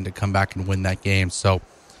Washington to come back and win that game. So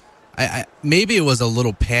I maybe it was a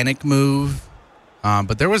little panic move,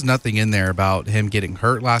 but there was nothing in there about him getting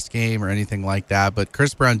hurt last game or anything like that. But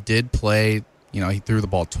Chris Brown did play. He threw the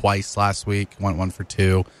ball twice last week, went 1 for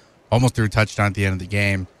 2, almost threw a touchdown at the end of the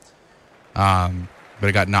game, but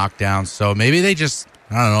it got knocked down. So maybe they just,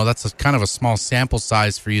 I don't know, that's kind of a small sample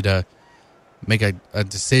size for you to make a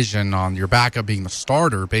decision on your backup being the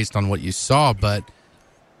starter based on what you saw. But,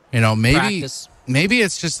 maybe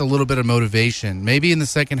it's just a little bit of motivation. Maybe in the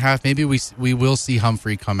second half, maybe we will see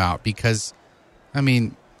Humphrey come out because, Chris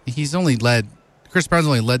Brown's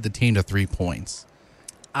only led the team to 3 points.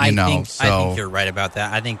 I think you're right about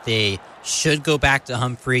that. I think they should go back to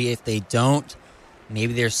Humphrey. If they don't,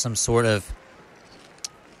 maybe there's some sort of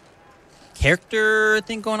character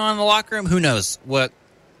thing going on in the locker room. Who knows what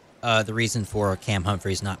the reason for Cam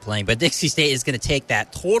Humphrey's not playing. But Dixie State is going to take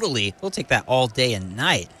that totally. We'll take that all day and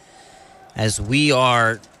night, as we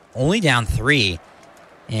are only down 3.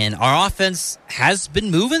 And our offense has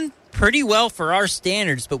been moving pretty well for our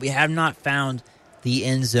standards, but we have not found the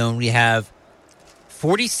end zone. We have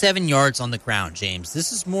 47 yards on the ground, James.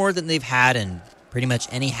 This is more than they've had in pretty much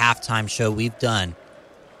any halftime show we've done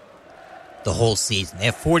the whole season. They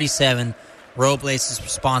have 47. Robles is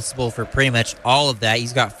responsible for pretty much all of that.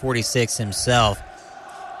 He's got 46 himself.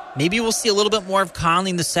 Maybe we'll see a little bit more of Conley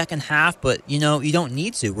in the second half, but, you don't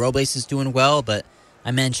need to. Robles is doing well, but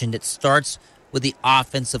I mentioned it starts with the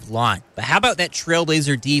offensive line. But how about that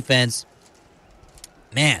Trailblazer defense?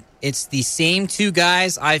 Man, it's the same 2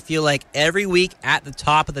 guys, I feel like, every week at the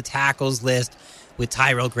top of the tackles list with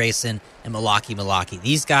Tyrell Grayson and Malaki.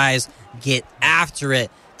 These guys get after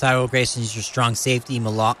it. Tyrell Grayson is your strong safety.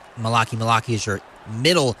 Malaki is your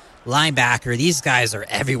middle linebacker. These guys are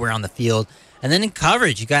everywhere on the field. And then in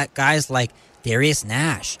coverage, you got guys like Darius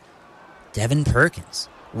Nash, Devin Perkins,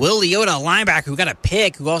 Will Leota, a linebacker who got a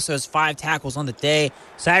pick, who also has 5 tackles on the day,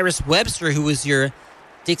 Cyrus Webster, who was your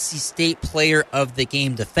Dixie State player of the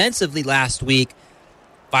game defensively last week,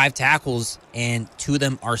 5 tackles, and 2 of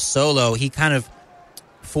them are solo. He kind of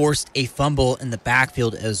forced a fumble in the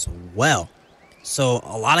backfield as well. So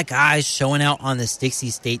a lot of guys showing out on this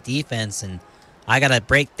Dixie State defense, and I got to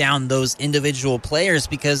break down those individual players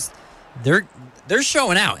because they're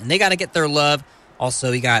showing out, and they got to get their love.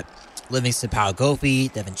 Also, you got Livingston Powell-Gopi,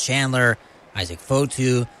 Devin Chandler, Isaac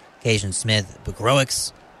Fotu, Kajan Smith,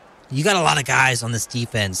 Begroix. You got a lot of guys on this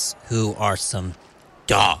defense who are some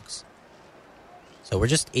dogs. So we're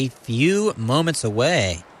just a few moments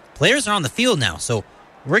away. Players are on the field now, so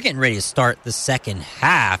we're getting ready to start the second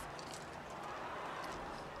half.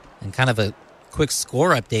 And kind of a quick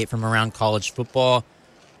score update from around college football.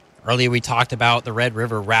 Earlier we talked about the Red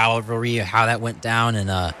River rivalry, how that went down,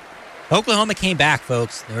 and Oklahoma came back,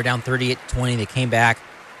 folks. They were down 38-20. They came back.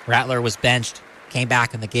 Rattler was benched, came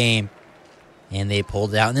back in the game, and they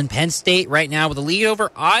pulled it out. And then Penn State right now with a lead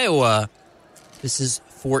over Iowa. This is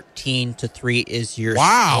 14-3 is your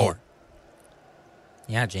score.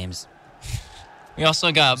 Yeah, James. We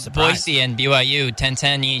also got Surprise. Boise and BYU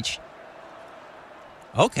 10-10 each.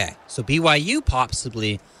 Okay, so BYU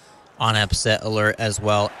possibly on upset alert as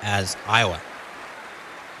well as Iowa.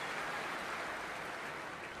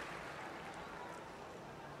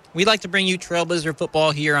 We'd like to bring you Trailblazer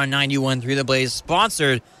football here on 91.3 The Blaze,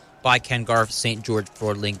 sponsored by Ken Garff, St. George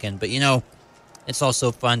Ford Lincoln. But, it's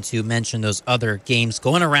also fun to mention those other games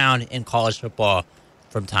going around in college football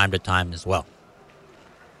from time to time as well.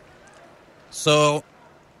 So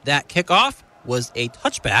that kickoff was a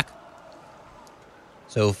touchback.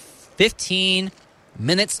 So 15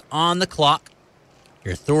 minutes on the clock.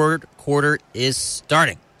 Your third quarter is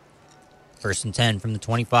starting. 1st and 10 from the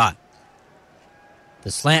 25.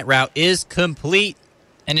 The slant route is complete.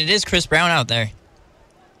 And it is Chris Brown out there.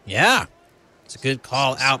 Yeah. It's a good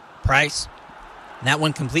call out, Price. And that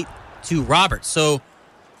one complete to Roberts. So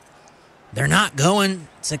they're not going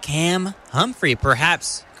to Cam Humphrey.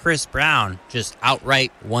 Perhaps Chris Brown just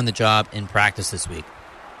outright won the job in practice this week.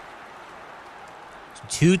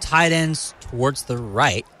 Two tight ends towards the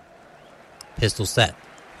right. Pistol set.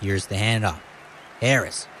 Here's the handoff.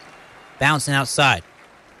 Harris bouncing outside.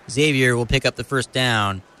 Xavier will pick up the first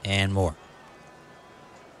down and more.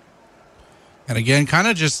 And again, kind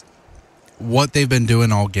of just what they've been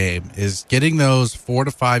doing all game is getting those 4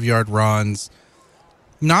 to 5 yard runs,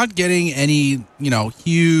 not getting any,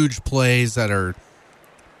 huge plays that are,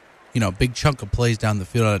 big chunk of plays down the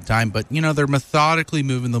field at a time, but, they're methodically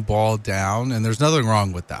moving the ball down, and there's nothing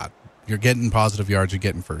wrong with that. You're getting positive yards, you're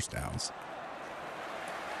getting first downs.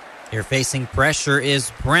 Here facing pressure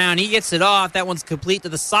is Brown. He gets it off. That one's complete to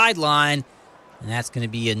the sideline, and that's going to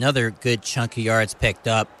be another good chunk of yards picked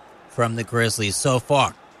up from the Grizzlies so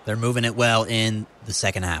far. They're moving it well in the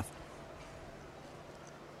second half.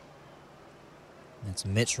 That's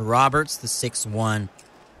Mitch Roberts, the 6'1",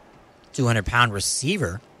 200-pound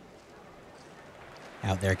receiver.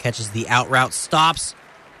 Out there, catches the out route, stops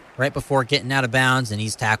right before getting out of bounds, and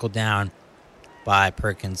he's tackled down by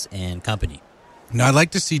Perkins and company. Now, I'd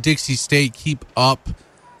like to see Dixie State keep up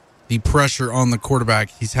the pressure on the quarterback.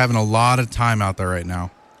 He's having a lot of time out there right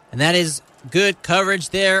now. And that is good coverage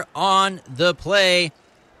there on the play.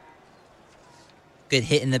 Good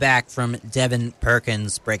hit in the back from Devin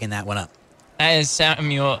Perkins, breaking that one up. That is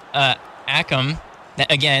Samuel Ackham.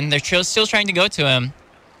 Again, they're still trying to go to him.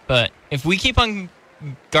 But if we keep on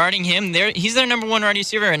guarding him, he's their number one wide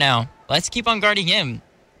receiver right now. Let's keep on guarding him,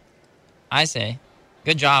 I say.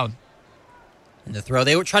 Good job. And the throw,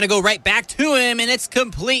 they were trying to go right back to him, and it's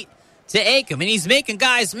complete to Ackham. And he's making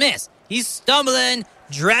guys miss. He's stumbling,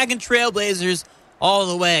 dragging Trailblazers all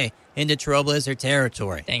the way into Trailblazer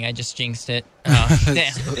territory. Dang, I just jinxed it. Oh,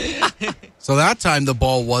 damn. So that time the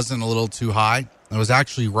ball wasn't a little too high. It was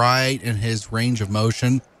actually right in his range of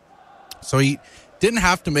motion. So he didn't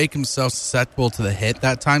have to make himself susceptible to the hit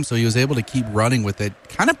that time, so he was able to keep running with it.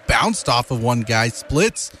 Kind of bounced off of one guy,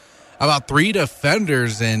 splits about 3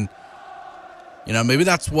 defenders, and maybe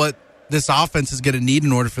that's what this offense is going to need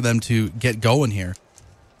in order for them to get going here.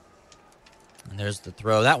 And there's the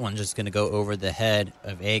throw. That one just going to go over the head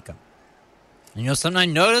of Ackham. And something I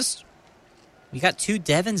noticed? We got 2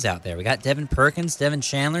 Devins out there. We got Devin Perkins, Devin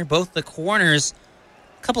Chandler, both the corners.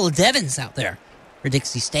 A couple of Devins out there for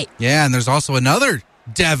Dixie State. Yeah, and there's also another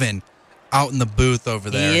Devin out in the booth over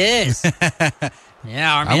there. He is.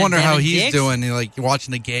 Yeah, our man I wonder Devin how he's Dix. doing,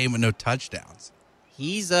 watching a game with no touchdowns.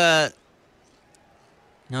 He's no,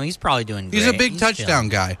 he's probably doing great. He's a big touchdown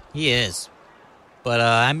guy. He is. But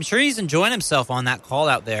I'm sure he's enjoying himself on that call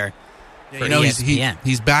out there for ESPN.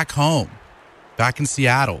 He's back home, back in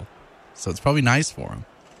Seattle. So it's probably nice for him.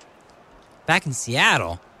 Back in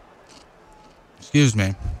Seattle? Excuse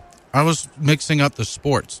me. I was mixing up the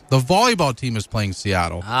sports. The volleyball team is playing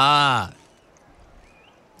Seattle. Ah.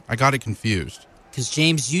 I got it confused. Because,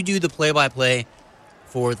 James, you do the play-by-play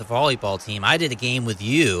for the volleyball team. I did a game with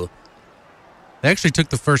you. They actually took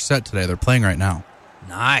the first set today. They're playing right now.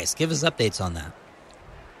 Nice. Give us updates on that.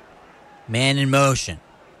 Man in motion.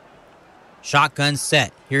 Shotgun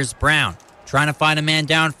set. Here's Brown trying to find a man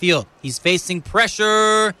downfield. He's facing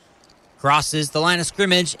pressure. Crosses the line of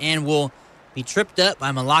scrimmage and will be tripped up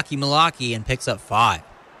by Malaki and picks up 5.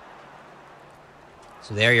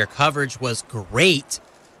 So there, your coverage was great,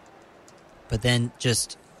 but then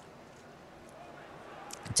just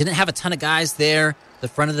didn't have a ton of guys there. The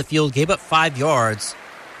front of the field gave up 5 yards.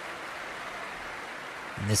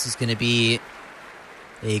 And this is going to be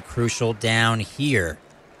a crucial down here,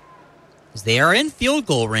 as they are in field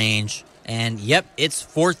goal range. And, yep, it's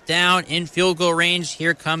 4th down in field goal range.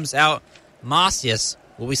 Here comes out Macias.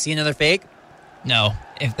 Will we see another fake? No.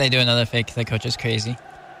 If they do another fake, the coach is crazy.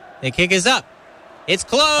 The kick is up. It's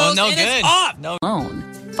closed. Oh, no and good. It's off. No.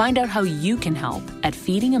 Find out how you can help at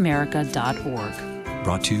feedingamerica.org.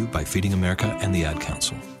 Brought to you by Feeding America and the Ad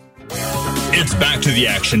Council. It's back to the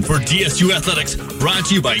action for DSU Athletics, brought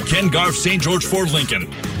to you by Ken Garff St. George Ford Lincoln.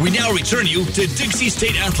 We now return you to Dixie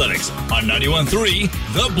State Athletics on 91.3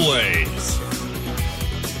 The Blaze.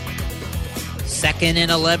 2nd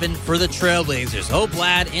and 11 for the Trailblazers.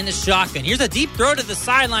 Oblad in the shotgun. Here's a deep throw to the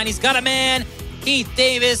sideline. He's got a man. Keith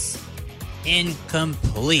Davis.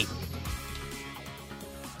 Incomplete.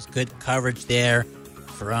 There's good coverage there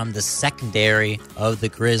from the secondary of the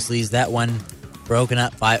Grizzlies. That one broken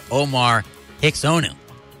up by Omar Hicks-Onu.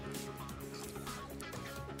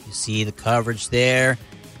 You see the coverage there.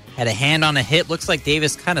 Had a hand on a hip. Looks like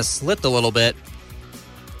Davis kind of slipped a little bit.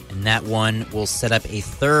 And that one will set up a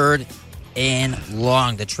 3rd and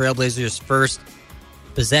long. The Trailblazers' first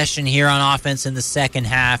possession here on offense in the second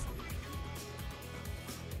half.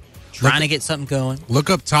 Trying to get something going. Look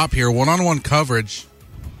up top here. One-on-one coverage.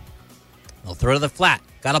 They'll throw to the flat.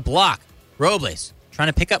 Got a block. Robles trying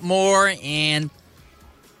trying to pick up more, and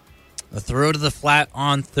a throw to the flat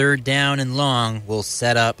on 3rd down and long will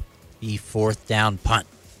set up the 4th down punt.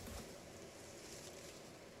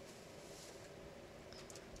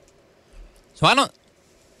 So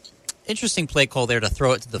interesting play call there to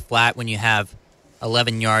throw it to the flat when you have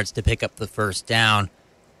 11 yards to pick up the 1st down.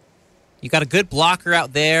 You got a good blocker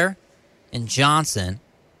out there in Johnson,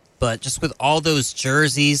 but just with all those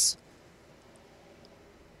jerseys,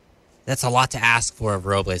 that's a lot to ask for of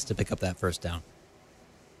Robles to pick up that 1st down.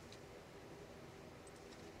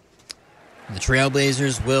 The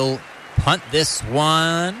Trailblazers will punt this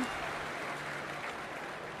one.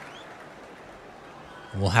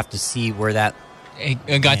 We'll have to see where that...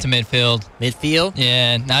 It got to midfield. Midfield?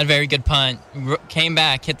 Yeah, not a very good punt. Came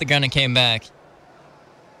back, hit the gunner, came back.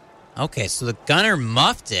 Okay, so the gunner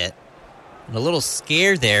muffed it. A little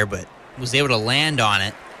scared there, but was able to land on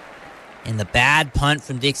it. And the bad punt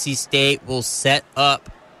from Dixie State will set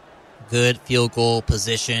up good field goal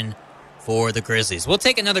position for the Grizzlies. We'll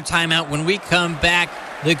take another timeout. When we come back,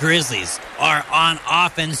 the Grizzlies are on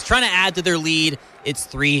offense, trying to add to their lead. It's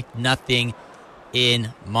 3-0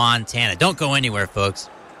 in Montana. Don't go anywhere, folks.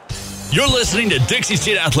 You're listening to Dixie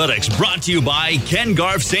State Athletics, brought to you by Ken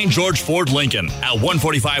Garff St. George Ford Lincoln at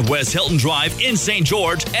 145 West Hilton Drive in St.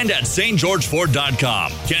 George and at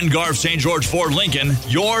stgeorgeford.com. Ken Garff St. George Ford Lincoln,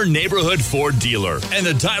 your neighborhood Ford dealer, and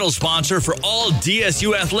the title sponsor for all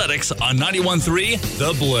DSU athletics on 91.3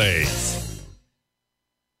 The Blaze.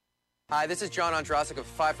 Hi, this is John Ondrasik of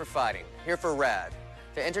Five for Fighting, here for RAD,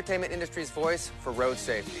 the entertainment industry's voice for road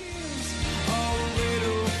safety.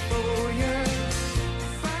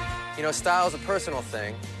 You know, style is a personal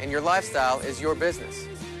thing, and your lifestyle is your business.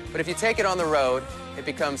 But if you take it on the road, it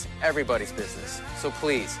becomes everybody's business. So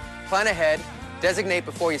please, plan ahead, designate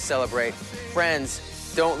before you celebrate.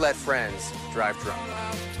 Friends, don't let friends drive drunk.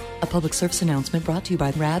 A public service announcement brought to you by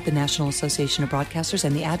RAD, the National Association of Broadcasters,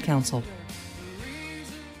 and the Ad Council.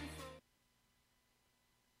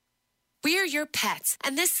 We're your pets,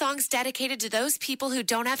 and this song's dedicated to those people who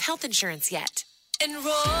don't have health insurance yet. Enroll,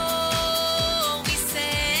 we say,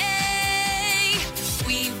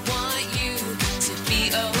 we want you to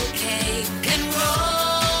be okay.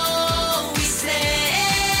 Enroll, we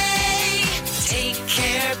say, take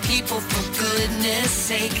care, people, for goodness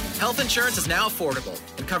sake. Health insurance is now affordable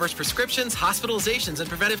and covers prescriptions, hospitalizations, and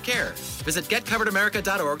preventive care. Visit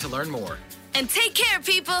getcoveredamerica.org to learn more. And take care,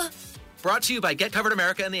 people. Brought to you by Get Covered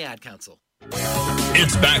America and the Ad Council.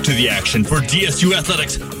 It's back to the action for DSU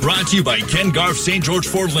Athletics, brought to you by Ken Garff St. George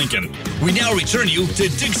Ford Lincoln. We now return you to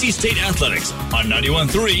Dixie State Athletics on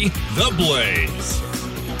 91.3 The Blaze.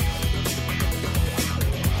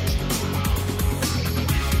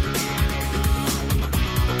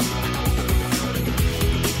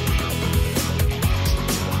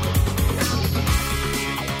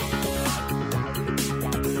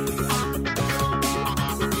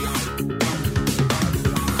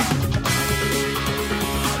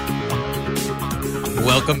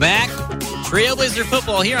 Welcome back. Trailblazer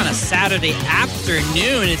football here on a Saturday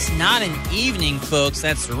afternoon. It's not an evening, folks.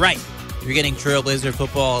 That's right. You're getting Trailblazer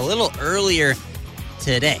football a little earlier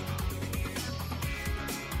today.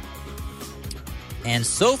 And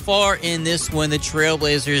so far in this one, the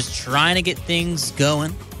Trailblazers trying to get things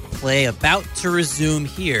going. Play about to resume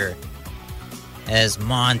here as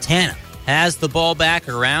Montana has the ball back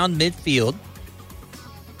around midfield.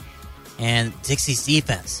 And Dixie's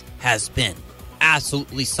defense has been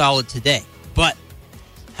absolutely solid today, but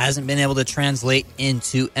hasn't been able to translate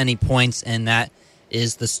into any points, and that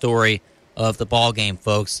is the story of the ball game,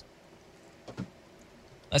 folks.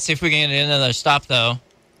 Let's see if we can get another stop, though.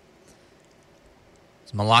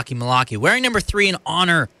 It's Malaki wearing number 3 in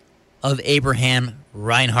honor of Abraham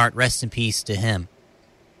Reinhart. Rest in peace to him.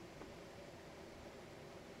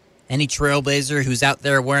 Any Trailblazer who's out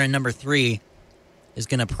there wearing number 3 is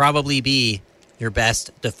going to probably be your best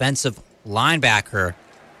defensive linebacker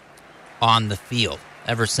on the field.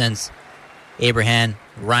 Ever since Abraham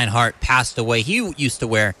Reinhart passed away, he used to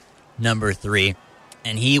wear number 3,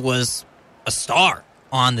 and he was a star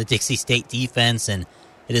on the Dixie State defense, and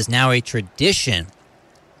it is now a tradition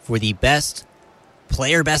for the best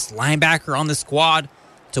player, best linebacker on the squad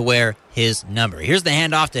to wear his number. Here's the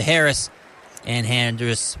handoff to Harris, and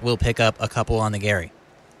Harris will pick up a couple on the Gary.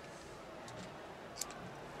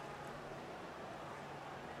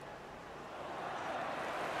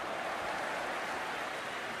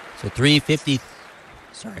 So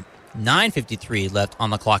 9:53 left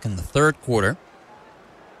on the clock in the third quarter.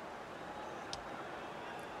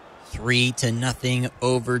 3-0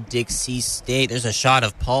 over Dixie State. There's a shot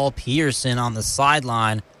of Paul Pearson on the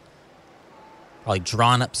sideline. Probably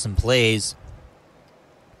drawn up some plays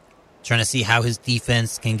trying to see how his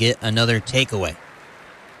defense can get another takeaway.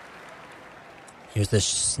 Here's the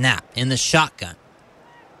snap in the shotgun.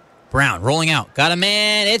 Brown rolling out. Got a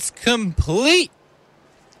man. It's complete.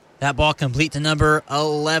 That ball complete to number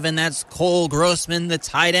 11. That's Cole Grossman, the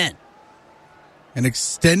tight end. And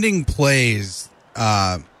extending plays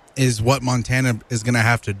is what Montana is going to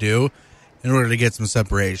have to do in order to get some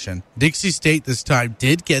separation. Dixie State this time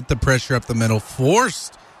did get the pressure up the middle,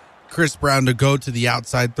 forced Chris Brown to go to the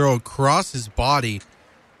outside, throw across his body.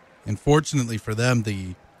 And fortunately for them,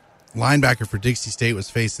 the linebacker for Dixie State was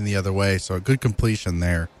facing the other way, so a good completion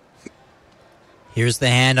there. Here's the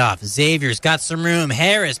handoff. Xavier's got some room.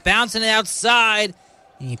 Harris bouncing it outside,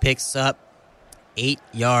 and he picks up 8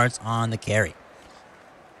 yards on the carry.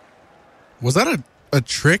 Was that a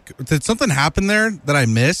trick? Did something happen there that I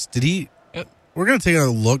missed? Did he? We're going to take a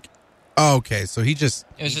look. Oh, okay, so he just...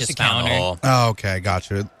 It was just a counter. Oh, okay,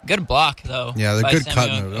 gotcha. Good block, though. Yeah, the good cut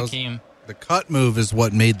Samuel move. Hakeem. The cut move is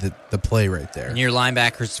what made the play right there. Near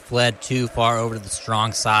linebackers fled too far over to the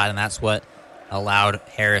strong side, and that's what allowed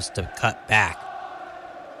Harris to cut back.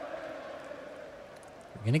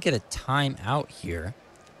 We're going to get a timeout here.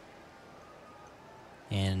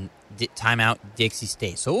 And timeout Dixie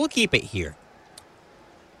State. So we'll keep it here.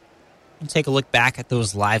 And take a look back at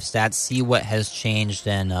those live stats, see what has changed,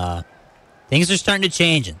 and things are starting to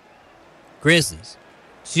change. Grizzlies,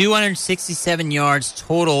 267 yards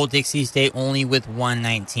total. Dixie State only with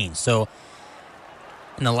 119. So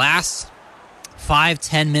in the last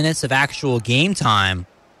 5-10 minutes of actual game time,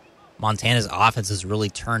 Montana's offense has really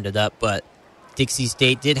turned it up, but Dixie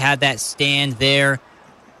State did have that stand there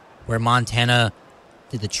where Montana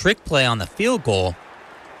did the trick play on the field goal,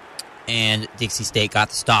 and Dixie State got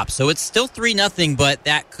the stop. So it's still 3-0, but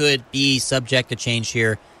that could be subject to change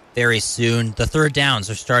here very soon. The third downs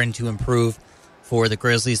are starting to improve for the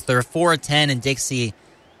Grizzlies. They're 4 of 10, and Dixie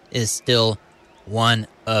is still 1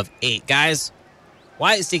 of 8. Guys,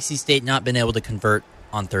 why has Dixie State not been able to convert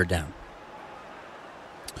on third down?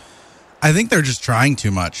 I think they're just trying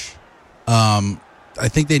too much. I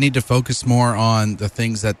think they need to focus more on the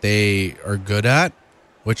things that they are good at,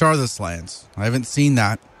 which are the slants. I haven't seen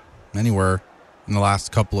that anywhere in the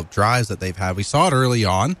last couple of drives that they've had. We saw it early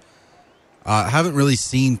on. Haven't really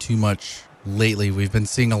seen too much lately. We've been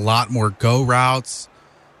seeing a lot more go routes,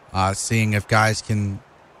 seeing if guys can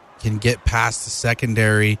get past the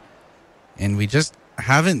secondary, and we just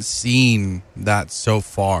haven't seen that so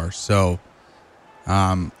far. So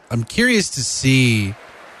I'm curious to see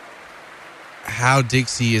how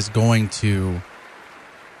Dixie is going to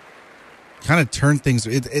kind of turn things.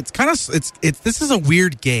 This is a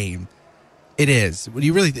weird game. It is.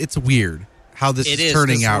 It's weird how this is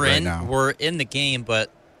turning out right now. We're in the game,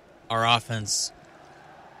 but our offense,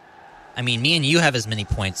 I mean, me and you have as many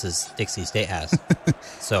points as Dixie State has.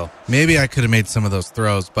 So maybe I could have made some of those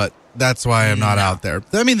throws, but that's why I'm not out there.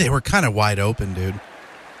 I mean, they were kind of wide open, dude.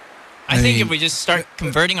 I think if we just start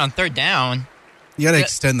converting on third down, you got to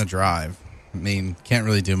extend the drive. I mean, can't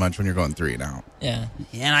really do much when you're going 3 and out. Yeah,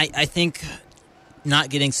 and I think not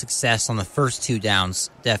getting success on the first 2 downs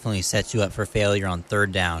definitely sets you up for failure on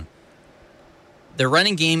third down. The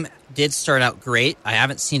running game did start out great. I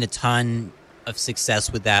haven't seen a ton of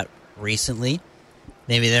success with that recently.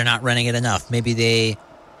 Maybe they're not running it enough. Maybe they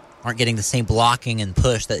aren't getting the same blocking and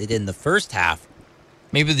push that they did in the first half.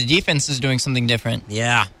 Maybe the defense is doing something different.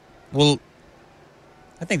 Yeah. Well,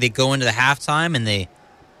 I think they go into the halftime and they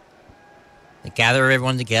gather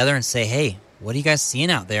everyone together and say, hey, what are you guys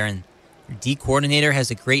seeing out there? And your D coordinator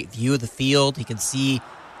has a great view of the field. He can see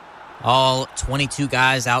all 22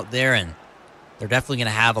 guys out there, and they're definitely going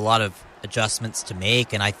to have a lot of adjustments to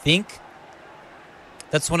make. And I think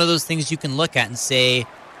that's one of those things you can look at and say,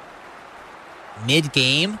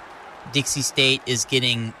 mid-game, Dixie State is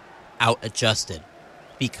getting out-adjusted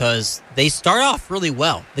because they start off really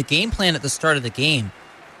well. The game plan at the start of the game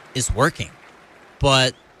is working,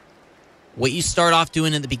 but what you start off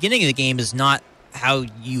doing at the beginning of the game is not how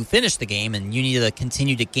you finish the game, and you need to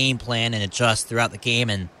continue to game plan and adjust throughout the game.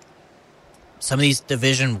 And some of these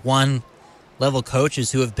Division I level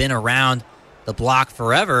coaches who have been around the block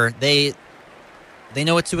forever, they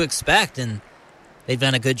know what to expect, and they've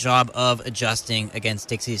done a good job of adjusting against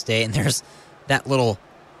Dixie State. And there's that little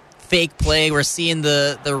fake play. We're seeing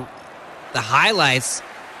the highlights,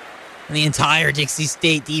 and the entire Dixie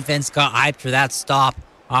State defense got hyped for that stop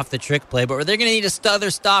off the trick play, but they're going to need another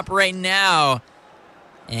stop right now.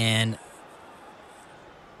 And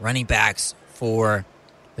running backs for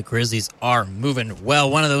the Grizzlies are moving well.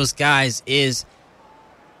 One of those guys is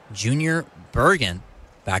Junior Bergen,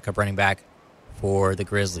 backup running back for the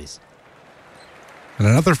Grizzlies. And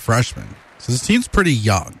another freshman. So this team's pretty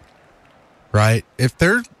young. right? If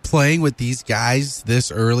they're playing with these guys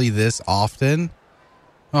this early, this often,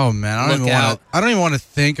 oh man, I don't even want to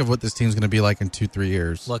think of what this team's going to be like in 2-3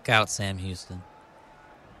 years. Look out, Sam Houston.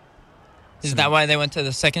 Is that why they went to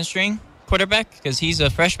the second string quarterback? Because he's a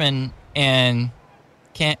freshman and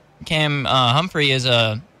Cam Humphrey is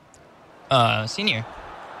a senior.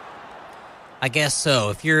 I guess so.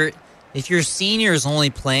 If your senior is only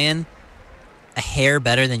playing a hair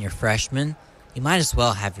better than your freshman, you might as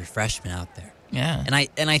well have your freshman out there. Yeah. And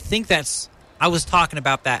I think I was talking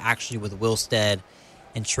about that actually with Wilstead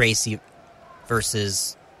and Tracy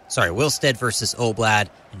Wilstead versus Oblad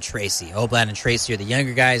and Tracy. Oblad and Tracy are the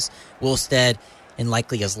younger guys. Wilstead, and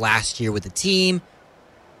likely his last year with the team.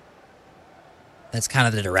 That's kind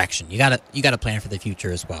of the direction. You gotta plan for the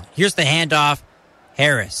future as well. Here's the handoff.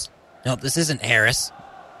 Harris. Nope, this isn't Harris.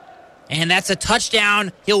 And that's a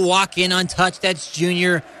touchdown. He'll walk in untouched. That's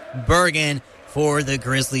Junior Bergen for the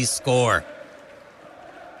Grizzlies score.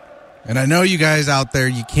 And I know you guys out there,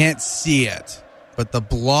 you can't see it, but the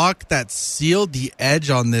block that sealed the edge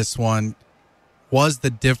on this one was the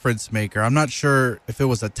difference maker. I'm not sure if it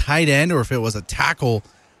was a tight end or if it was a tackle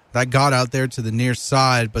that got out there to the near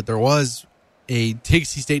side, but there was a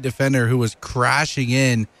Dixie State defender who was crashing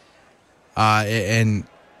in, and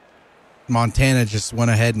Montana just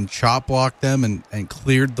went ahead and chop blocked them and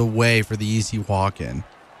cleared the way for the easy walk-in.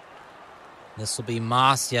 This will be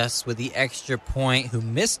Moss, yes, with the extra point, who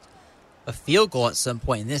missed a field goal at some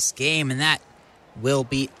point in this game, and that will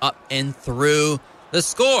be up and through. The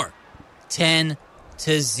score,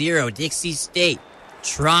 10-0. Dixie State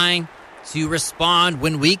trying to respond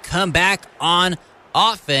when we come back on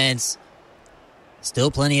offense.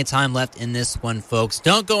 Still plenty of time left in this one, folks.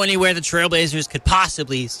 Don't go anywhere. The Trailblazers could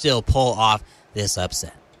possibly still pull off this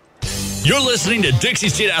upset. You're listening to Dixie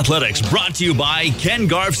State Athletics, brought to you by Ken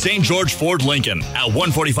Garff St. George Ford Lincoln at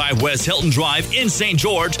 145 West Hilton Drive in St.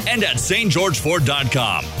 George and at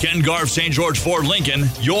stgeorgeford.com. Ken Garff St. George Ford Lincoln,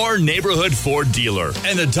 your neighborhood Ford dealer,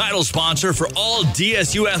 and the title sponsor for all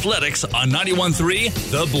DSU athletics on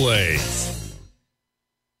 91.3 The Blaze.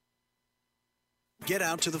 Get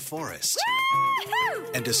out to the forest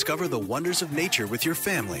and discover the wonders of nature with your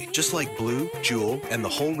family, just like Blue, Jewel, and the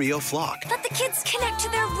whole Rio flock. Let the kids connect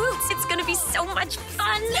to their roots. It's going to be so much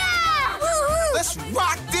fun. Yeah! Woo-hoo! Let's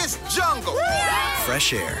rock this jungle. Woo!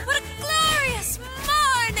 Fresh air. What a glorious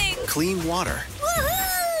morning. Clean water.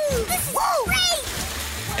 Woohoo! This is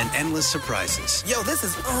great. And endless surprises. Yo, this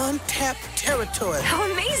is untapped territory. How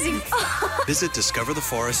amazing. Visit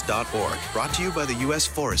discovertheforest.org. Brought to you by the U.S.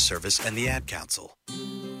 Forest Service and the Ad Council.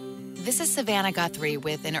 This is Savannah Guthrie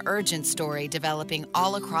with an urgent story developing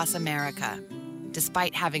all across America.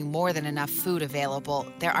 Despite having more than enough food available,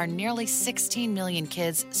 there are nearly 16 million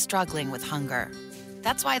kids struggling with hunger.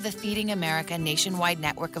 That's why the Feeding America nationwide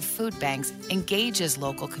network of food banks engages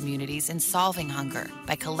local communities in solving hunger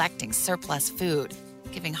by collecting surplus food,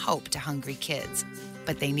 giving hope to hungry kids.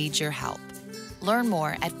 But they need your help. Learn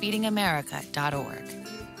more at feedingamerica.org.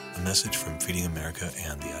 A message from Feeding America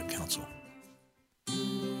and the Ad Council.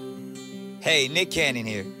 Hey, Nick Cannon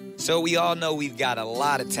here. So we all know we've got a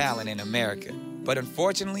lot of talent in America. But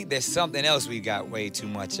unfortunately, there's something else we've got way too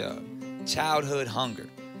much of. Childhood hunger.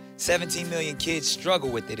 17 million kids struggle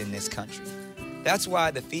with it in this country. That's why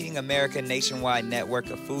the Feeding America nationwide network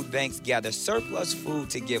of food banks gather surplus food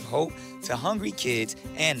to give hope to hungry kids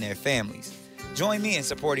and their families. Join me in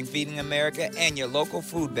supporting Feeding America and your local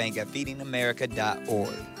food bank at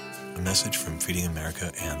feedingamerica.org. A message from Feeding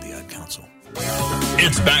America and the Ad Council.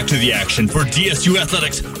 It's back to the action for DSU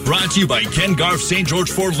Athletics, brought to you by Ken Garff St.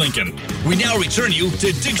 George Ford Lincoln. We now return you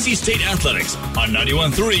to Dixie State Athletics on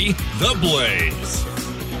 91.3 The Blaze.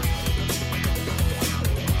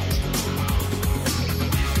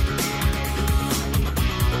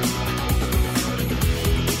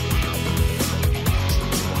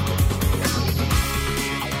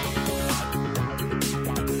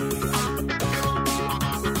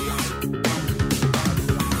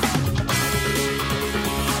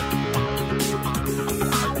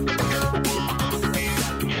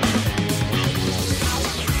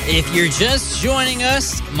 If you're just joining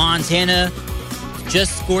us, Montana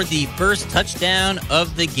just scored the first touchdown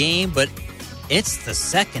of the game, but it's the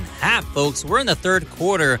second half, folks. We're in the third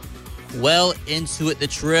quarter, well into it. The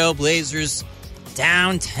Trailblazers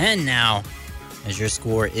down 10 now, as your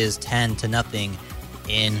score is 10-0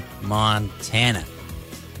 in Montana.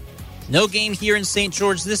 No game here in St.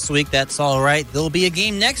 George this week. That's all right. There'll be a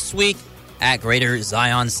game next week at Greater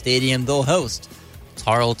Zion Stadium. They'll host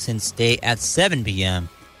Tarleton State at 7 p.m.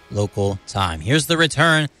 local time. Here's the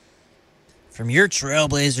return from your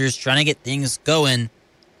Trailblazers trying to get things going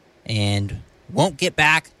and won't get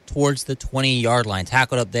back towards the 20-yard line.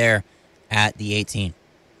 Tackled up there at the 18.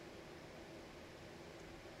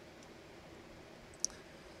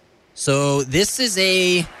 So this is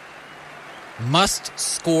a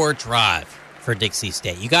must-score drive for Dixie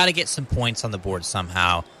State. You got to get some points on the board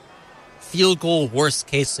somehow. Field goal,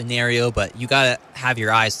 worst-case scenario, but you got to have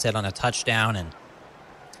your eyes set on a touchdown, and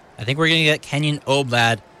I think we're going to get Kenyon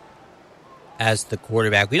Oblad as the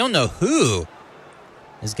quarterback. We don't know who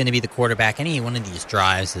is going to be the quarterback any one of these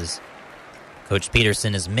drives, as Coach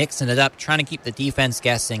Peterson is mixing it up, trying to keep the defense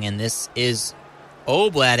guessing, and this is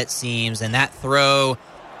Oblad, it seems, and that throw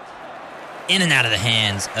in and out of the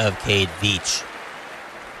hands of Cade Veach.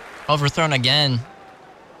 Overthrown again.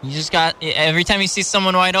 You just got, every time you see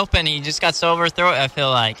someone wide open, he just got so overthrown, I feel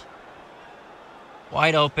like.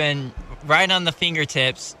 Wide open, right on the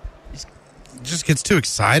fingertips. Just gets too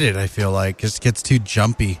excited, I feel like. Just gets too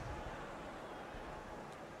jumpy.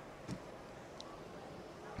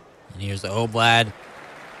 And here's Oblad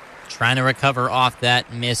trying to recover off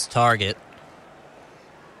that missed target.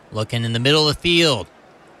 Looking in the middle of the field.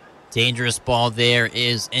 Dangerous ball there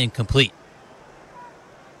is incomplete.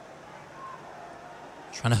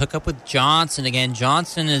 Trying to hook up with Johnson again.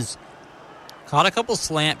 Johnson has caught a couple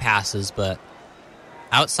slant passes, but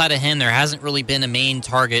outside of him, there hasn't really been a main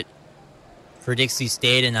target for Dixie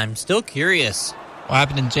State, and I'm still curious. What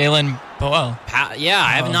happened to Jalen Powell?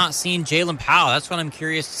 I have not seen Jalen Powell. That's what I'm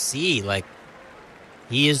curious to see. Like,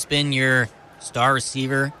 he has been your star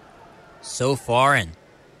receiver so far, and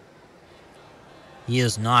he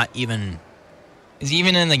is not even... Is he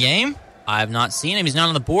even in the game? I have not seen him. He's not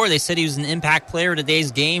on the board. They said he was an impact player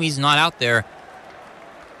today's game. He's not out there.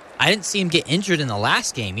 I didn't see him get injured in the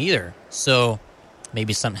last game either. So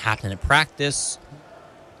maybe something happened at practice.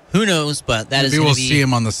 Who knows? But that maybe is going to be... we'll see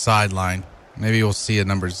him on the sideline. Maybe we'll see a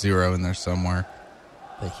number 0 in there somewhere.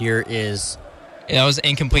 But here is... Yeah, that was an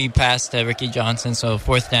incomplete pass to Ricky Johnson, so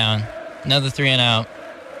 4th down. Another 3 and out.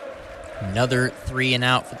 Another 3 and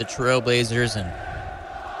out for the Trailblazers, and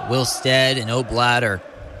Wilstead and Oblad are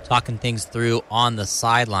talking things through on the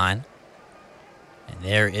sideline. And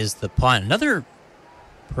there is the punt. Another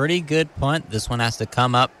pretty good punt. This one has to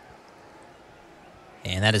come up.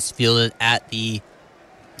 And that is fielded at the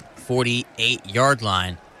 48-yard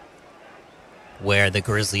line, where the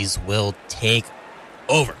Grizzlies will take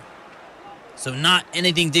over. So not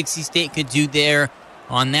anything Dixie State could do there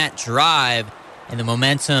on that drive. And the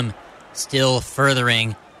momentum still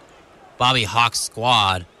furthering Bobby Hawk's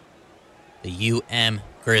squad, the UM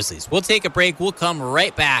Grizzlies. We'll take a break. We'll come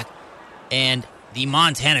right back, and the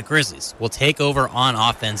Montana Grizzlies will take over on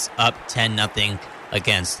offense, up 10-0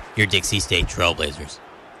 against your Dixie State Trailblazers.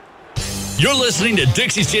 You're listening to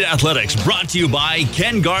Dixie State Athletics, brought to you by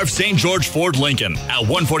Ken Garff St. George Ford Lincoln at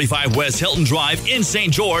 145 West Hilton Drive in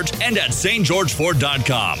St. George and at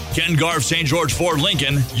stgeorgeford.com. Ken Garff St. George Ford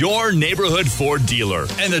Lincoln, your neighborhood Ford dealer,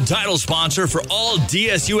 and the title sponsor for all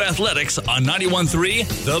DSU athletics on 91.3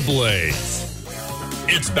 The Blaze.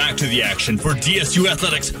 It's back to the action for DSU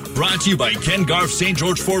Athletics, brought to you by Ken Garff St.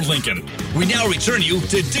 George Ford Lincoln. We now return you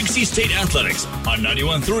to Dixie State Athletics on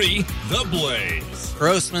 91.3 The Blaze.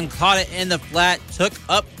 Grossman caught it in the flat, took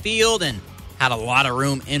upfield, and had a lot of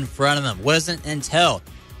room in front of him. Wasn't until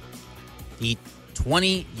the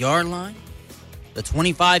 20-yard line, the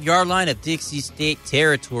 25-yard line of Dixie State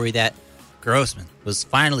territory that Grossman was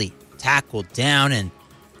finally tackled down, and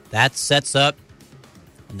that sets up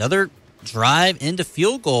another drive into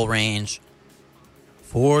field goal range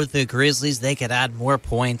for the Grizzlies. They could add more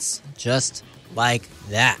points just like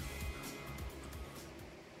that.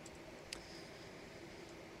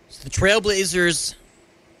 So the Trailblazers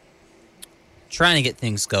trying to get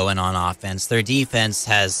things going on offense. Their defense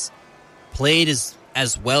has played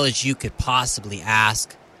as well as you could possibly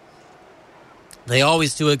ask. They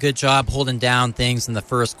always do a good job holding down things in the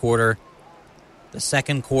first quarter. The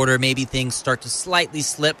second quarter, maybe things start to slightly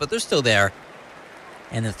slip, but they're still there.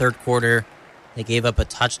 And the third quarter, they gave up a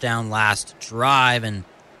touchdown last drive, and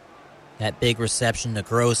that big reception to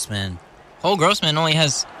Grossman. Cole Grossman only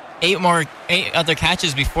has 8 other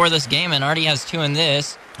catches before this game and already has 2 in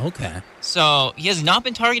this. Okay. So he has not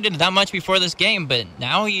been targeted that much before this game, but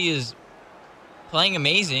now he is playing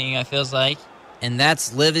amazing, it feels like. And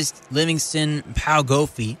that's Livingston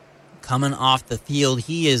Paugofi coming off the field.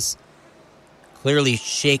 He is clearly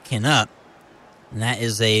shaken up, and that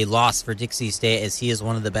is a loss for Dixie State, as he is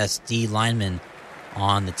one of the best D linemen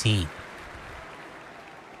on the team.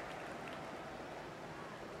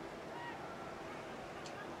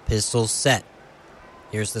 Pistol set.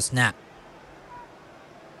 Here's the snap.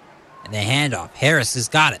 And the handoff. Harris has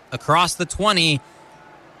got it across the 20,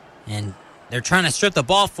 and they're trying to strip the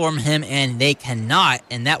ball from him, and they cannot,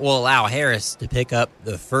 and that will allow Harris to pick up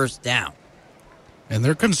the first down. And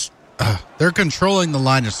they're controlling the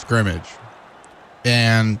line of scrimmage.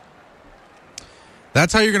 And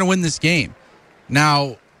that's how you're going to win this game.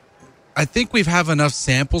 Now, I think we have enough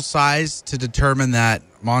sample size to determine that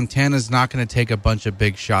Montana's not going to take a bunch of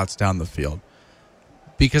big shots down the field.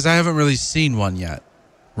 Because I haven't really seen one yet,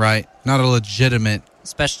 right? Not a legitimate.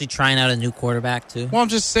 Especially trying out a new quarterback, too. Well, I'm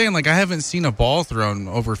just saying, I haven't seen a ball thrown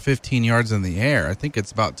over 15 yards in the air. I think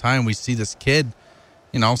it's about time we see this kid,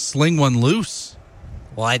 sling one loose.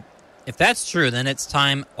 Well, if that's true, then it's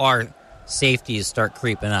time our safeties start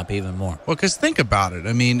creeping up even more. Well, because think about it.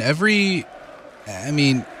 Every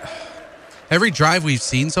drive we've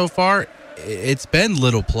seen so far, it's been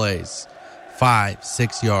little plays. 5,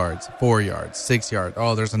 6 yards, 4 yards, 6 yards.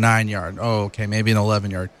 Oh, there's a 9 yard. Oh, okay, maybe an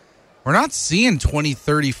 11 yard. We're not seeing 20,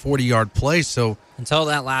 30, 40 yard plays. So until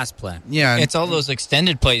that last play. Yeah. It's all those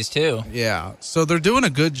extended plays, too. Yeah. So they're doing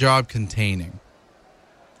a good job containing.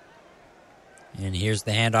 And here's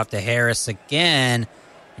the handoff to Harris again.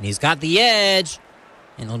 And he's got the edge.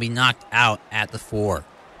 And he'll be knocked out at the 4.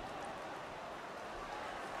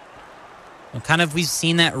 And we've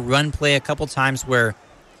seen that run play a couple times where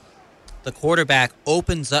the quarterback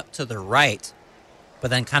opens up to the right,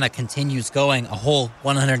 but then kind of continues going a whole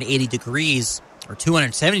 180 degrees or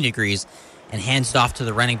 270 degrees and hands it off to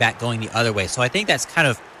the running back going the other way. So I think that's kind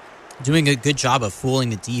of doing a good job of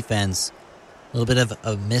fooling the defense. A little bit of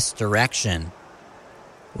a misdirection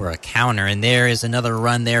or a counter. And there is another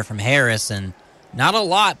run there from Harris. And not a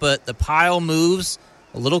lot, but the pile moves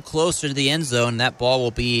a little closer to the end zone. And that ball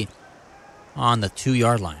will be on the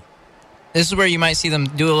 2-yard line. This is where you might see them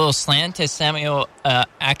do a little slant to Samuel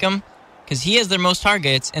Ackham, because he has their most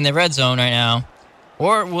targets in the red zone right now.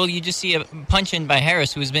 Or will you just see a punch in by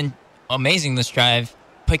Harris, who has been amazing this drive,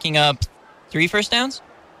 picking up 3 first downs?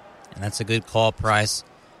 And that's a good call, Price.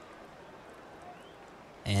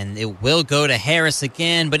 And it will go to Harris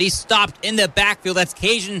again, but he's stopped in the backfield. That's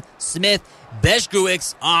Cajun Smith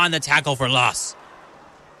Beshkowitz on the tackle for loss.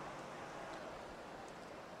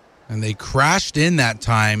 And they crashed in that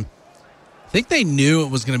time. I think they knew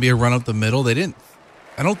it was going to be a run up the middle.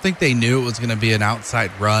 I don't think they knew it was going to be an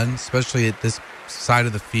outside run, especially at this side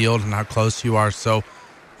of the field and how close you are. So,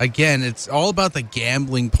 again, it's all about the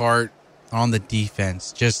gambling part on the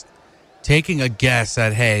defense. Just taking a guess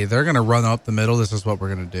at, hey, they're going to run up the middle. This is what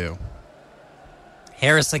we're going to do.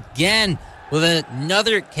 Harris again with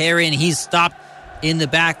another carry, and he's stopped in the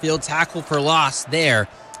backfield. Tackle for loss there.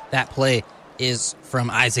 That play is from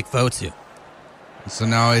Isaac Fotu. So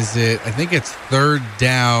now I think it's 3rd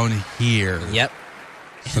down here. Yep.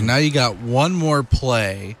 So now you got one more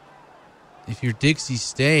play. If you're Dixie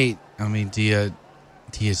State, do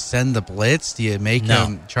you send the blitz? Do you make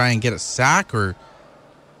him try and get a sack? Or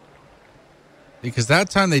because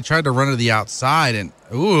that time they tried to run to the outside and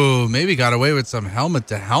maybe got away with some helmet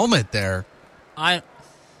to helmet there. I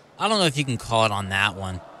don't know if you can call it on that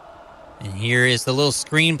one. And here is the little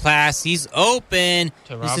screen pass. He's open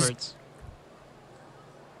to Roberts.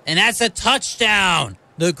 And that's a touchdown.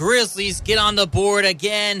 The Grizzlies get on the board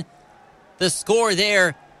again. The score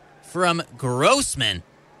there from Grossman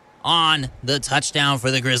on the touchdown for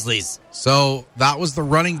the Grizzlies. So that was the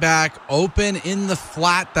running back open in the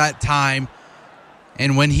flat that time.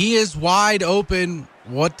 And when he is wide open,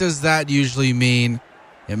 what does that usually mean?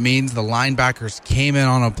 It means the linebackers came in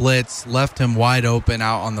on a blitz, left him wide open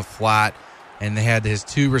out on the flat, and they had his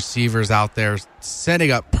 2 receivers out there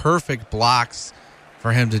setting up perfect blocks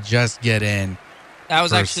for him to just get in. That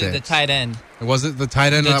was actually the tight end. Was it the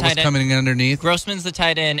tight end that was coming underneath? Grossman's the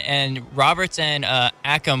tight end, and Roberts and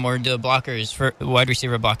Ackham were the blockers, for wide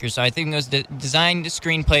receiver blockers. So I think it was the designed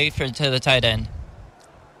screenplay to the tight end.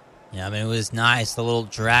 Yeah, it was nice. The little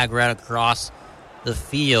drag right across the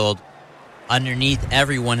field underneath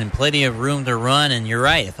everyone and plenty of room to run. And you're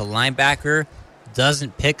right, if a linebacker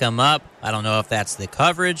doesn't pick him up, I don't know if that's the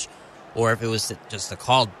coverage or if it was just a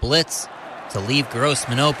called blitz to leave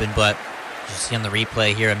Grossman open, but you see on the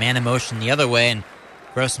replay here, a man in motion the other way, and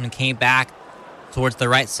Grossman came back towards the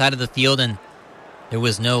right side of the field, and there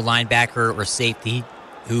was no linebacker or safety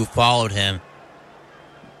who followed him.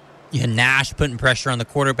 You had Nash putting pressure on the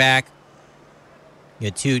quarterback. You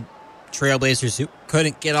had 2 Trailblazers who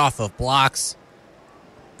couldn't get off of blocks.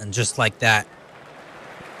 And just like that,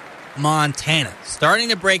 Montana starting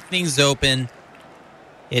to break things open.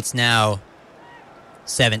 It's now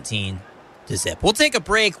 17-0. We'll take a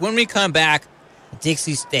break. When we come back,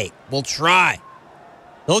 Dixie State will try.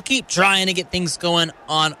 They'll keep trying to get things going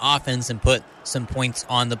on offense and put some points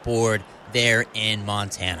on the board there in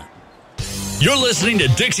Montana. You're listening to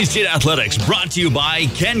Dixie State Athletics, brought to you by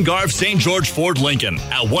Ken Garff St. George Ford Lincoln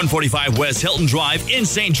at 145 West Hilton Drive in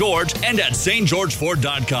St. George and at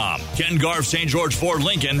stgeorgeford.com. Ken Garff St. George Ford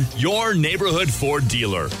Lincoln, your neighborhood Ford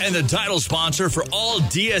dealer, and the title sponsor for all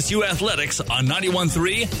DSU athletics on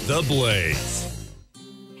 91.3 The Blaze.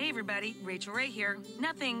 Hey everybody, Rachel Ray here.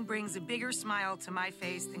 Nothing brings a bigger smile to my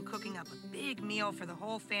face than cooking up a big meal for the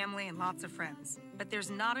whole family and lots of friends. But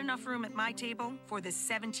there's not enough room at my table for the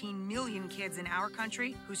 17 million kids in our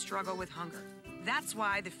country who struggle with hunger. That's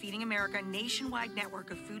why the Feeding America nationwide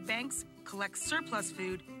network of food banks collects surplus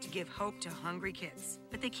food to give hope to hungry kids.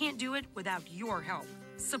 But they can't do it without your help.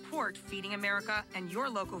 Support Feeding America and your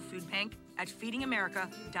local food bank at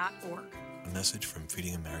feedingamerica.org. A message from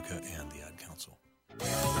Feeding America and the Ad Council.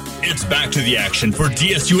 It's back to the action for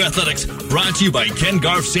DSU Athletics, brought to you by Ken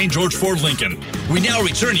Garff St. George Ford Lincoln. We now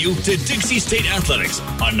return you to Dixie State Athletics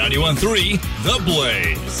on 91.3 The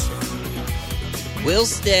Blaze.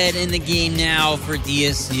 Wilstead in the game now for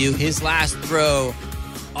DSU. His last throw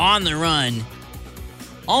on the run,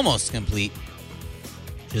 almost complete,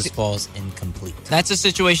 just falls incomplete. That's a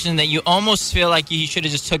situation that you almost feel like you should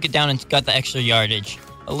have just took it down and got the extra yardage.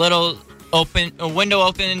 A window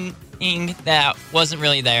open that wasn't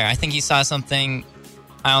really there. I think he saw something.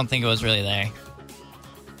 I don't think it was really there.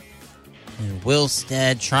 And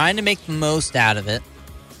Wilstead trying to make the most out of it.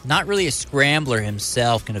 Not really a scrambler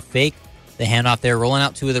himself. Going to fake the handoff there. Rolling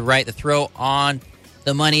out to the right. The throw on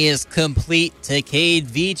the money is complete to Cade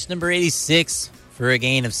Veach, number 86, for a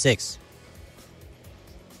gain of 6.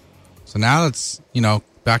 So now it's,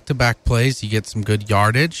 back-to-back plays. You get some good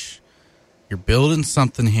yardage. You're building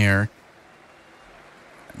something here.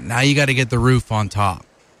 Now you got to get the roof on top.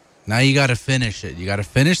 Now you got to finish it. You got to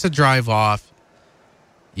finish the drive off.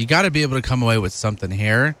 You got to be able to come away with something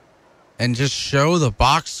here and just show the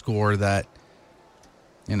box score that,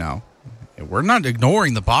 we're not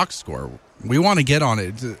ignoring the box score. We want to get on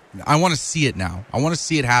it. I want to see it now. I want to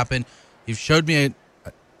see it happen. You've showed me,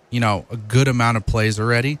 a good amount of plays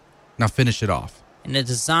already. Now finish it off. And a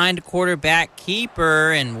designed quarterback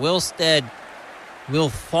keeper, and Wilstead will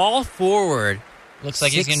fall forward. Looks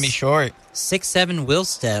like he's going to be short. 6'7"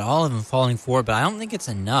 Wilstead, all of them falling forward, but I don't think it's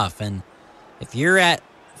enough. And if you're at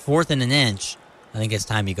 4th and an inch, I think it's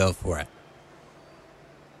time you go for it.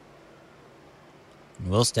 And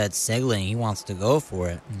Wilstead's signaling he wants to go for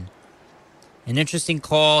it. An interesting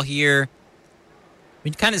call here.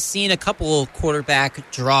 We've kind of seen a couple of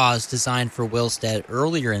quarterback draws designed for Wilstead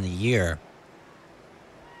earlier in the year.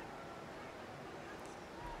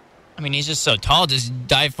 I mean, he's just so tall. Just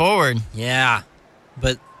dive forward. Yeah.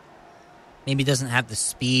 But maybe doesn't have the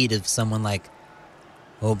speed of someone like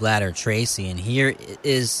Oblad or Tracy. And here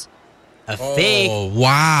is a fake. Oh,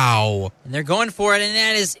 wow. And they're going for it, and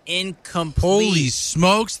that is incomplete. Holy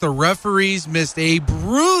smokes, the referees missed a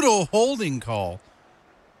brutal holding call.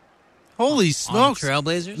 Holy smokes. On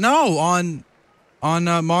Trailblazers? No, on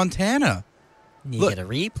Montana. You get a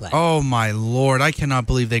replay. Oh, my Lord. I cannot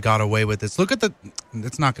believe they got away with this. Look at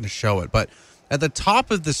it's not going to show it, but at the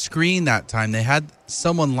top of the screen that time, they had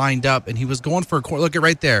someone lined up, and he was going for a corner. Look at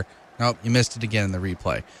right there. Nope, you missed it again in the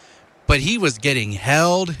replay. But he was getting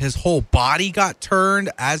held. His whole body got turned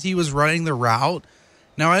as he was running the route.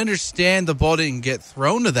 Now, I understand the ball didn't get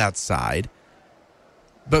thrown to that side,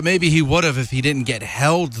 but maybe he would have if he didn't get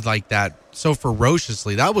held like that so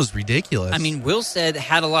ferociously. That was ridiculous. I mean, Wilstead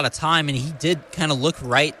had a lot of time, and he did kind of look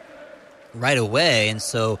right away, and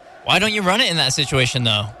so... Why don't you run it in that situation,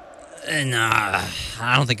 though? Nah,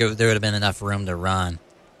 I don't think there would have been enough room to run.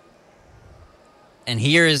 And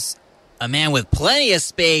here's a man with plenty of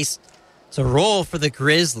space to roll for the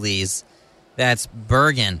Grizzlies. That's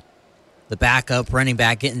Bergen, the backup running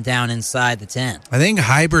back, getting down inside the 10. I think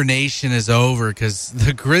hibernation is over because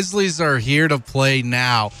the Grizzlies are here to play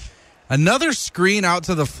now. Another screen out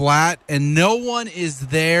to the flat, and no one is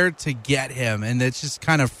there to get him. And it's just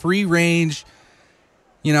kind of free range,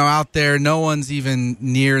 out there. No one's even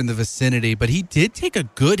near in the vicinity. But he did take a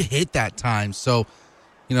good hit that time. So,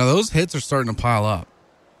 those hits are starting to pile up.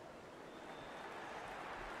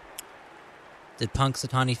 Did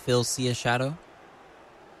Punxsutawney Phil see a shadow?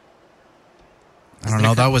 I don't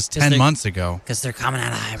know. That was 10 months ago. Because they're coming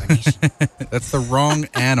out of hibernation. That's the wrong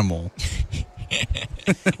animal.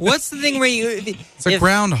 What's the thing where it's a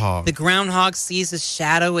groundhog. The groundhog sees a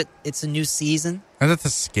shadow, it's a new season? That's a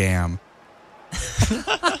scam.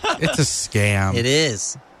 It's a scam. It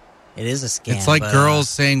is. It is a scam. It's like girls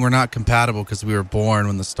saying we're not compatible because we were born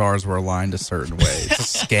when the stars were aligned a certain way. It's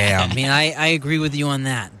a scam. I mean, I agree with you on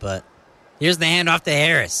that, but here's the handoff to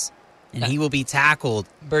Harris, and he will be tackled.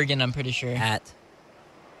 Bergen, I'm pretty sure. At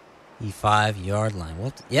the 5-yard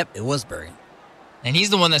line. Yep, it was Bergen. And he's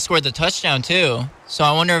the one that scored the touchdown, too. So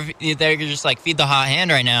I wonder if they're just like feed the hot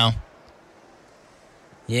hand right now.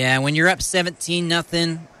 Yeah, when you're up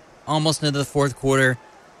 17-0, almost into the fourth quarter,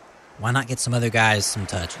 why not get some other guys some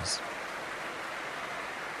touches?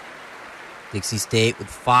 Dixie State with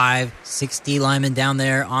 6 linemen down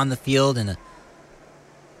there on the field, and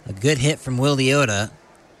a good hit from Will Leota.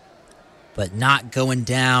 But not going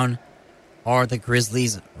down are the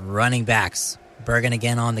Grizzlies running backs. Bergen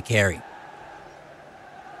again on the carry.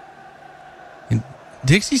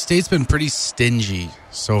 Dixie State's been pretty stingy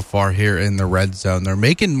so far here in the red zone. They're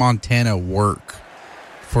making Montana work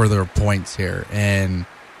for their points here. And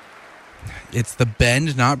it's the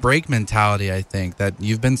bend, not break mentality, I think, that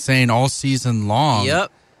you've been saying all season long.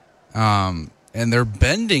 Yep. And they're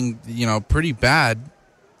bending, pretty bad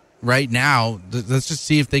right now. Let's just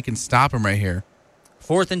see if they can stop them right here.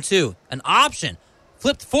 4th and 2. An option.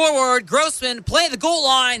 Flipped forward. Grossman play the goal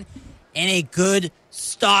line. And a good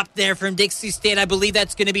stop there from Dixie State. I believe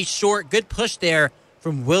that's going to be short. Good push there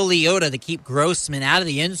from Will Leota to keep Grossman out of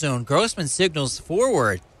the end zone. Grossman signals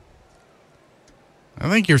forward. I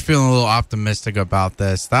think you're feeling a little optimistic about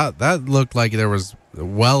this. That looked like there was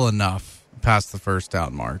well enough past the first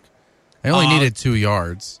down mark. They only needed 2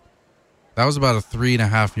 yards. That was about a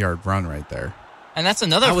 3.5-yard run right there. And that's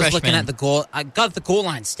another freshman. I was looking at the goal. I got the goal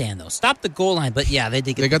line stand, though. Stop the goal line. But, yeah, they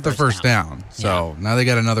did get They got the first down. So now they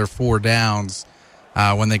got another 4 downs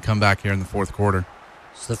when they come back here in the fourth quarter.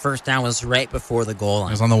 So the first down was right before the goal line.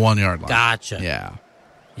 It was on the 1-yard line. Gotcha. Yeah.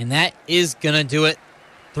 And that is going to do it.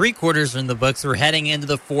 3 quarters in the books. We're heading into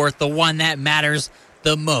the fourth, the one that matters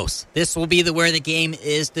the most. This will be where the game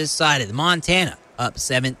is decided. Montana up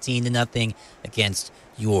 17-0 against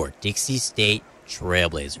your Dixie State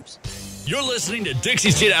Trailblazers. You're listening to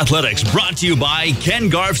Dixie State Athletics, brought to you by Ken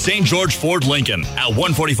Garff St. George Ford Lincoln at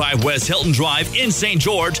 145 West Hilton Drive in St.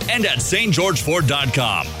 George and at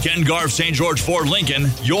stgeorgeford.com. Ken Garff St. George Ford Lincoln,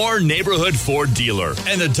 your neighborhood Ford dealer,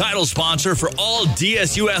 and the title sponsor for all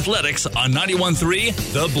DSU athletics on 91.3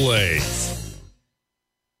 The Blaze.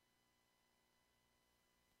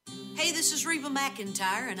 Hey, this is Reba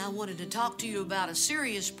McIntyre, and I wanted to talk to you about a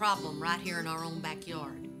serious problem right here in our own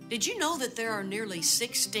backyard. Did you know that there are nearly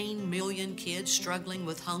 16 million kids struggling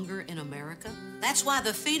with hunger in America? That's why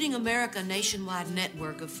the Feeding America nationwide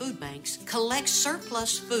network of food banks collects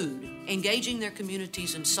surplus food, engaging their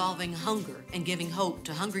communities in solving hunger and giving hope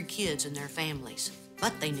to hungry kids and their families.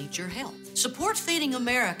 But they need your help. Support Feeding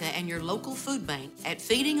America and your local food bank at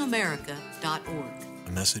feedingamerica.org.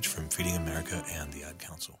 A message from Feeding America and the Ad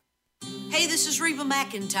Council. Hey, this is Reba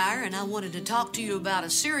McIntyre, and I wanted to talk to you about a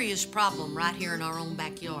serious problem right here in our own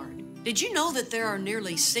backyard. Did you know that there are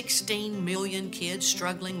nearly 16 million kids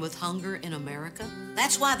struggling with hunger in America?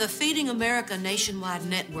 That's why the Feeding America nationwide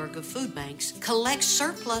network of food banks collects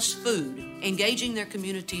surplus food, engaging their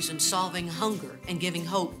communities in solving hunger and giving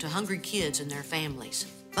hope to hungry kids and their families.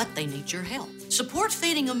 But they need your help. Support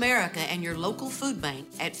Feeding America and your local food bank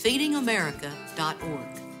at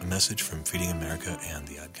feedingamerica.org. A message from Feeding America and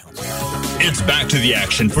the Ad Council. It's back to the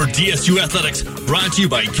action for DSU Athletics, brought to you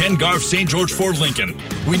by Ken Garff St. George Ford Lincoln.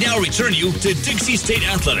 We now return you to Dixie State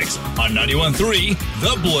Athletics on 91.3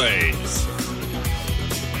 The Blaze.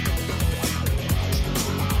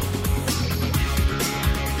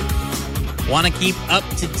 Want to keep up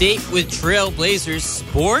to date with Trailblazers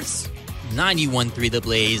sports? 91.3 The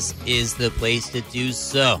Blaze is the place to do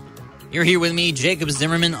so. You're here with me, Jacob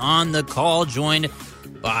Zimmerman, on the call, joined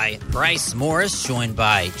by Bryce Morris, joined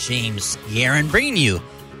by James Guerin, bringing you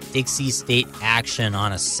Dixie State action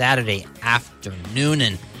on a Saturday afternoon.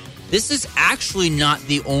 And this is actually not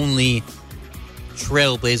the only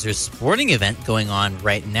Trailblazers sporting event going on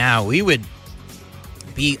right now. We would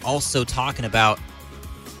be also talking about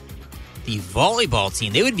the volleyball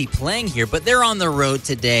team. They would be playing here, but they're on the road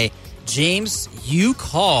today. James, you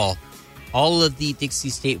call all of the Dixie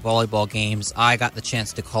State volleyball games. I got the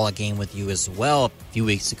chance to call a game with you as well a few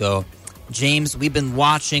weeks ago. James, we've been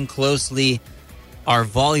watching closely our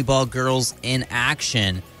volleyball girls in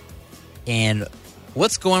action. And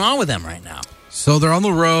what's going on with them right now? So they're on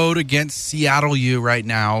the road against Seattle U right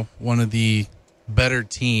now, one of the better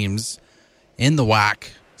teams in the WAC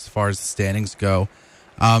as far as the standings go.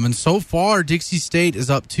 And so far, Dixie State is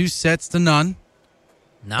up 2-0.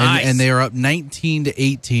 Nice. And they are up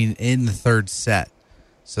 19-18 in the third set.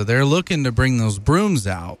 So they're looking to bring those brooms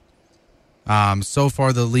out. So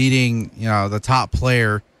far, the leading, the top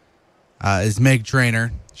player is Meg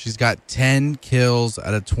Trainer. She's got 10 kills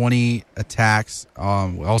out of 20 attacks.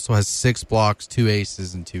 Also has 6 blocks, 2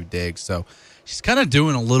 aces, and 2 digs. So she's kind of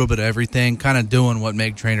doing a little bit of everything, kind of doing what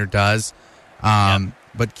Meg Trainer does.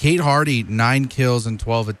 But Kate Hardy, 9 kills and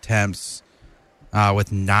 12 attempts.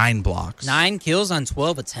 with 9 blocks. 9 kills on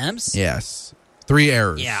 12 attempts? Yes. 3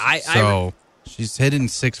 errors. Yeah, So she's hitting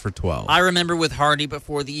 6 for 12. I remember with Hardy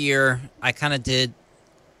before the year, I kind of did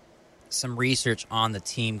some research on the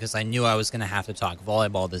team because I knew I was going to have to talk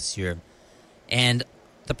volleyball this year. And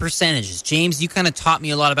the percentages. James, you kind of taught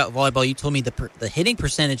me a lot about volleyball. You told me the hitting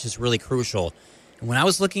percentage is really crucial. And when I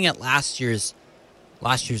was looking at last year's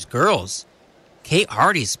girls, Kate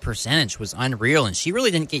Hardy's percentage was unreal, and she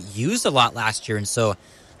really didn't get used a lot last year. And so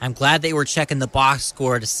I'm glad they were checking the box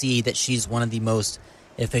score to see that she's one of the most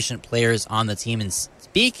efficient players on the team. And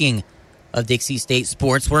speaking of Dixie State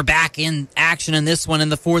sports, we're back in action in this one in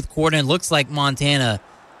the fourth quarter. And it looks like Montana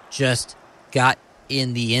just got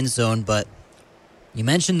in the end zone. But you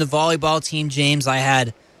mentioned the volleyball team, James. I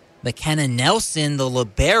had McKenna Nelson, the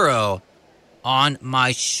libero, on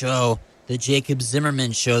my show, the Jacob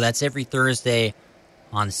Zimmerman Show. That's every Thursday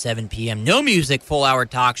on 7 p.m. No music, full-hour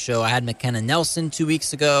talk show. I had McKenna Nelson 2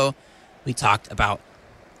 weeks ago. We talked about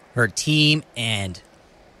her team and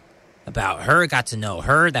about her, got to know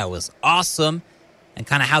her. That was awesome. And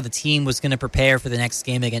kind of how the team was going to prepare for the next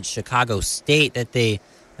game against Chicago State that they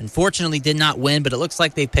unfortunately did not win, but it looks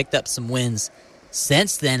like they picked up some wins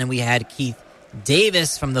since then. And we had Keith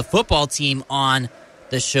Davis from the football team on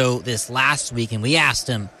the show this last week, and we asked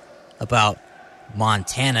him about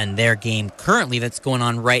Montana and their game currently that's going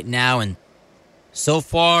on right now. And so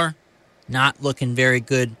far, not looking very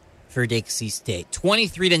good for Dixie State.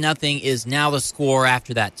 23-0 is now the score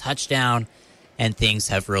after that touchdown, and things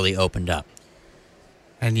have really opened up.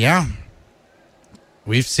 And yeah,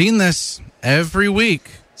 we've seen this every week.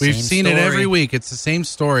 We've seen it every week. It's the same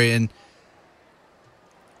story. And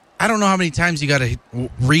I don't know how many times you got to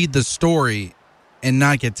read the story and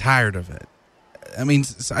not get tired of it. I mean,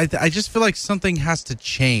 I just feel like something has to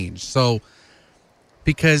change. So,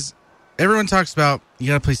 because everyone talks about you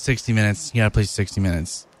got to play 60 minutes, you got to play 60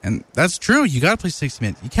 minutes. And that's true. You got to play 60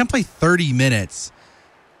 minutes. You can't play 30 minutes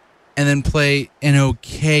and then play an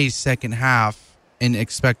okay second half and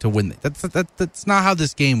expect to win. That's not how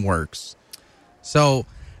this game works. So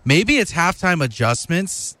maybe it's halftime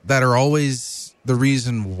adjustments that are always the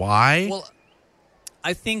reason why. Well,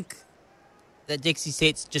 I think that Dixie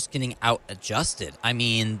State's just getting out-adjusted. I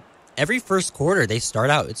mean, every first quarter they start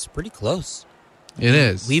out, it's pretty close. It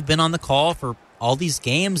is. We've been on the call for all these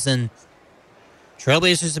games, and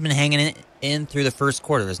Trailblazers have been hanging in through the first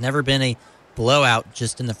quarter. There's never been a blowout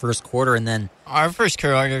just in the first quarter, and then our first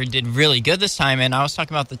quarter did really good this time. And I was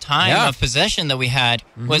talking about the time of possession that we had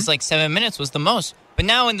was like 7 minutes was the most. But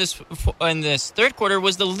now in this third quarter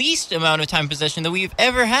was the least amount of time possession that we've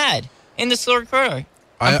ever had in this third quarter.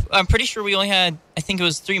 I'm pretty sure we only had, I think it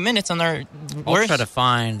was 3 minutes on our I'll try to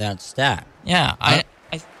find that stat. Yeah, I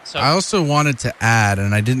also wanted to add,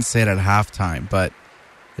 and I didn't say it at halftime, but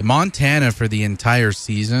Montana for the entire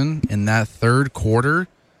season in that third quarter,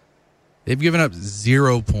 they've given up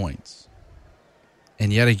 0 points.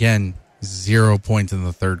 And yet again, 0 points in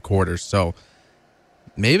the third quarter. So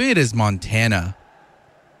maybe it is Montana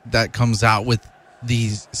that comes out with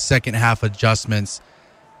these second half adjustments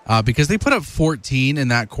because they put up 14 in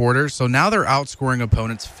that quarter. So now they're outscoring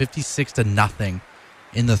opponents 56-0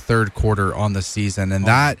 in the third quarter on the season. And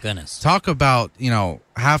talk about,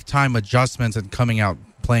 halftime adjustments and coming out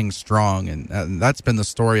playing strong, and that's been the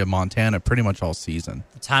story of Montana pretty much all season.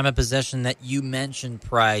 The time of possession that you mentioned,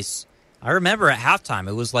 Price, I remember at halftime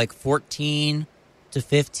it was like 14-15,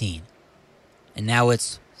 and now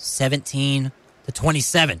it's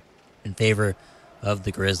 17-27 in favor of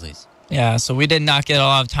the Grizzlies. Yeah, so we did not get a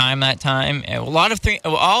lot of time that time.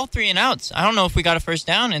 All three and outs. I don't know if we got a first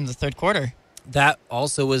down in the third quarter. That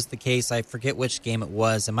also was the case. I forget which game it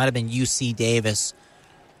was. It might have been UC Davis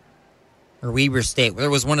or Weber State. There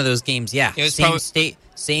was one of those games, yeah. It was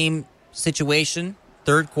same situation,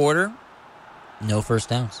 third quarter, no first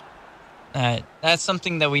downs. That's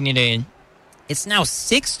something that we need to... It's now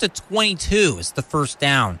 6-22 is the first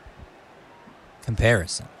down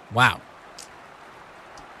comparison. Wow.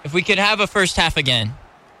 If we could have a first half again.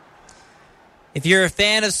 If you're a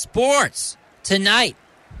fan of sports, tonight,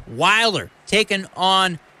 Wilder taking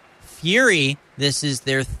on Fury. This is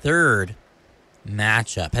their third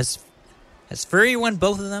matchup. Has Fury won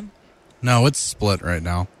both of them? No, it's split right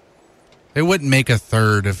now. They wouldn't make a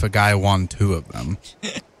third if a guy won 2 of them.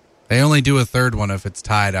 They only do a third one if it's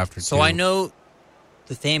tied after 2. So I know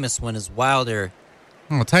the famous one is Wilder.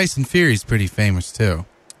 Oh, Tyson Fury's pretty famous too.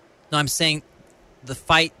 No, I'm saying the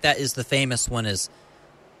fight that is the famous one is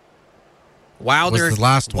Wilder. Was the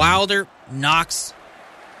last one. Wilder knocks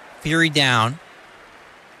Fury down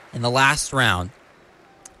in the last round.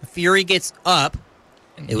 Fury gets up.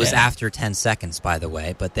 It was after 10 seconds, by the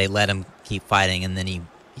way, but they let him keep fighting, and then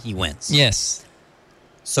he wins. Yes.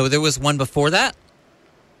 So there was one before that?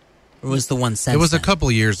 Or was the one since It was then? a couple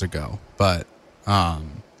years ago, but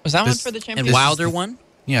Was that one for the championship? And Wilder won?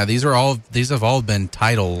 Yeah, these have all been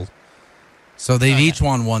title. So they've each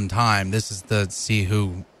won one time. This is to see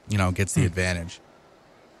who, gets the advantage.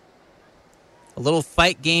 A little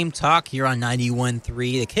fight game talk here on 91.3.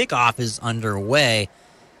 The kickoff is underway.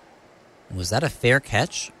 Was that a fair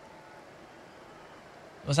catch?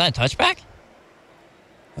 Was that a touchback?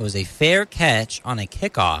 It was a fair catch on a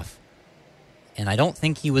kickoff, and I don't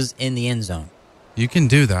think he was in the end zone. You can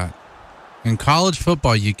do that. In college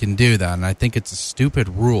football, you can do that, and I think it's a stupid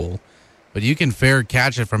rule. But you can fair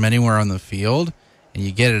catch it from anywhere on the field, and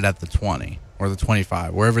you get it at the 20 or the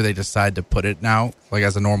 25, wherever they decide to put it now, like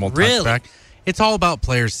as a normal touchback. It's all about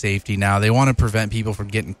player safety now. They want to prevent people from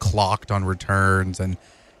getting clocked on returns and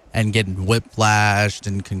getting whiplashed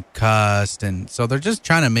and concussed. And so they're just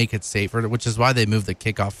trying to make it safer, which is why they moved the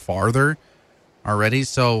kickoff farther already.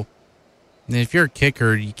 So if you're a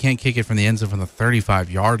kicker, you can't kick it from the end zone from the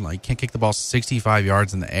 35-yard line. You can't kick the ball 65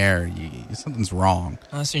 yards in the air. Something's wrong.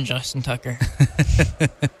 Unless you're Justin Tucker.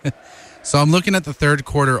 So I'm looking at the third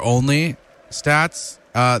quarter only stats.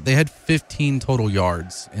 They had 15 total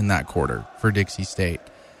yards in that quarter for Dixie State.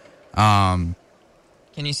 Can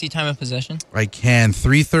you see time of possession? I can.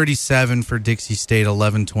 3:37 for Dixie State,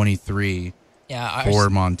 11:23 for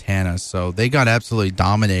Montana. So they got absolutely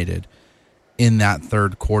dominated in that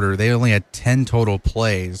third quarter. They only had 10 total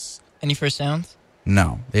plays. Any first downs?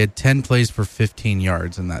 No. They had 10 plays for 15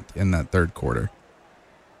 yards in that third quarter.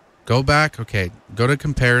 Go back. Okay. Go to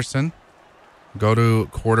comparison. Go to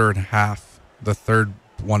quarter and a half. The third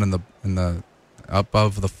one in the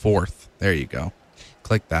above the fourth. There you go.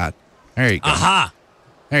 Click that. There you go. Aha!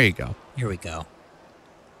 There you go. Here we go.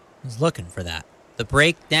 I was looking for that. The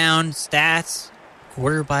breakdown stats,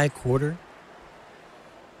 quarter by quarter.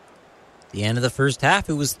 The end of the first half,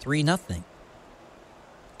 it was 3-0.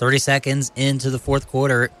 30 seconds into the fourth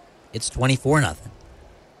quarter, it's 24-0.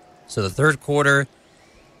 So the third quarter,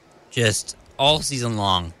 just all season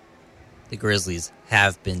long, the Grizzlies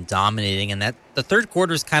have been dominating. And that the third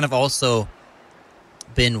quarter has kind of also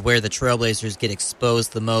been where the Trailblazers get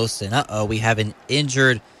exposed the most. And we have an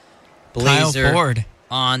injured Blazer Kyle Ford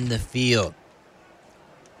on the field.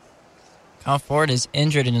 Kyle Ford is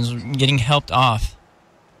injured and is getting helped off.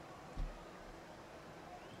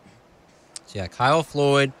 So yeah, Kyle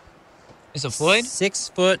Floyd. Is it Floyd? 6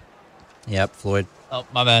 foot. Yep, Floyd. Oh,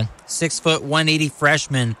 my bad. 6 foot, 180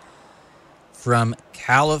 freshman from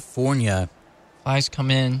California. Flies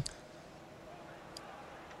come in.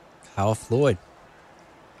 Kyle Floyd.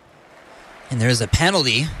 And there's a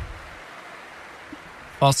penalty.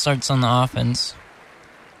 False starts on the offense.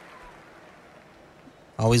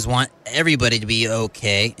 Always want everybody to be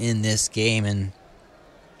okay in this game, and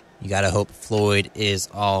you got to hope Floyd is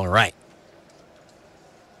all right.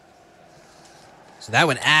 So that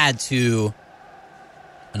would add to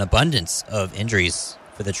an abundance of injuries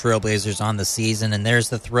for the Trailblazers on the season. And there's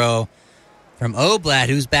the throw from Oblad,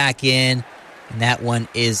 who's back in, and that one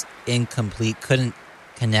is incomplete. Couldn't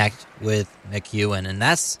connect with McEwen, and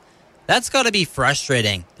that's got to be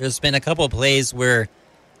frustrating. There's been a couple of plays where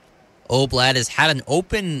Oblad has had an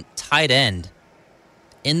open tight end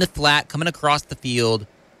in the flat coming across the field,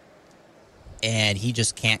 and he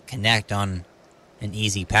just can't connect on an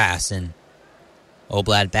easy pass. And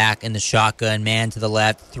Oblad back in the shotgun, man to the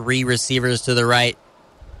left, 3 receivers to the right,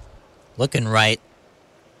 looking right.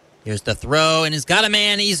 Here's the throw, and he's got a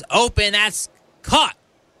man. He's open. That's caught.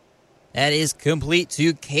 That is complete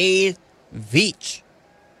to Cade Veach.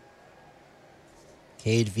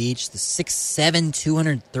 Cade Veach, the 6'7",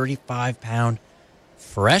 235-pound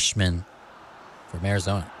freshman from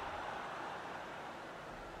Arizona.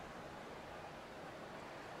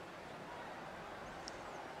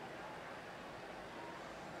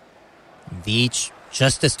 Veach,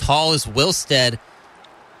 just as tall as Wilstead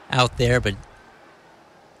out there, but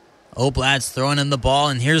Oblad's throwing him the ball,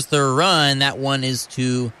 and here's the run. That one is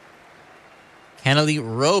to Kennedy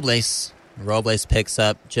Robles. Robles picks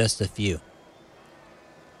up just a few.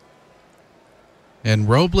 And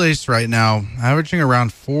Robles right now averaging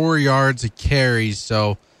around 4 yards a carry,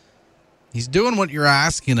 so he's doing what you're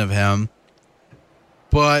asking of him,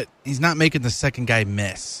 but he's not making the second guy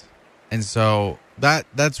miss. And so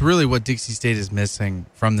that's really what Dixie State is missing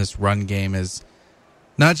from this run game, is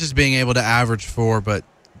not just being able to average 4, but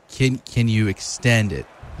can you extend it?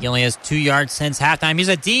 He only has 2 yards since halftime. Here's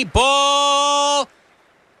a deep ball.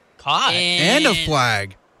 Caught. And a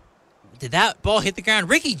flag. Did that ball hit the ground?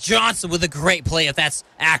 Ricky Johnson with a great play if that's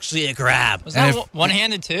actually a grab. Was that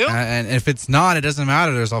one-handed too? And if it's not, it doesn't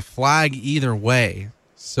matter. There's a flag either way.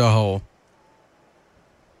 So,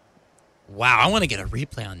 wow, I want to get a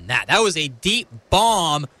replay on that. That was a deep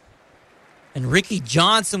bomb, and Ricky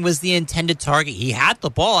Johnson was the intended target. He had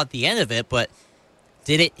the ball at the end of it, but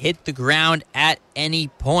did it hit the ground at any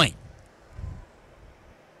point?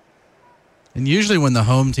 and usually when the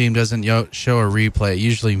home team doesn't show a replay, it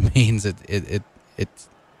usually means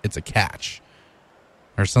it's a catch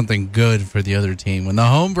or something good for the other team. When the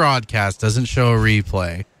home broadcast doesn't show a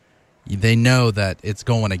replay, they know that it's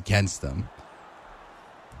going against them.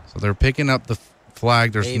 So they're picking up the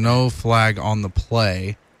flag. There's no flag on the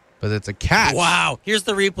play, but it's a catch. Wow. Here's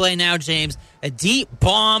the replay now, James. A deep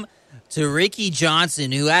bomb to Ricky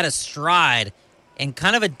Johnson, who had a stride, and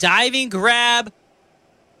kind of a diving grab.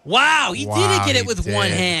 Wow, he did get it with one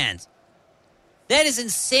hand. That is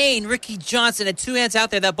insane. Ricky Johnson had two hands out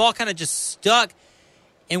there. That ball kind of just stuck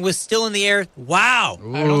and was still in the air. Wow.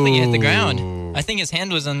 I don't think it hit the ground. I think his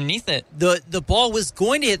hand was underneath it. The ball was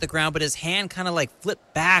going to hit the ground, but his hand kind of like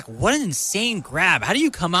flipped back. What an insane grab. How do you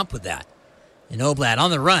come up with that? And Oblad on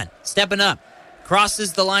the run, stepping up,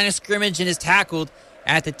 crosses the line of scrimmage and is tackled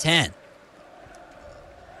at the 10.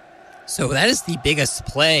 So that is the biggest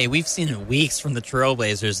play we've seen in weeks from the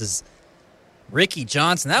Trailblazers is Ricky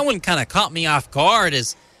Johnson. That one kind of caught me off guard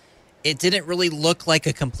as it didn't really look like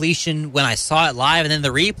a completion when I saw it live, and then the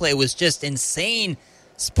replay was just insane.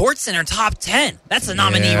 SportsCenter top 10. That's a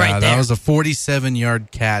nominee right there. That was a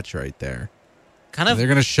 47-yard catch right there. Kind of. They're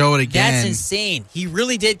going to show it again. That's insane. He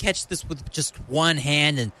really did catch this with just one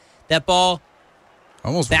hand, and that ball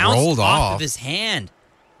almost bounced rolled off of his hand.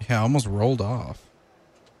 Yeah, almost rolled off.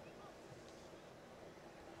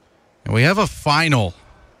 And we have a final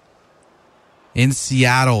in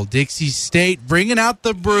Seattle. Dixie State bringing out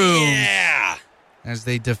the brooms. Yeah. As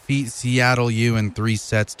they defeat Seattle U in 3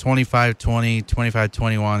 sets, 25-20,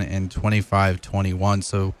 25-21, and 25-21.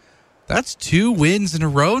 So that's 2 wins in a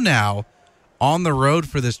row now on the road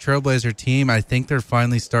for this Trailblazer team. I think they're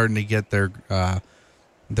finally starting to get their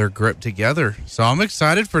grip together. So I'm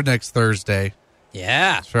excited for next Thursday.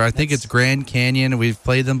 Yeah. So I think it's Grand Canyon. We've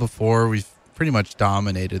played them before. We've pretty much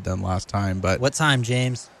dominated them last time. But what time,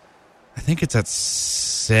 James? I think it's at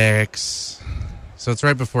 6. So it's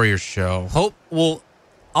right before your show.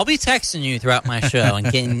 I'll be texting you throughout my show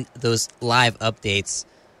and getting those live updates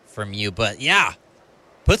from you. But yeah,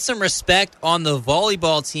 put some respect on the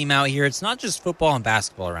volleyball team out here. It's not just football and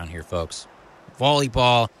basketball around here, folks.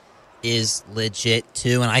 Volleyball is legit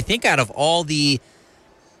too. And I think out of all the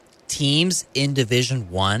teams in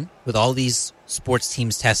Division I, with all these sports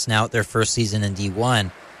teams testing out their first season in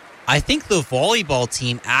D1, I think the volleyball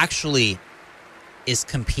team actually is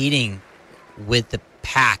competing with the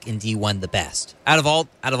pack in D1 the best. Out of all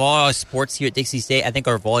our sports here at Dixie State, I think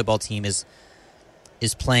our volleyball team is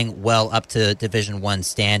playing well up to Division I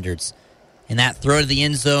standards. And that throw to the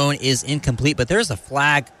end zone is incomplete, but there's a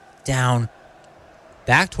flag down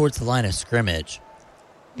back towards the line of scrimmage.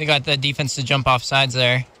 They got the defense to jump off sides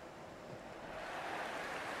there.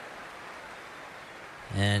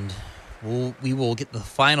 And we will get the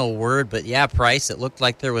final word, but yeah, Price, it looked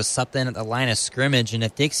like there was something at the line of scrimmage, and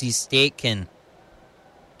if Dixie State can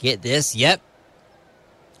get this,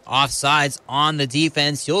 offsides on the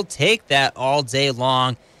defense, you'll take that all day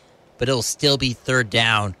long, but it'll still be third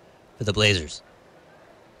down for the Blazers.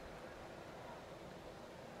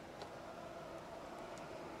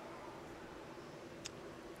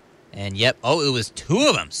 And it was 2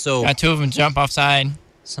 of them. So got 2 of them jump offside.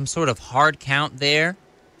 Some sort of hard count there.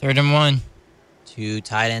 3rd and 1. 2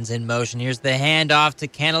 tight ends in motion. Here's the handoff to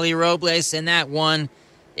Kennelly Robles, and that one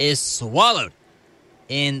is swallowed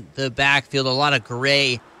in the backfield. A lot of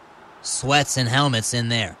gray sweats and helmets in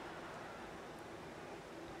there.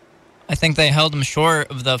 I think they held him short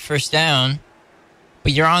of the first down,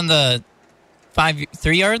 but you're on the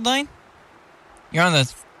 3-yard line? You're on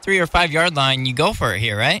the 3 or 5 yard line. You go for it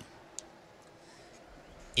here, right?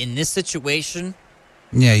 In this situation,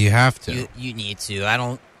 yeah, you have to. You need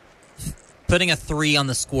to. Putting a 3 on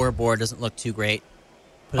the scoreboard doesn't look too great.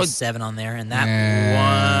 Put a 7 on there, and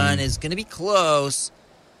that one is going to be close.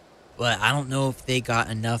 But I don't know if they got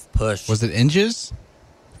enough push. Was it inches?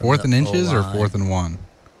 4th and inches or 4th and 1?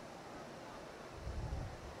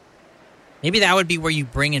 Maybe that would be where you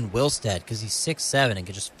bring in Wilstead, because he's 6'7" and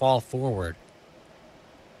could just fall forward.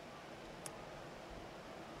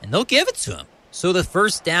 And they'll give it to him. So the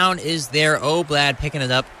first down is there. Oblad picking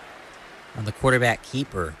it up on the quarterback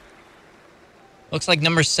keeper. Looks like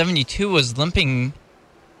number 72 was limping.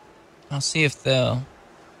 I'll see if they'll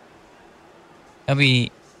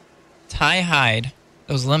be Ty Hyde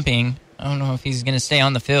was limping. I don't know if he's going to stay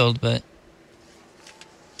on the field, but...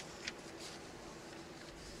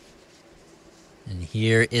 And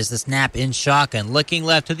here is the snap in shotgun. Looking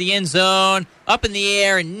left to the end zone. Up in the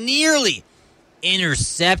air. Nearly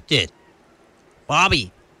intercepted.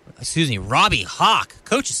 Robbie Hawk,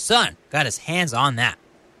 coach's son, got his hands on that.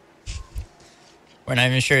 We're not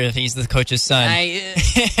even sure if he's the coach's son.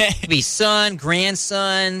 Could be son,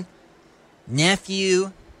 grandson,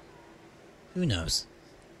 nephew. Who knows?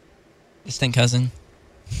 Distant cousin.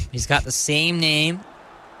 He's got the same name,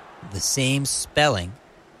 the same spelling,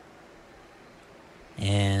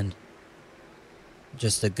 and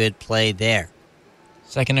just a good play there.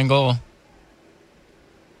 2nd and goal.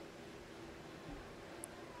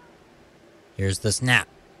 Here's the snap.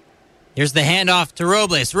 Here's the handoff to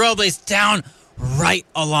Robles. Robles down right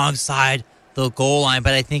alongside the goal line,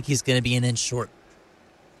 but I think he's going to be an inch short.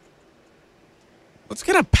 Let's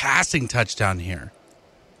get a passing touchdown here.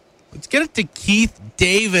 Let's get it to Keith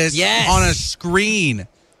Davis on a screen.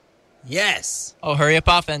 Yes. Oh, hurry up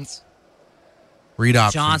offense. Read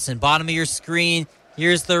option. Johnson, bottom of your screen.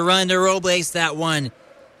 Here's the run to Robles. That one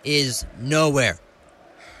is nowhere.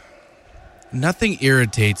 Nothing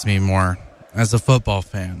irritates me more as a football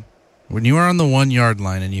fan when you are on the 1 yard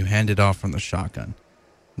line and you hand it off from the shotgun.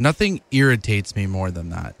 Nothing irritates me more than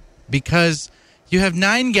that, because you have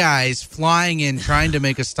 9 guys flying in trying to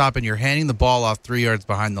make a stop and you're handing the ball off 3 yards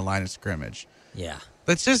behind the line of scrimmage. Yeah.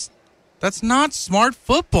 That's not smart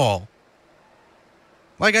football.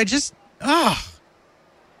 It's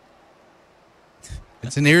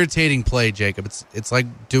an irritating play, Jacob. It's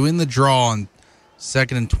like doing the draw on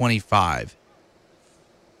 2nd and 25.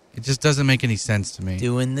 It just doesn't make any sense to me.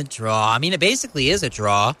 Doing the draw. I mean, it basically is a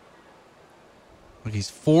draw. Look, he's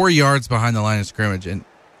 4 yards behind the line of scrimmage. And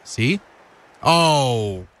see?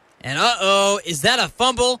 Oh. And is that a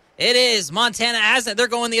fumble? It is. Montana has it. They're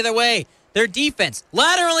going the other way. Their defense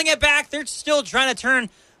lateraling it back. They're still trying to turn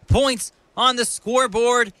points on the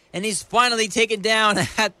scoreboard. And he's finally taken down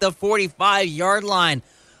at the 45-yard line.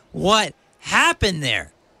 What happened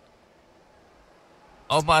there?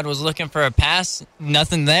 Obad was looking for a pass.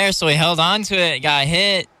 Nothing there, so he held on to it. Got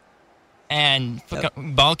hit. And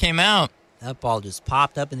ball came out. That ball just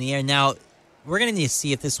popped up in the air. Now, we're going to need to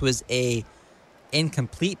see if this was a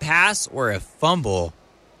incomplete pass or a fumble.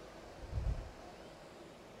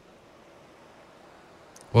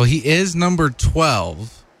 Well, he is number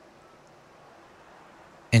 12.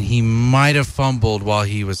 And he might have fumbled while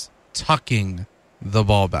he was tucking the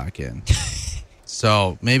ball back in.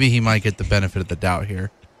 So maybe he might get the benefit of the doubt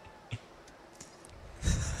here.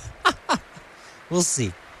 We'll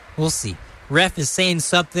see. Ref is saying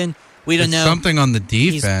something. We don't know. Something on the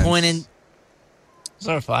defense. He's pointing. Is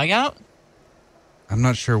there a flag out? I'm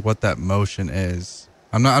not sure what that motion is.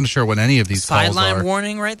 I'm not unsure what any of these calls are. Sideline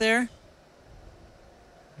warning right there?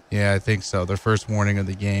 Yeah, I think so. Their first warning of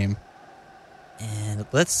the game. And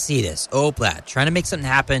let's see this. Oblad trying to make something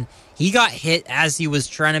happen. He got hit as he was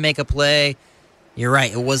trying to make a play. You're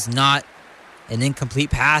right. It was not an incomplete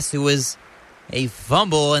pass. It was a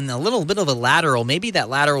fumble and a little bit of a lateral. Maybe that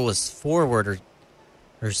lateral was forward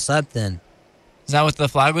or something. Is that what the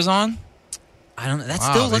flag was on? I don't know. That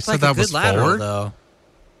still looked like a good lateral, forward? Though.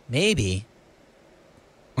 Maybe.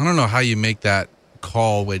 I don't know how you make that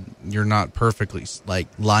call when you're not perfectly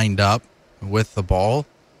lined up with the ball.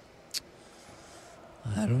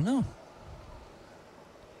 I don't know.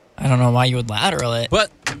 I don't know why you would lateral it.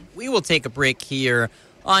 But we will take a break here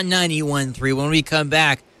on 91.3. When we come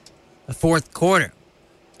back, the fourth quarter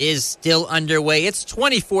is still underway. It's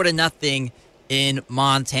 24-0 in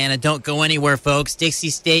Montana. Don't go anywhere, folks. Dixie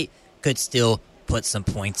State could still put some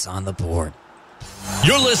points on the board.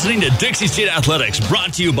 You're listening to Dixie State Athletics,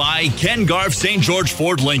 brought to you by Ken Garff St. George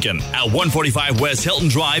Ford Lincoln at 145 West Hilton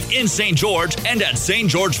Drive in St. George and at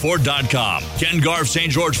stgeorgeford.com. Ken Garff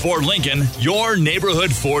St. George Ford Lincoln, your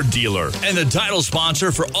neighborhood Ford dealer, and the title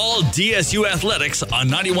sponsor for all DSU athletics on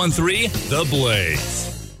 91.3 The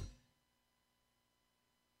Blaze.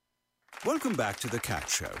 Welcome back to The Cat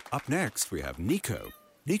Show. Up next, we have Nico.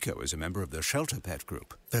 Nico is a member of the Shelter Pet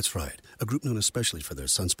Group. That's right. A group known especially for their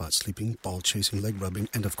sunspot sleeping, ball chasing, leg rubbing,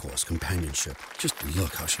 and of course, companionship. Just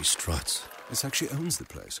look how she struts. It's like she owns the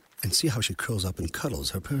place. And see how she curls up and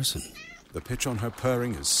cuddles her person. The pitch on her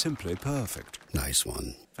purring is simply perfect. Nice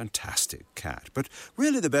one. Fantastic cat. But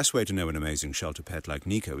really the best way to know an amazing shelter pet like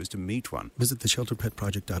Nico is to meet one. Visit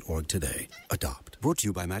theshelterpetproject.org today. Adopt. Brought to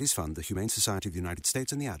you by Maddie's Fund, the Humane Society of the United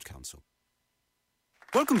States, and the Ad Council.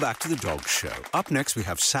 Welcome back to the Dog Show. Up next, we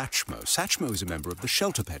have Satchmo. Satchmo is a member of the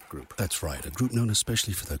Shelter Pet Group. That's right, a group known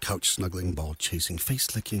especially for their couch-snuggling, ball-chasing,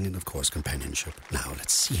 face-licking, and, of course, companionship. Now,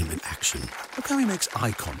 let's see him in action. Look how he makes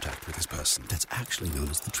eye contact with his person. That's actually known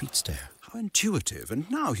as the treat stare. How intuitive,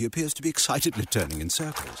 and now he appears to be excitedly turning in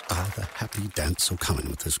circles. Ah, the happy dance so common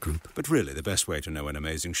with this group. But really, the best way to know an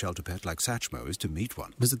amazing shelter pet like Satchmo is to meet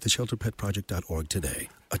one. Visit theshelterpetproject.org today.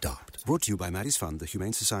 Adopt. Brought to you by Maddie's Fund, the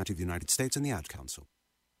Humane Society of the United States, and the Ad Council.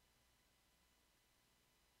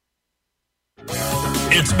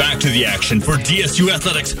 It's back to the action for DSU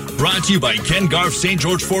Athletics, brought to you by Ken Garff St.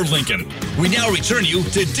 George Ford Lincoln. We now return you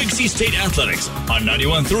to Dixie State Athletics on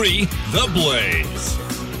 91.3 The Blaze.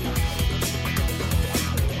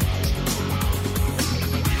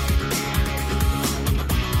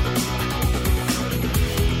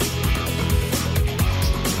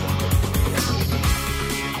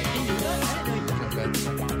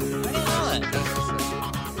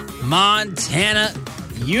 Montana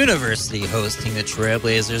University hosting the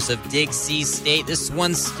Trailblazers of Dixie State. This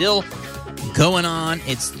one's still going on.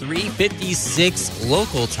 It's 3:56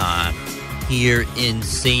 local time here in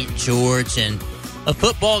St. George, and a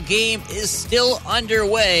football game is still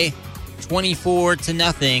underway,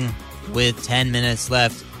 24-0 with 10 minutes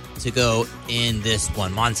left to go in this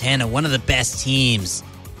one. Montana, one of the best teams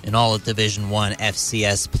in all of Division I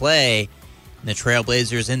FCS play. And the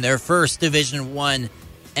Trailblazers in their first Division I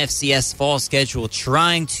FCS fall schedule,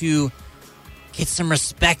 trying to get some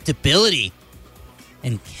respectability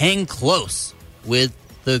and hang close with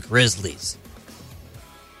the Grizzlies.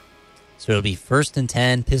 So it'll be 1st and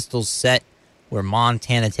 10, pistols set, where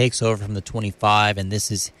Montana takes over from the 25, and this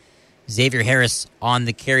is Xavier Harris on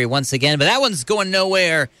the carry once again, but that one's going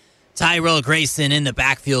nowhere. Tyrell Grayson in the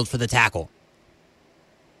backfield for the tackle.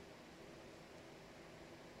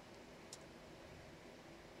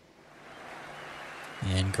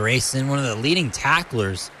 And Grayson, one of the leading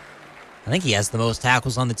tacklers. I think he has the most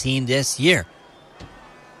tackles on the team this year.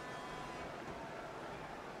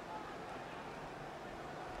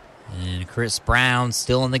 And Chris Brown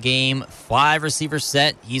still in the game. 5 receiver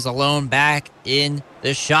set. He's alone back in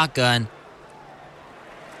the shotgun.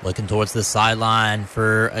 Looking towards the sideline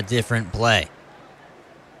for a different play.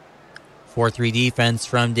 4-3 defense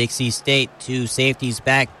from Dixie State. 2 safeties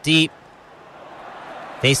back deep.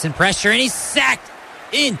 Facing pressure, and he's sacked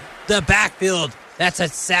in the backfield. That's a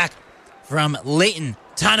sack from Leighton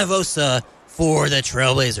Tanavosa for the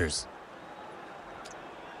Trailblazers.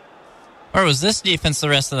 Or was this defense the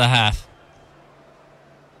rest of the half?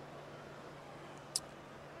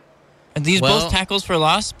 Are these both tackles for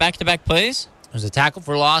loss, back-to-back plays? There's a tackle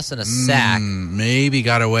for loss and a sack. Maybe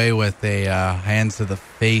got away with a hands to the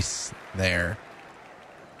face there.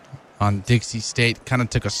 On Dixie State, kind of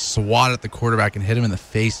took a swat at the quarterback and hit him in the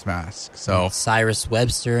face mask. So Cyrus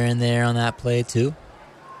Webster in there on that play too.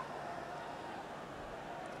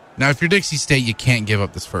 Now, if you're Dixie State, you can't give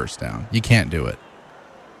up this first down. You can't do it.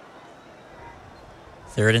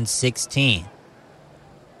 3rd and 16.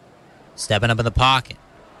 Stepping up in the pocket.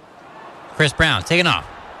 Chris Brown taking off,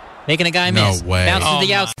 making a guy miss. No way. Bouncing to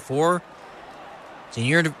the outside. For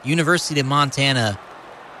University of Montana,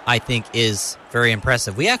 I think is very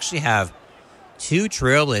impressive. We actually have 2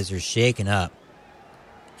 Trailblazers shaken up,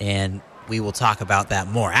 and we will talk about that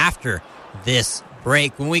more after this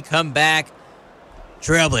break. When we come back,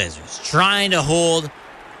 Trailblazers trying to hold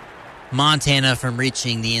Montana from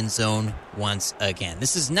reaching the end zone once again.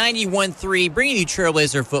 This is 91.3, bringing you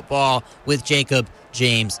Trailblazer football with Jacob,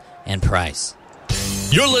 James, and Price.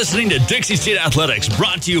 You're listening to Dixie State Athletics,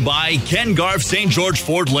 brought to you by Ken Garff St. George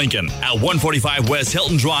Ford Lincoln at 145 West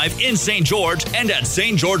Hilton Drive in St. George and at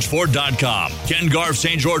stgeorgeford.com. Ken Garff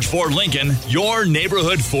St. George Ford Lincoln, your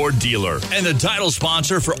neighborhood Ford dealer, and the title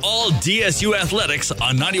sponsor for all DSU athletics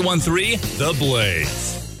on 91.3 The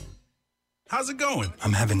Blaze. How's it going?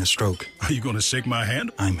 I'm having a stroke. Are you going to shake my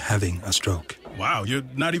hand? I'm having a stroke. Wow, you're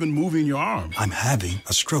not even moving your arm. I'm having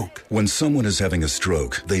a stroke. When someone is having a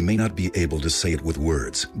stroke, they may not be able to say it with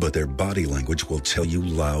words, but their body language will tell you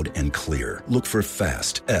loud and clear. Look for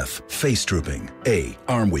FAST. F, face drooping. A,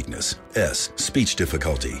 arm weakness. S, speech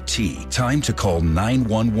difficulty. T, time to call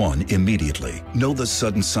 911 immediately. Know the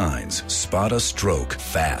sudden signs. Spot a stroke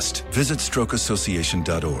fast. Visit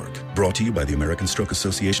strokeassociation.org. Brought to you by the American Stroke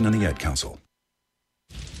Association and the Ad Council.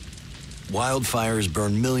 Wildfires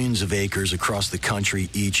burn millions of acres across the country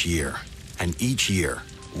each year. And each year,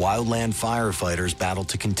 wildland firefighters battle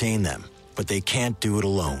to contain them. But they can't do it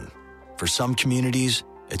alone. For some communities,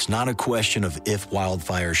 it's not a question of if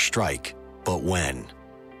wildfires strike, but when.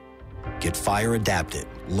 Get fire adapted.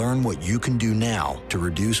 Learn what you can do now to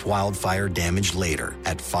reduce wildfire damage later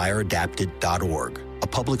at fireadapted.org. A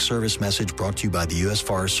public service message brought to you by the U.S.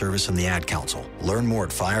 Forest Service and the Ad Council. Learn more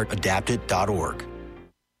at fireadapted.org.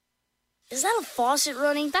 Is that a faucet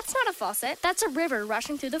running? That's not a faucet. That's a river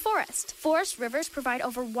rushing through the forest. Forest rivers provide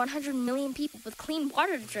over 100 million people with clean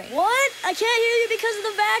water to drink. What? I can't hear you because of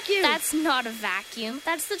the vacuum. That's not a vacuum.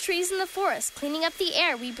 That's the trees in the forest cleaning up the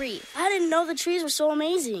air we breathe. I didn't know the trees were so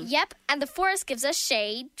amazing. Yep, and the forest gives us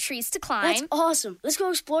shade, trees to climb. That's awesome. Let's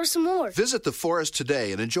go explore some more. Visit the forest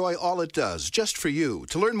today and enjoy all it does, just for you.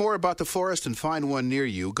 To learn more about the forest and find one near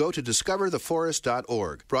you, go to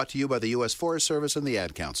discovertheforest.org. Brought to you by the U.S. Forest Service and the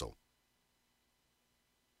Ad Council.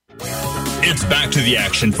 It's back to the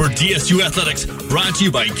action for DSU Athletics, brought to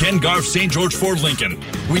you by Ken Garff St. George Ford Lincoln.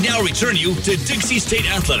 We now return you to Dixie State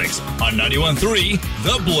Athletics on 91.3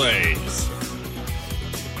 The Blaze.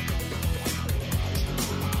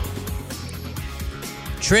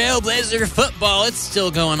 Trailblazer football, it's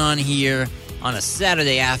still going on here on a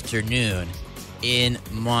Saturday afternoon in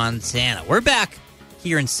Montana. We're back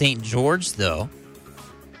here in St. George, though,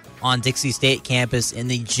 on Dixie State campus in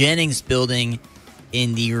the Jennings building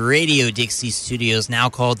in the Radio Dixie studios, now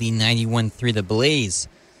called the 91.3 The Blaze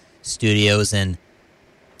studios. And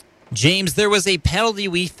James, there was a penalty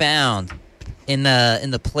we found in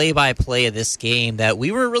the play-by-play of this game that we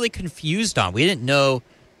were really confused on. We didn't know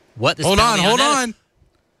what this Hold on.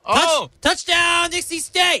 Touchdown, Dixie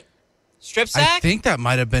State! Strip sack? I think that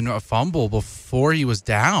might have been a fumble before he was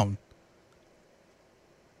down.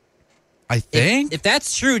 I think. If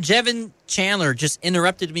that's true, Jevin Chandler just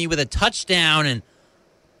interrupted me with a touchdown, and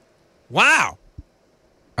wow.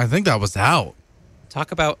 I think that was out.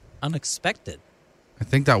 Talk about unexpected. I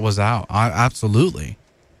think that was out. Absolutely.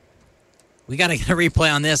 We got to get a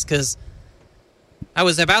replay on this because I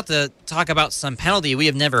was about to talk about some penalty we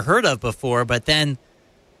have never heard of before, but then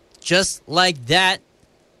just like that,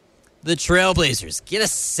 the Trailblazers get a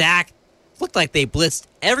sack. Looked like they blitzed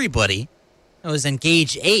everybody. It was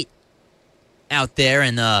Engage 8 out there,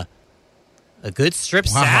 and a good strip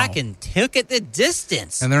sack and took it the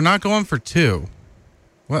distance. And they're not going for two.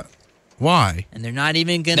 What? Why? And they're not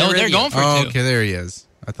even going to. No, they're going for two. Okay, there he is.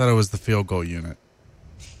 I thought it was the field goal unit.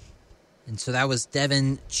 And so that was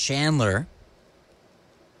Devin Chandler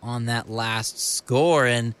on that last score.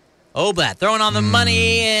 And Oblat throwing on the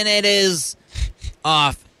money, and it is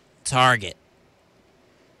off target.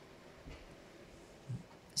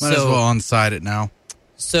 Might as well onside it now.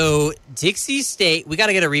 So Dixie State, we got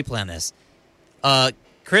to get a replay on this.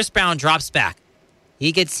 Chris Brown drops back.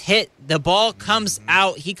 He gets hit. The ball comes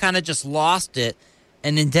out. He kind of just lost it.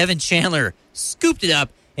 And then Devin Chandler scooped it up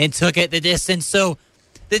and took it the distance. So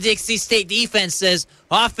the Dixie State defense says,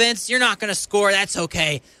 offense, you're not going to score. That's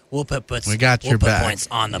okay. We'll put points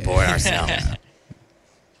on the board ourselves.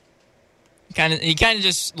 He kind of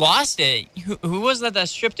just lost it. Who was that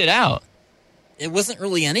stripped it out? It wasn't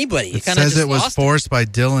really anybody. It says it was forced by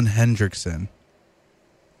Dylan Hendrickson.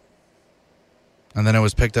 And then it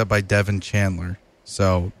was picked up by Devin Chandler.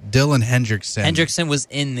 So Dylan Hendrickson was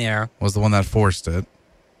in there. Was the one that forced it.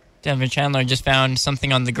 Devin Chandler just found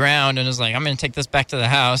something on the ground and was like, I'm going to take this back to the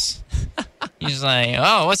house. He's like,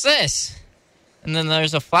 oh, what's this? And then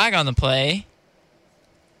there's a flag on the play.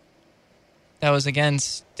 That was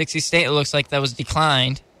against Dixie State. It looks like that was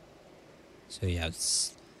declined. So, yeah,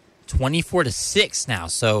 it's 24-6 now.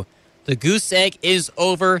 So the goose egg is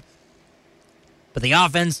over. But the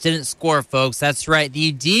offense didn't score, folks. That's right.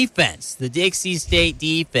 The defense, the Dixie State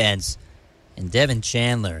defense, and Devin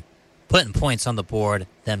Chandler putting points on the board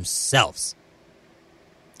themselves.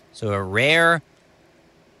 So a rare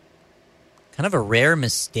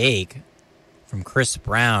mistake from Chris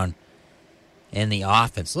Brown in the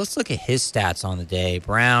offense. Let's look at his stats on the day.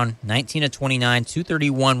 Brown, 19 of 29,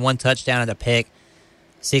 231, one touchdown and a pick,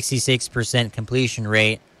 66% completion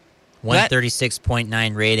rate,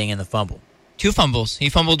 136.9 rating in the fumble. 2 fumbles. He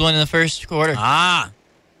fumbled one in the first quarter.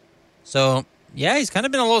 So, yeah, he's kind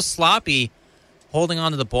of been a little sloppy holding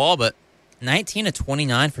on to the ball, but 19 of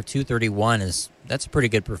 29 for 231 that's a pretty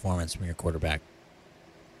good performance from your quarterback.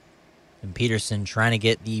 And Peterson trying to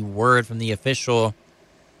get the word from the official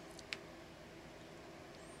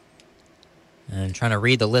and trying to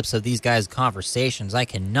read the lips of these guys' conversations. I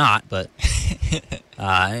cannot, but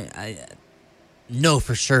I know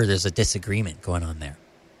for sure there's a disagreement going on there.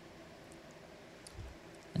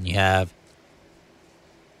 And you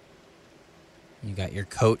got your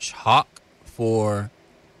coach Hawk for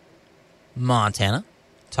Montana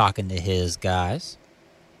talking to his guys.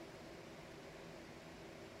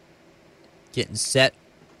 Getting set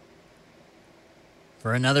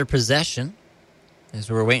for another possession as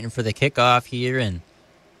we're waiting for the kickoff here, and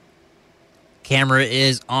camera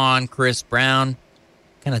is on Chris Brown,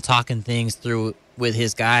 kind of talking things through with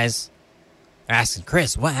his guys. They're asking,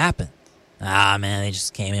 Chris, what happened? Man, they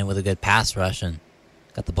just came in with a good pass rush and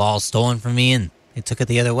got the ball stolen from me, and they took it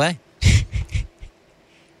the other way.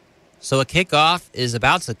 So a kickoff is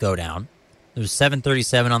about to go down. There's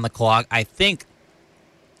 7:37 on the clock. I think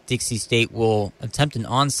Dixie State will attempt an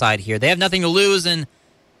onside here. They have nothing to lose, and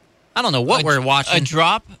I don't know what we're watching.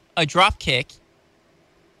 A drop kick,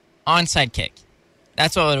 onside kick.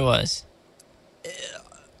 That's what it was.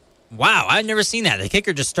 Wow, I've never seen that. The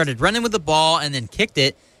kicker just started running with the ball and then kicked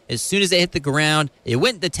it. As soon as it hit the ground, it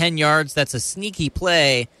went the 10 yards. That's a sneaky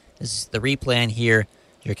play. This is the replay in here.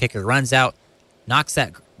 Your kicker runs out, knocks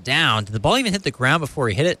that down. Did the ball even hit the ground before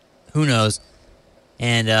he hit it? Who knows?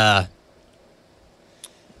 And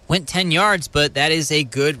went 10 yards, but that is a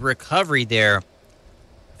good recovery there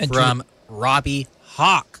from Robbie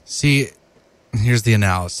Hawk. See, here's the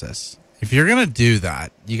analysis. If you're going to do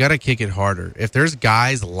that, you got to kick it harder. If there's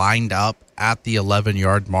guys lined up at the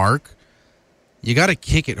 11-yard mark, you got to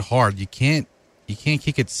kick it hard. You can't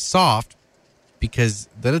kick it soft because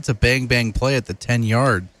then it's a bang-bang play at the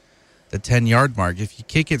 10-yard mark. If you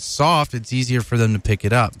kick it soft, it's easier for them to pick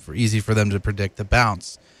it up, easy for them to predict the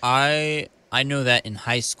bounce. I know that in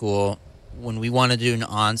high school, when we wanted to do an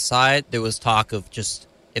onside, there was talk of just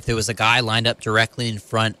if there was a guy lined up directly in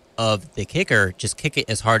front of the kicker, just kick it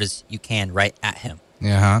as hard as you can right at him.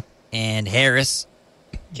 Yeah. And Harris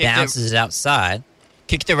bounces it outside.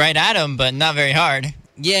 Kicked it right at him, but not very hard.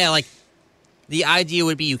 Yeah, like the idea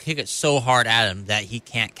would be you kick it so hard at him that he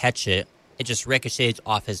can't catch it. It just ricochets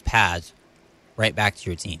off his pads right back to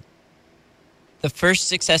your team. The first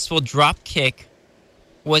successful drop kick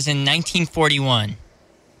was in 1941.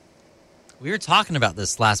 We were talking about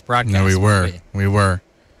this last broadcast. No, we were. We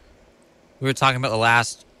were talking about the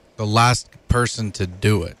last person to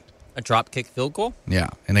do it. A drop kick field goal? Yeah,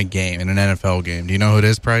 in a game, in an NFL game. Do you know who it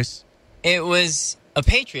is, Price? It was a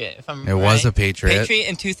Patriot, if I'm right. It was a Patriot. Patriot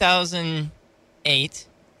in 2008.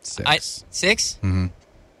 Six? Mm-hmm.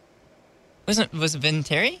 Was it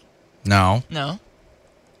Vinatieri? No. No.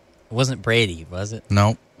 It wasn't Brady, was it?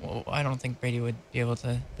 No. Well, I don't think Brady would be able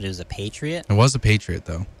to. But it was a Patriot? It was a Patriot,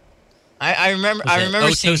 though. I remember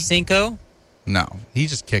Ocho Cinco? No, he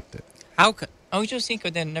just kicked it. How Ocho Cinco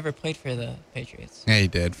then never played for the Patriots. Yeah, he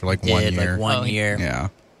did for 1 year. Like 1 year. Yeah.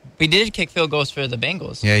 We did kick field goals for the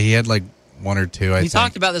Bengals. Yeah, he had 1 or 2, I think. We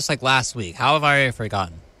talked about this last week. How have I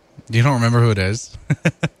forgotten? You don't remember who it is?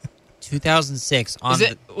 2006 on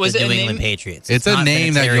the New England Patriots. It's a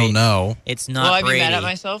name that you'll know. It's not Will I Brady. be mad at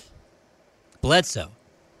myself? Bledsoe.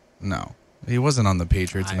 No. He wasn't on the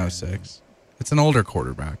Patriots in 06. It's an older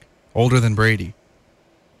quarterback. Older than Brady.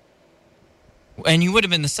 And you would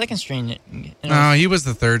have been the second string. No, he was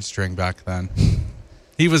the third string back then.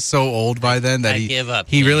 He was so old by then that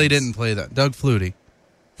he really didn't play that. Doug Flutie.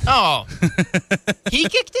 Oh. He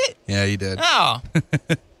kicked it? Yeah, he did. Oh.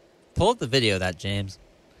 Pull up the video of that, James.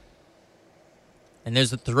 And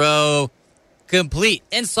there's a throw complete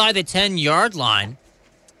inside the 10-yard line.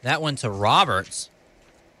 That went to Roberts.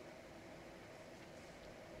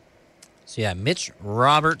 So, yeah, Mitch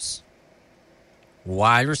Roberts,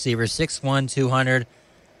 wide receiver, 6'1", 200,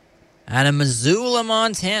 out of Missoula,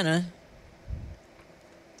 Montana.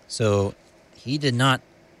 So, he did not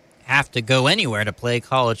have to go anywhere to play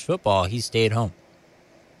college football. He stayed home.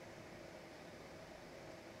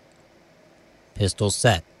 Pistol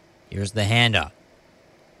set. Here's the handoff.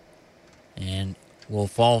 And will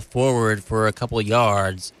fall forward for a couple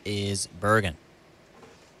yards is Bergen.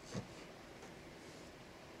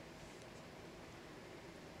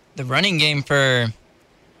 The running game for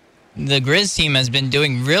the Grizz team has been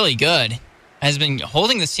doing really good. Has been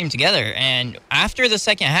holding this team together. And after the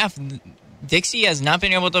second half, Dixie has not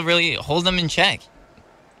been able to really hold them in check.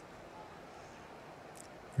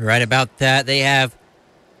 Right about that. They have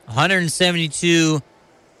 172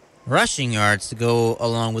 rushing yards to go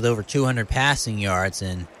along with over 200 passing yards.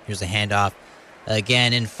 And here's a handoff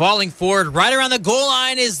again. And falling forward right around the goal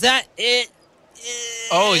line. Is that it?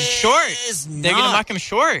 Oh, it's short. They're going to knock him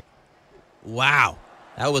short. Wow.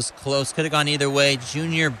 That was close. Could have gone either way.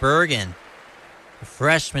 Junior Bergen, the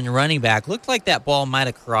freshman running back. Looked like that ball might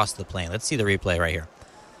have crossed the plane. Let's see the replay right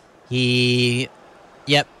here.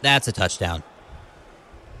 Yep, that's a touchdown.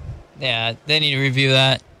 Yeah, they need to review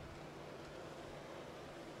that.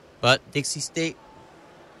 But Dixie State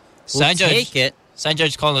will side take judge, it. Side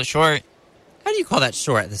judge called it short. How do you call that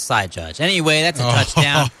short, the side judge? Anyway, that's a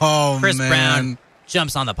touchdown. Chris Brown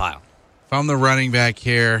jumps on the pile. If I'm the running back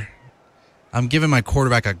here, I'm giving my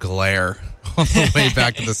quarterback a glare on the way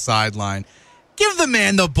back to the sideline. Give the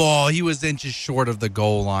man the ball. He was inches short of the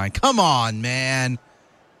goal line. Come on, man.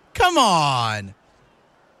 Come on.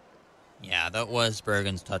 Yeah, that was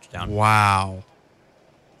Bergen's touchdown. Wow.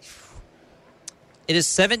 It is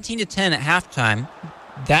 17-10 at halftime.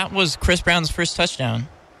 That was Chris Brown's first touchdown.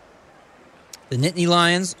 The Nittany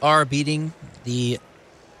Lions are beating the...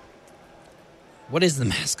 What is the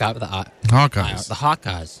mascot of the Hawkeyes? The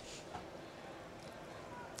Hawkeyes.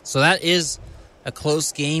 So that is a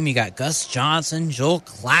close game. You got Gus Johnson, Joel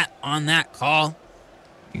Klatt on that call.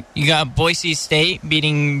 You got Boise State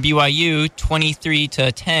beating BYU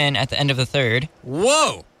 23-10 at the end of the third.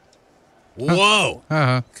 Whoa.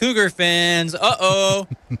 Cougar fans. Uh-oh.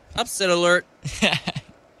 Upset alert.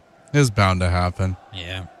 It's bound to happen.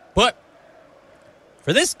 Yeah. But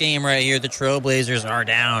for this game right here, the Trailblazers are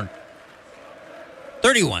down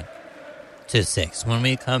 31-6 when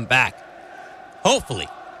we come back. Hopefully,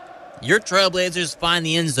 your Trailblazers find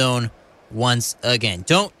the end zone once again.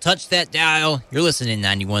 Don't touch that dial. You're listening to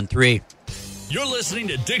 91.3. You're listening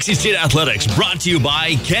to Dixie State Athletics, brought to you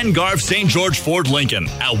by Ken Garff St. George Ford Lincoln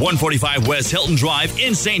at 145 West Hilton Drive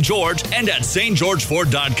in St. George and at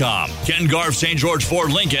stgeorgeford.com. Ken Garff St. George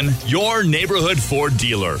Ford Lincoln, your neighborhood Ford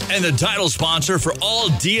dealer, and the title sponsor for all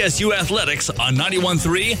DSU athletics on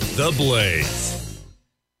 91.3 The Blaze.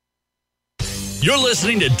 You're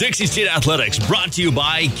listening to Dixie State Athletics, brought to you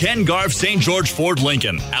by Ken Garff St. George Ford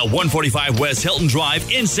Lincoln at 145 West Hilton Drive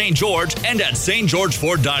in St. George and at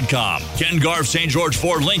stgeorgeford.com. Ken Garff St. George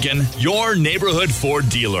Ford Lincoln, your neighborhood Ford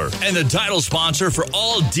dealer, and the title sponsor for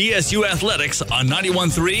all DSU athletics on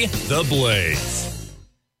 91.3 The Blaze.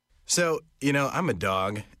 So, I'm a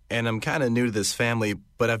dog, and I'm kind of new to this family,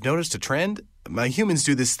 but I've noticed a trend. My humans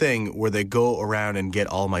do this thing where they go around and get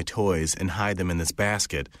all my toys and hide them in this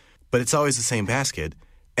basket. But it's always the same basket,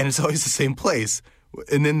 and it's always the same place.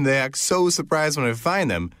 And then they act so surprised when I find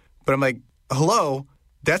them. But I'm like, hello,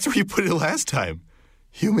 that's where you put it last time.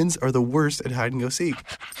 Humans are the worst at hide and go seek.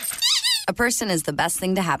 A person is the best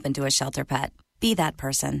thing to happen to a shelter pet. Be that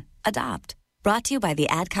person. Adopt. Brought to you by the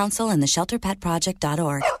Ad Council and the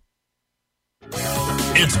ShelterPetProject.org.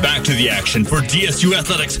 It's back to the action for DSU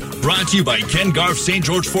Athletics, brought to you by Ken Garff St.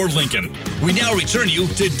 George Ford Lincoln. We now return you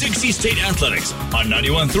to Dixie State Athletics on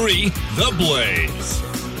 91.3 The Blaze.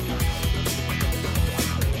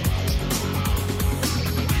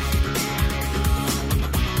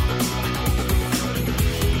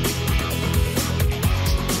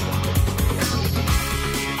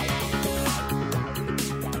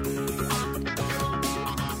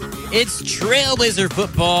 It's Trailblazer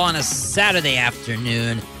football on a Saturday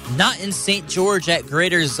afternoon. Not in St. George at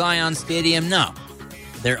Greater Zion Stadium, no.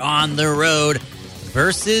 They're on the road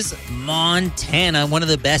versus Montana, one of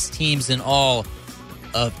the best teams in all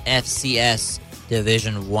of FCS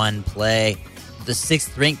Division I play. The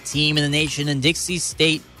 6th-ranked team in the nation, and Dixie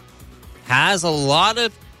State has a lot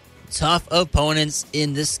of tough opponents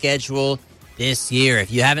in the schedule this year.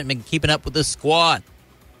 If you haven't been keeping up with the squad,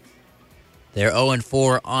 they're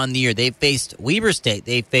 0-4 on the year. They've faced Weber State.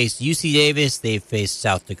 They've faced UC Davis. They've faced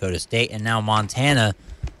South Dakota State. And now Montana.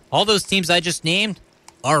 All those teams I just named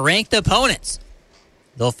are ranked opponents.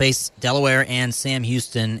 They'll face Delaware and Sam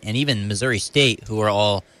Houston and even Missouri State, who are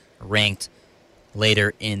all ranked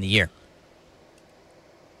later in the year.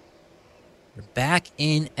 We're back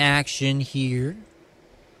in action here.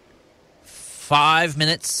 5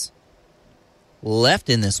 minutes left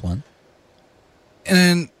in this one.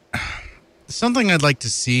 And something I'd like to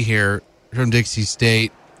see here from Dixie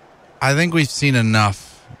State, I think we've seen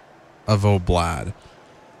enough of O'Blad.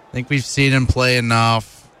 I think we've seen him play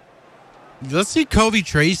enough. Let's see Kobe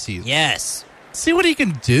Tracy. Yes. See what he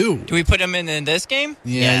can do. Do we put him in this game?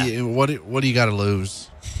 Yeah. What do you got to lose?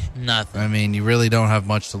 Nothing. I mean, you really don't have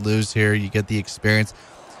much to lose here. You get the experience.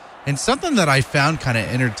 And something that I found kind of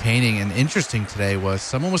entertaining and interesting today was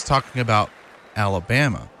someone was talking about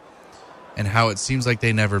Alabama and how it seems like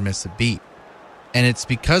they never miss a beat. And it's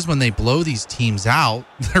because when they blow these teams out,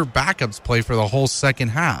 their backups play for the whole second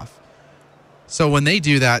half. So when they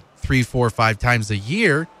do that 3, 4, 5 times a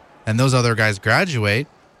year and those other guys graduate,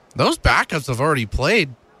 those backups have already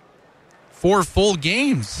played 4 full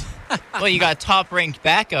games. Well, you got top-ranked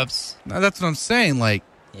backups. Now, that's what I'm saying. Like,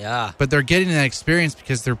 yeah. But they're getting that experience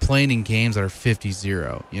because they're playing in games that are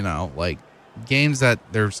 50-0, like games that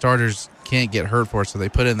their starters can't get hurt for, so they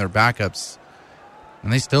put in their backups,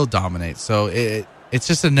 and they still dominate. So it's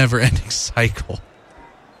just a never-ending cycle.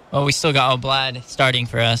 Well, we still got O'Blad starting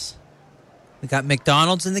for us. We got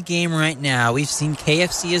McDonald's in the game right now. We've seen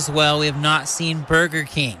KFC as well. We have not seen Burger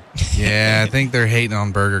King. Yeah, I think they're hating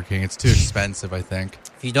on Burger King. It's too expensive, I think.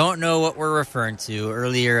 If you don't know what we're referring to,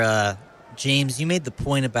 earlier, James, you made the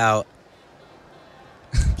point about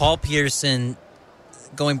Paul Pearson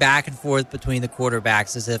going back and forth between the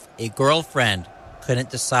quarterbacks as if a girlfriend couldn't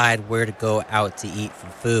decide where to go out to eat for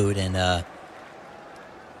food. And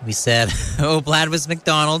we said Oblad was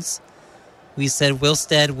McDonald's. We said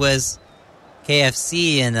Wilstead was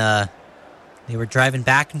KFC. And they were driving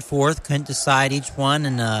back and forth, couldn't decide each one.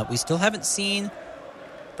 And we still haven't seen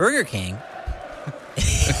Burger King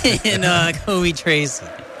in Kobe Tracy.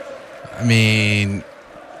 I mean,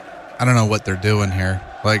 I don't know what they're doing here.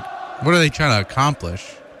 Like, what are they trying to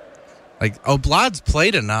accomplish? Like, Oblad's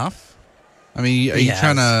played enough. I mean, are you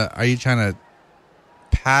trying to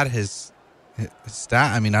pad his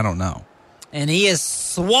stat? I mean, I don't know. And he is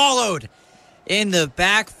swallowed in the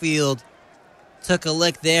backfield. Took a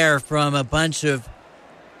lick there from a bunch of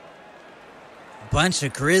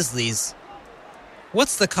Grizzlies.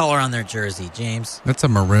 What's the color on their jersey, James? That's a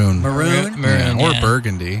maroon. Maroon? Yeah, or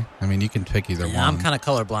burgundy. I mean, you can pick either one. I'm kind of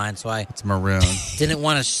colorblind, so it's maroon. Didn't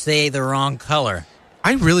want to say the wrong color.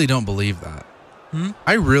 I really don't believe that.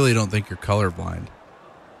 I really don't think you're colorblind.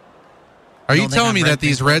 Are you telling me that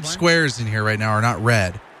these red squares in here right now are not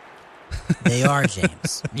red? They are,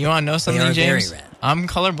 James. You want to know something, They are James? very red. I'm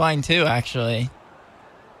colorblind too, actually.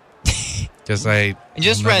 Just red,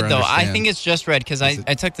 though. I understand. think it's just red because I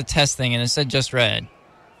took the test thing and it said just red.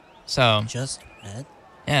 So just red?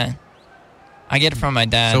 Yeah. I get it from my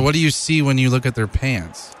dad. So what do you see when you look at their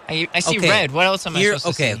pants? I see red. What else am I supposed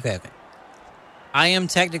to see? Okay. I am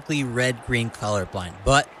technically red-green colorblind,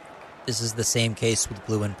 but this is the same case with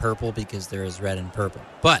blue and purple because there is red and purple.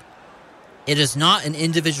 But it is not an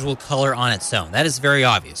individual color on its own. That is very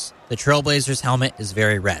obvious. The Trailblazers helmet is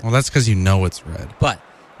very red. Well, that's because you know it's red. But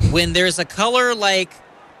when there's a color like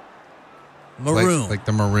maroon, like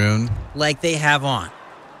the maroon, like they have on,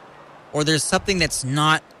 or there's something that's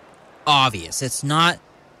not obvious, it's not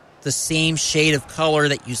the same shade of color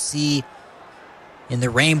that you see in the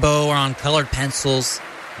rainbow or on colored pencils.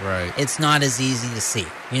 Right. It's not as easy to see,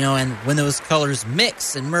 and when those colors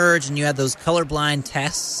mix and merge and you have those colorblind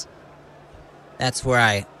tests, that's where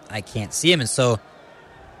I can't see them. And so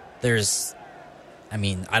there's, I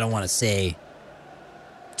don't want to say,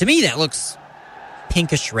 to me that looks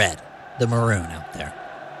pinkish red, the maroon out there.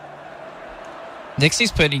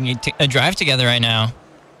 Dixie's putting a drive together right now.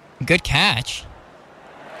 Good catch.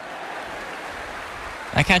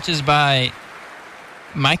 That catch is by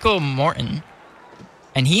Michael Morton.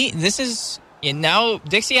 And now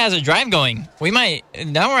Dixie has a drive going.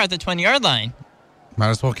 Now we're at the 20-yard line. Might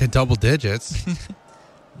as well get double digits.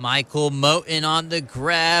 Michael Moten on the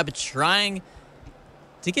grab, trying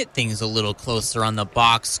to get things a little closer on the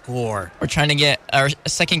box score. We're trying to get our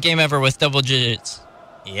second game ever with double digits.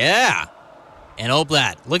 Yeah. And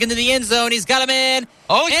Oblad, look into the end zone. He's got him in.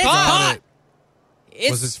 Oh, it's caught.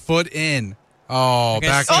 Was his foot in? Oh,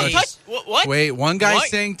 back judge. What? Wait, one guy's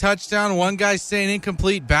saying touchdown, one guy's saying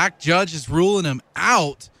incomplete. Back judge is ruling him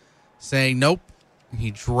out, saying nope.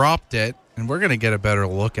 He dropped it, and we're going to get a better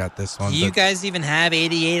look at this one. Do you guys even have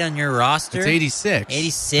 88 on your roster? It's 86.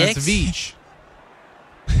 86? That's Veach.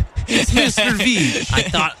 It's Mr. Veach. I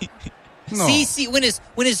thought... No. See, when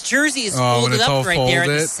his jersey is folded up right there at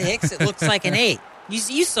the 6, it looks like an 8.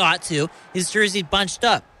 You saw it, too. His jersey bunched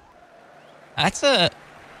up. That's a...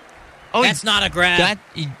 Oh, that's not a grab.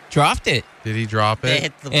 He dropped it. Did he drop it?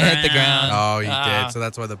 It hit the ground. Oh, he did. So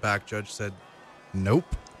that's why the back judge said nope.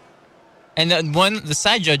 And the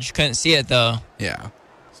side judge couldn't see it, though. Yeah.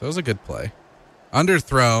 So it was a good play.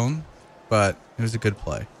 Underthrown, but it was a good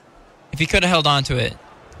play. If he could have held on to it.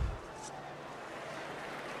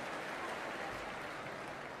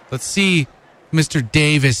 Let's see Mr.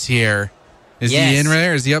 Davis here. Is he in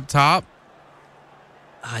there? Is he up top?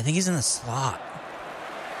 I think he's in the slot.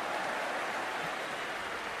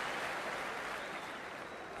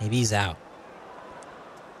 Maybe he's out.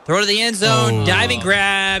 Throw to the end zone. Diving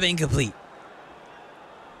grab. Incomplete.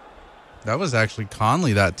 That was actually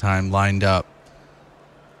Conley that time lined up.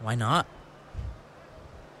 Why not?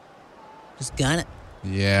 Just gun it.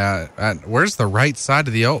 Yeah. Where's the right side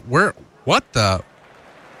of the... What the...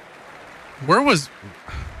 Where was...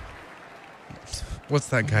 What's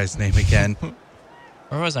that guy's name again?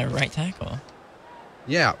 Where was our right tackle?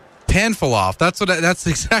 Yeah. Panfilov. That's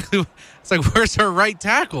exactly what... It's like, where's our right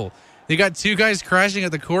tackle? They got two guys crashing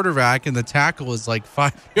at the quarterback, and the tackle is like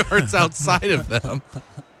 5 yards outside of them.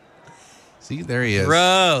 See, there he is.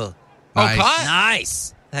 Bro. Nice. Caught?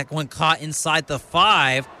 Nice. That one caught inside the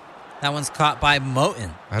 5. That one's caught by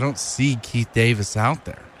Moten. I don't see Keith Davis out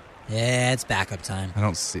there. Yeah, it's backup time. I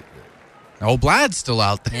don't see... Oblad's still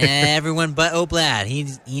out there. Everyone but Oblad.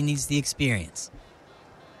 He needs the experience.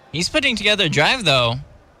 He's putting together a drive, though.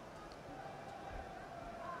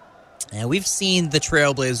 And we've seen the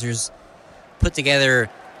Trailblazers put together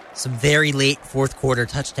some very late fourth quarter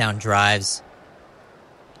touchdown drives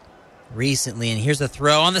recently. And here's a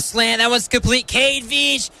throw on the slant. That one's complete. Cade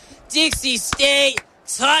Veach, Dixie State,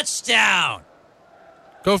 touchdown.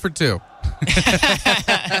 Go for 2.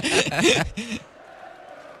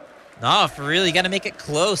 No, for real, you got to make it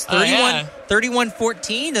close.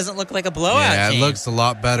 31-14 doesn't look like a blowout. Yeah, it James. looks a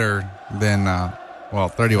lot better than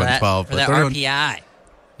 31-12. For that RPI.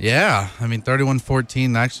 Yeah, I mean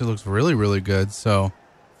 31-14 actually looks really, really good. So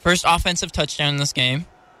first offensive touchdown in this game.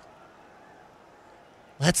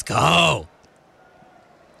 Let's go.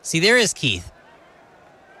 See, there is Keith.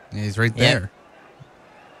 Yeah, he's right there.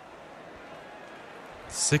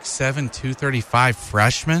 6'7", 235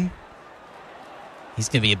 freshman. He's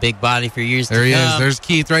going to be a big body for years to come. There he is. There's There's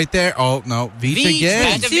Keith right there. Oh, no. Veach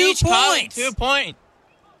again. 2 points. 2 point.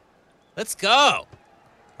 Let's go.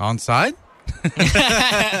 Onside?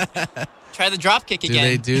 Try the drop kick again. Do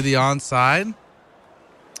they do the onside?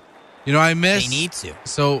 You know, I miss. They need to.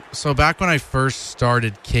 So back when I first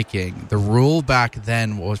started kicking, the rule back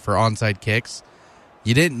then was for onside kicks,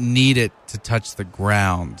 you didn't need it to touch the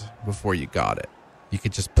ground before you got it. You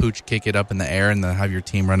could just pooch kick it up in the air and then have your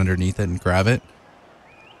team run underneath it and grab it.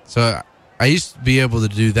 So I used to be able to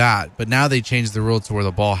do that, but now they changed the rule to where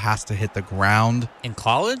the ball has to hit the ground. In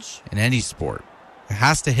college? In any sport. It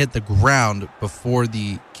has to hit the ground before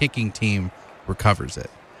the kicking team recovers it,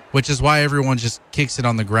 which is why everyone just kicks it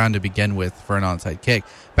on the ground to begin with for an onside kick.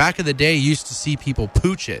 Back in the day, you used to see people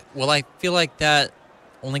pooch it. Well, I feel like that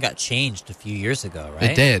only got changed a few years ago,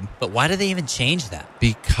 right? It did. But why did they even change that?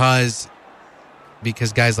 Because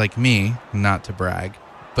guys like me, not to brag,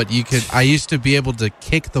 but I used to be able to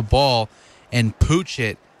kick the ball and pooch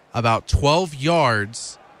it about 12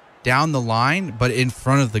 yards down the line, but in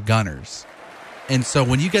front of the gunners. And so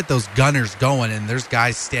when you get those gunners going and there's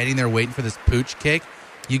guys standing there waiting for this pooch kick,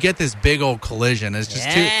 you get this big old collision. It's just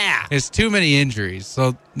it's too many injuries.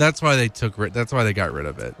 So that's why they got rid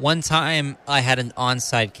of it. One time I had an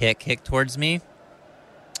onside kick kicked towards me.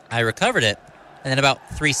 I recovered it. And then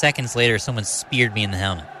about 3 seconds later, someone speared me in the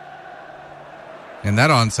helmet. And that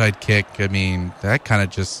onside kick, I mean, that kind of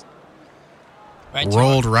just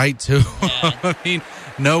rolled right to him. Yeah. I mean,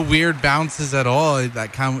 no weird bounces at all.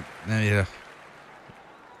 That kind of, yeah.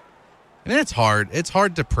 And it's hard. It's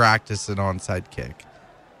hard to practice an onside kick,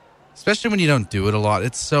 especially when you don't do it a lot.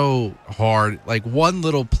 It's so hard. Like one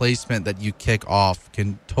little placement that you kick off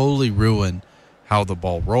can totally ruin how the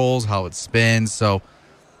ball rolls, how it spins. So,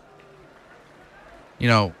 you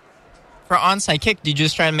know, for onside kick, do you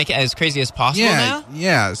just try to make it as crazy as possible now?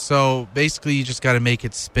 Yeah. So basically, you just got to make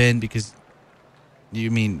it spin because you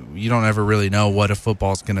don't ever really know what a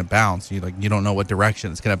football's going to bounce. You don't know what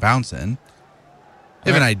direction it's going to bounce in.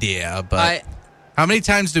 You have an idea, but how many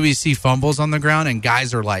times do we see fumbles on the ground and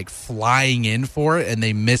guys are like flying in for it and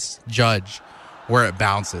they misjudge where it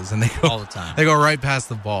bounces and they go all the time. They go right past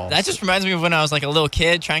the ball. That just reminds me of when I was like a little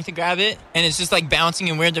kid trying to grab it and it's just like bouncing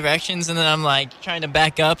in weird directions and then I'm like trying to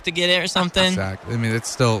back up to get it or something. Exactly. I mean,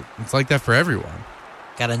 it's like that for everyone.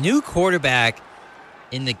 Got a new quarterback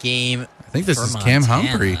in the game. I think this is Cam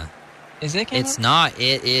Humphrey. Is it Cam? It's not.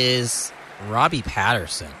 It is Robbie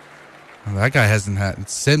Patterson. Oh, that guy hasn't had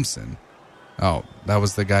Simpson. Oh, that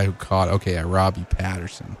was the guy who caught. Okay, Robbie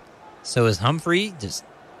Patterson. So is Humphrey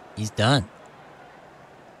he's done.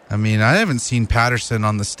 I mean, I haven't seen Patterson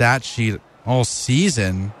on the stat sheet all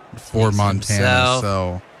season for Montana. Himself.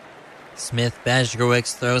 So Smith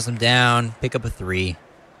Bezgrowicz throws him down, pick up a 3.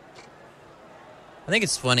 I think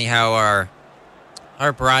it's funny how our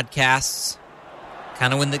broadcasts,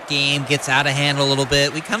 kind of when the game gets out of hand a little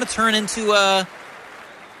bit, we kind of turn into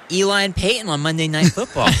Eli and Peyton on Monday Night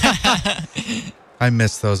Football. I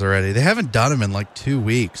missed those already. They haven't done them in like 2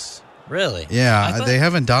 weeks. Really? Yeah, they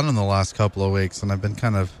haven't done them the last couple of weeks, and I've been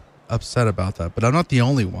kind of upset about that. But I'm not the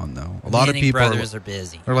only one, though. A lot of people brothers are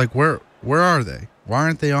busy. They're like, where are they? Why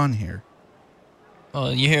aren't they on here?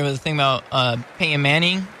 Well, you hear the thing about Peyton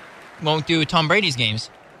Manning won't do Tom Brady's games.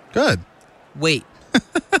 Good. Wait.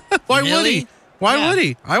 Why would he? Why would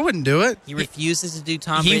he? I wouldn't do it. He refuses to do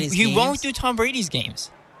Tom Brady's games? He won't do Tom Brady's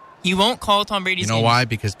games. He won't call Tom Brady's games. You know why?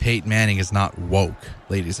 Because Peyton Manning is not woke,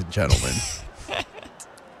 ladies and gentlemen.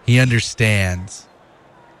 He understands.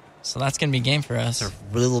 So that's going to be a game for us. It's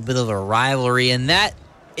a little bit of a rivalry, and that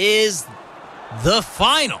is the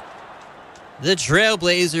final. The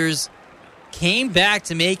Trailblazers came back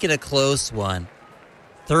to make it a close one,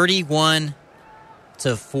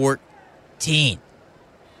 31-14.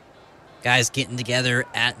 Guys getting together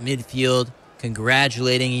at midfield,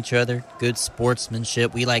 congratulating each other. Good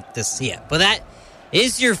sportsmanship. We like to see it. But that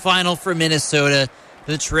is your final for Minnesota.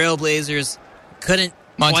 The Trailblazers couldn't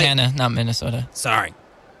Montana, not Minnesota. Sorry.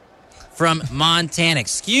 From Montana.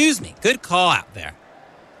 Excuse me. Good call out there.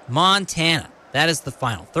 Montana. That is the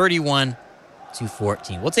final,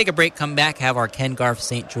 31-14. We'll take a break, come back, have our Ken Garff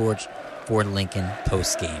St. George Ford Lincoln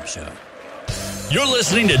post-game show. You're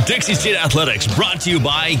listening to Dixie State Athletics, brought to you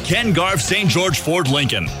by Ken Garff St. George Ford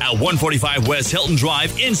Lincoln at 145 West Hilton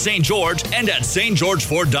Drive in St. George and at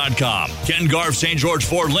stgeorgeford.com. Ken Garff St. George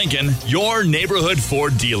Ford Lincoln, your neighborhood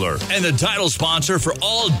Ford dealer, and the title sponsor for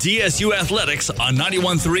all DSU athletics on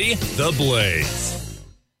 91.3 The Blaze.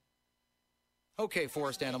 Okay,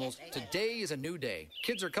 forest animals, today is a new day.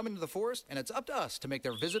 Kids are coming to the forest, and it's up to us to make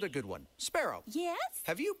their visit a good one. Sparrow. Yes?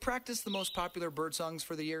 Have you practiced the most popular bird songs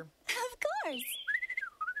for the year? Of course.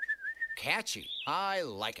 Catchy. I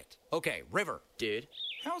like it. Okay, River. Dude.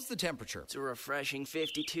 How's the temperature? It's a refreshing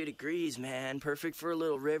 52 degrees, man. Perfect for a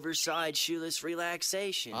little riverside shoeless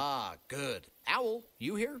relaxation. Ah, good. Owl,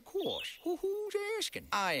 you here? Course. Who's asking?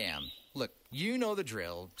 I am. Look, you know the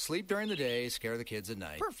drill. Sleep during the day, scare the kids at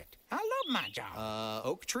night. Perfect. I love my job.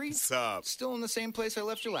 Oak Tree? Sup? Still in the same place I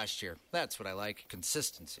left you last year. That's what I like.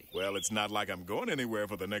 Consistency. Well, it's not like I'm going anywhere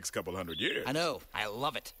for the next couple hundred years. I know. I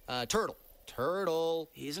love it. Turtle. Turtle.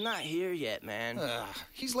 He's not here yet, man.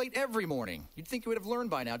 He's late every morning. You'd think he would have learned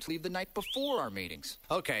by now to leave the night before our meetings.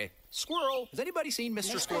 Okay. Squirrel. Has anybody seen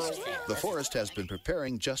Mr. Squirrel? The forest has been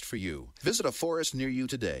preparing just for you. Visit a forest near you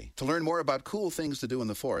today. To learn more about cool things to do in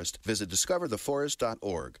the forest, visit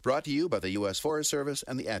discovertheforest.org. Brought to you by the U.S. Forest Service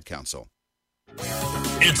and the Ad Council.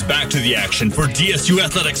 It's back to the action for DSU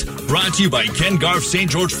Athletics, brought to you by Ken Garff St.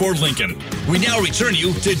 George Ford Lincoln. We now return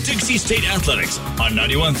you to Dixie State Athletics on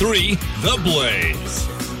 91.3 The Blaze.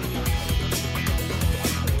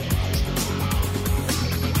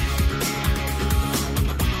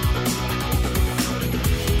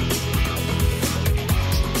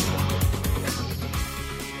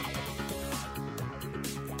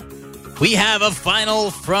 We have a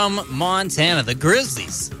final from Montana. The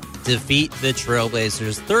Grizzlies defeat the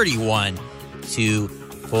Trailblazers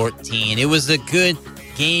 31-14. It was a good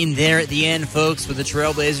game there at the end, folks, with the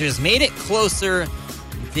Trailblazers. Made it closer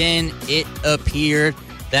than it appeared.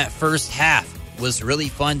 That first half was really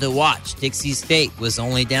fun to watch. Dixie State was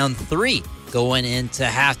only down 3 going into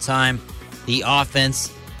halftime. The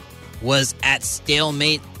offense was at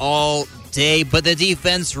stalemate all day, but the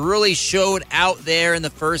defense really showed out there in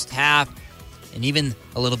the first half and even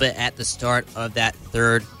a little bit at the start of that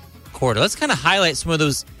third quarter. Let's kind of highlight some of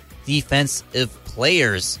those defensive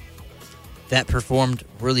players that performed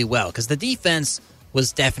really well, because the defense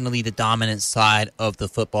was definitely the dominant side of the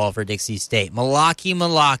football for Dixie State.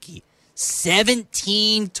 Malaki,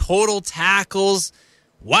 17 total tackles.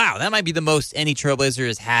 Wow, that might be the most any Trailblazer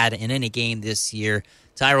has had in any game this year.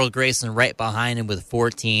 Tyrell Grayson right behind him with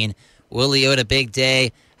 14. Willie Oda, big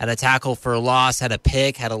day, had a tackle for a loss, had a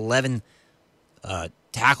pick, had 11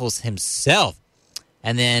 tackles himself.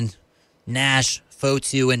 And then Nash,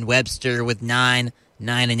 Fotu, and Webster with 9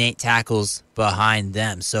 and 8 tackles behind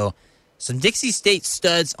them. So some Dixie State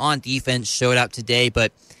studs on defense showed up today,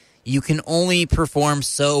 but you can only perform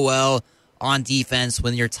so well on defense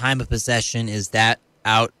when your time of possession is that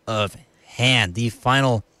out of hand. The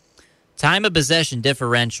final time of possession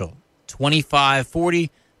differential, 25-40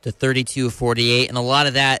 to 32-48, and a lot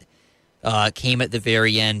of that came at the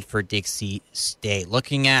very end for Dixie State.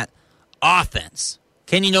 Looking at offense,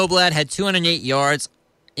 Kenny Noblad had 208 yards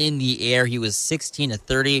in the air. He was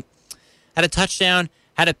 16-30, had a touchdown,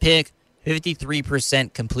 had a pick,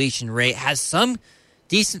 53% completion rate, has some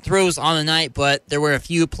decent throws on the night, but there were a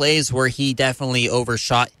few plays where he definitely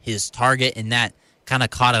overshot his target, and that kind of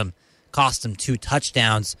cost him 2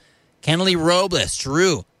 touchdowns. Kenley Robles,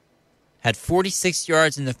 Drew, had 46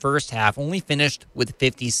 yards in the first half, only finished with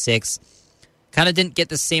 56. Kind of didn't get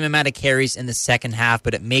the same amount of carries in the second half,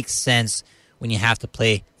 but it makes sense when you have to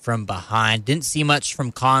play from behind. Didn't see much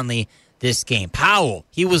from Conley this game. Powell,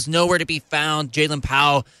 he was nowhere to be found. Jalen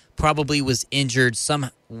Powell probably was injured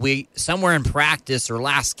somewhere in practice or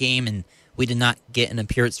last game, and we did not get an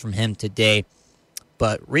appearance from him today.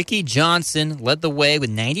 But Ricky Johnson led the way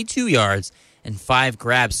with 92 yards and 5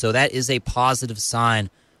 grabs, so that is a positive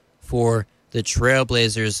sign for the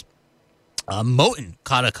Trailblazers. Moten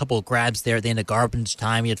caught a couple of grabs there at the end of garbage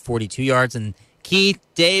time. He had 42 yards. And Keith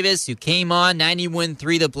Davis, who came on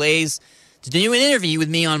 91.3 The Blaze to do an interview with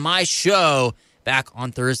me on my show back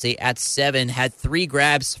on Thursday at 7, had 3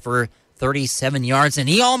 grabs for 37 yards, and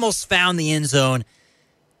he almost found the end zone.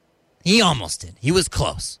 He almost did. He was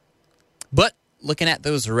close. But looking at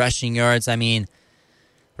those rushing yards, I mean,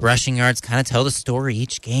 rushing yards kind of tell the story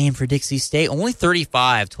each game for Dixie State. Only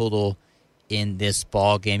 35 total in this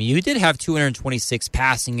ball game. You did have 226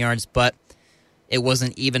 passing yards, but it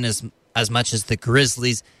wasn't even as much as the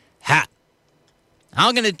Grizzlies had.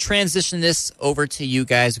 I'm going to transition this over to you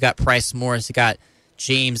guys. We got Price Morris. We got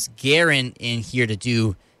James Guerin in here to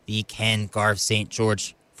do the Ken Garv St.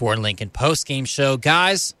 George Ford Lincoln postgame show.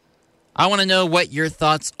 Guys, I want to know what your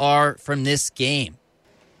thoughts are from this game.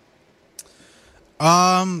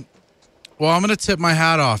 Well, I'm going to tip my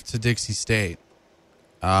hat off to Dixie State.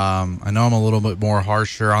 I know I'm a little bit more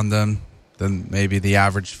harsher on them than maybe the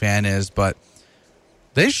average fan is, but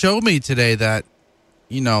they showed me today that,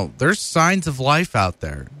 there's signs of life out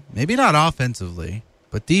there. Maybe not offensively,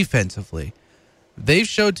 but defensively. They've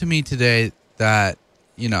showed to me today that,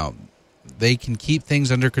 they can keep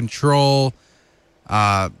things under control.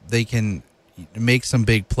 They can make some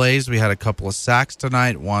big plays. We had a couple of sacks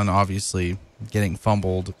tonight. One, obviously, getting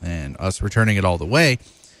fumbled and us returning it all the way.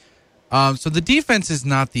 So the defense is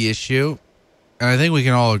not the issue. And I think we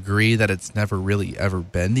can all agree that it's never really ever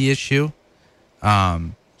been the issue.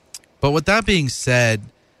 But with that being said,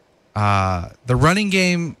 the running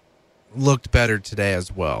game looked better today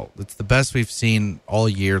as well. It's the best we've seen all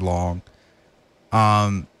year long.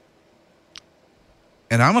 And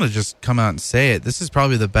I'm going to just come out and say it. This is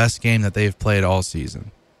probably the best game that they've played all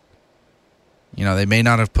season. They may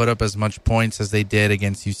not have put up as much points as they did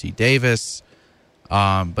against UC Davis,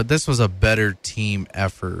 but this was a better team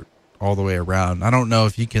effort all the way around. I don't know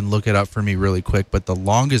if you can look it up for me really quick, but the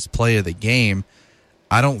longest play of the game,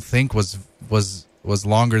 I don't think was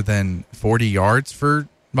longer than 40 yards for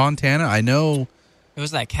Montana. I know it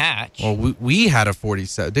was that catch. Well, we had a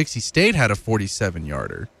 47. Dixie State had a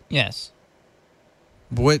 47-yarder. Yes.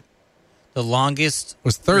 What? The longest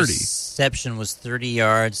was 30. Reception was 30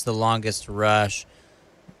 yards. The longest rush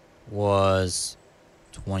was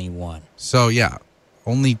 21. So, yeah,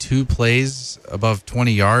 only 2 plays above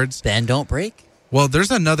 20 yards. Bend, don't break. Well,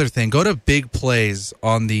 there's another thing. Go to big plays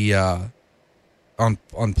on the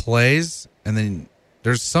on plays, and then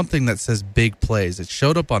there's something that says big plays. It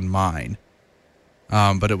showed up on mine,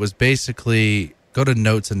 but it was basically go to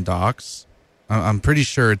notes and docs. I'm pretty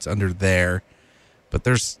sure it's under there, but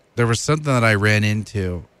there was something that I ran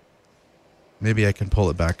into. Maybe I can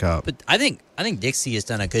pull it back up. But I think Dixie has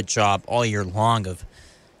done a good job all year long of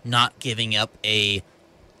not giving up a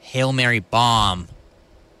Hail Mary bomb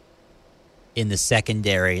in the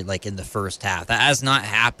secondary, like in the first half. That has not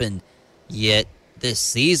happened yet this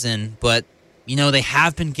season, but, they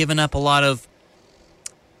have been giving up a lot of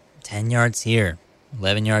 10 yards here,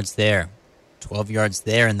 11 yards there, 12 yards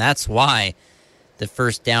there, and that's why the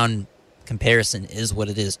first down comparison is what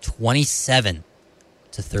it is, 27-13.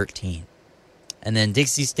 And then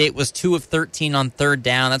Dixie State was 2 of 13 on third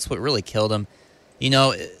down. That's what really killed them.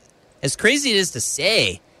 As crazy it is to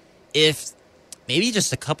say, if maybe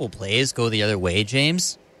just a couple plays go the other way,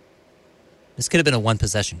 James, this could have been a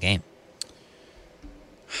one-possession game.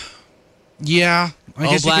 Yeah, I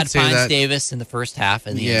guess you could say finds that. Davis in the first half.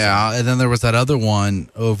 And then there was that other one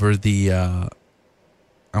over the, I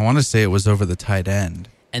want to say it was over the tight end.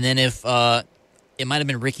 And then if it might have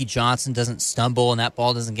been Ricky Johnson doesn't stumble and that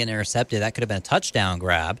ball doesn't get intercepted, that could have been a touchdown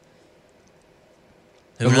grab.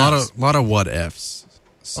 A lot of what ifs.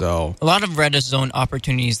 So a lot of red zone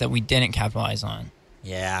opportunities that we didn't capitalize on.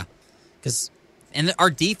 Yeah, and our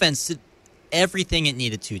defense did everything it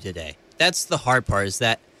needed to today. That's the hard part, is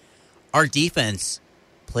that our defense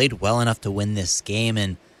played well enough to win this game.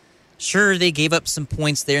 And sure, they gave up some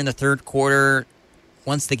points there in the third quarter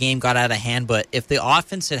once the game got out of hand. But if the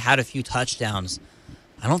offense had a few touchdowns,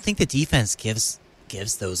 I don't think the defense gives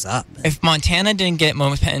those up. If Montana didn't get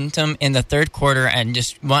momentum in the third quarter and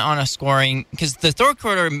just went on a scoring, because the third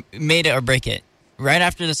quarter made it or break it right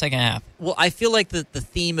after the second half. Well, I feel like the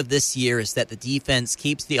theme of this year is that the defense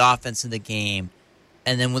keeps the offense in the game,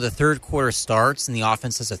 and then when the third quarter starts and the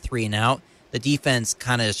offense has a 3-and-out, the defense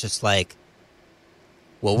kind of is just like,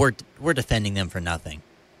 well, we're defending them for nothing.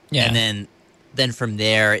 Yeah. And then from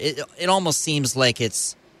there, it almost seems like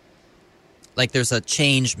it's like there's a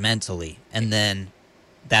change mentally, and then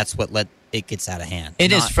that's what it gets out of hand.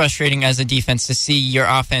 It is frustrating as a defense to see your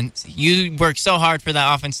offense. You work so hard for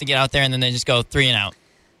that offense to get out there, and then they just go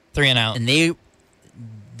 3-and-out. And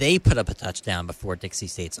they put up a touchdown before Dixie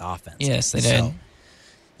State's offense. Yes, they did. So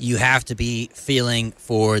you have to be feeling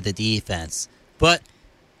for the defense. But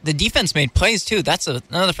the defense made plays, too. That's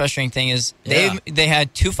another frustrating thing is they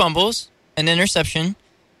had 2 fumbles, an interception.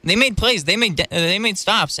 They made plays. They made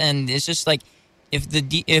stops, and it's just like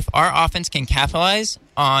if our offense can capitalize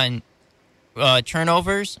on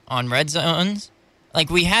turnovers, on red zones, like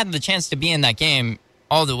we had the chance to be in that game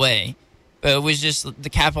all the way, but it was just the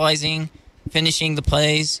capitalizing, finishing the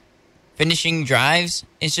plays, finishing drives.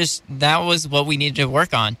 It's just that was what we needed to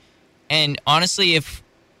work on. And honestly, if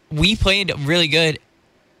we played really good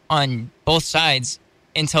on both sides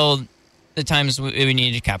until the times we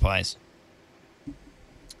needed to capitalize.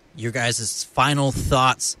 Your guys' final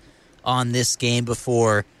thoughts on this game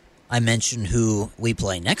before I mention who we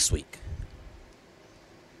play next week.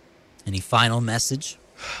 Any final message?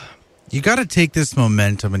 You got to take this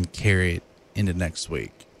momentum and carry it into next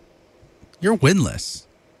week. You're winless.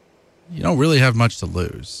 You don't really have much to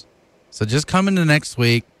lose. So just come into next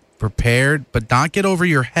week prepared, but not get over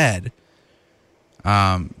your head.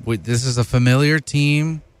 This is a familiar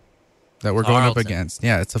team that we're going up against.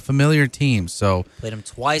 Yeah, it's a familiar team. So played them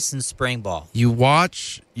twice in spring ball. You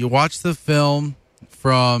watch the film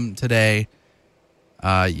from today.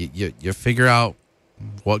 You figure out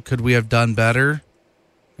what could we have done better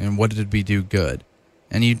and what did we do good.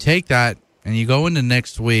 And you take that and you go into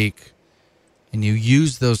next week and you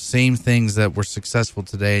use those same things that were successful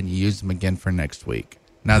today and you use them again for next week.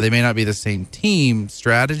 Now, they may not be the same team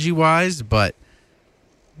strategy-wise, but,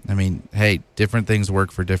 I mean, hey, different things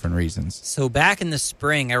work for different reasons. So back in the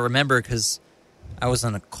spring, I remember because I was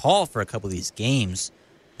on a call for a couple of these games.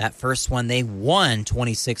 That first one, they won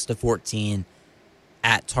 26-14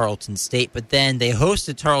 at Tarleton State, but then they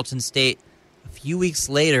hosted Tarleton State a few weeks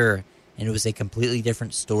later, and it was a completely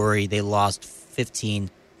different story. They lost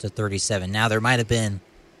 15-37. Now, there might have been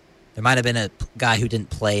a guy who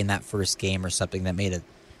didn't play in that first game or something that made a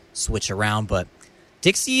switch around, but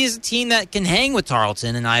Dixie is a team that can hang with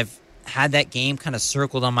Tarleton, and I've had that game kind of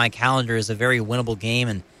circled on my calendar as a very winnable game.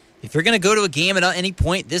 And if you're going to go to a game at any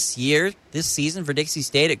point this season for Dixie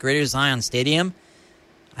State at Greater Zion Stadium,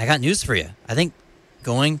 I got news for you. I think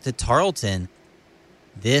going to Tarleton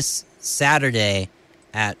this Saturday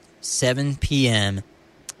at 7 p.m.,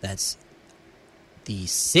 that's the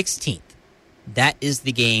 16th, that is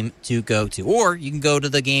the game to go to. Or you can go to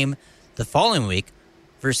the game the following week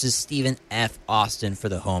versus Stephen F. Austin for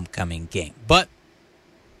the homecoming game. But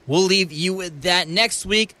we'll leave you with that next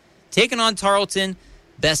week. Taking on Tarleton.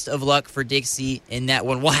 Best of luck for Dixie in that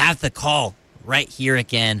one. We'll have the call right here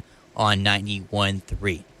again on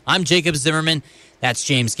 91.3. I'm Jacob Zimmerman. That's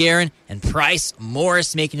James Guerin and Price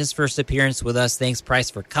Morris making his first appearance with us. Thanks,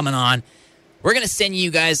 Price, for coming on. We're going to send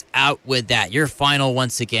you guys out with that. Your final,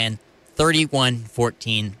 once again,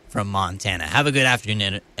 31-14 from Montana. Have a good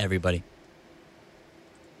afternoon, everybody.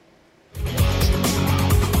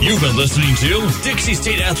 You've been listening to Dixie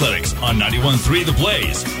State Athletics on 91.3 The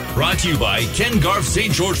Blaze. Brought to you by Ken Garff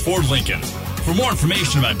St. George Ford Lincoln. For more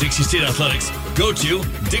information about Dixie State Athletics, go to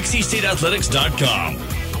DixieStateAthletics.com.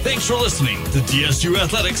 Thanks for listening to DSU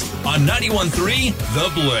Athletics on 91.3 The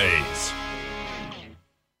Blaze.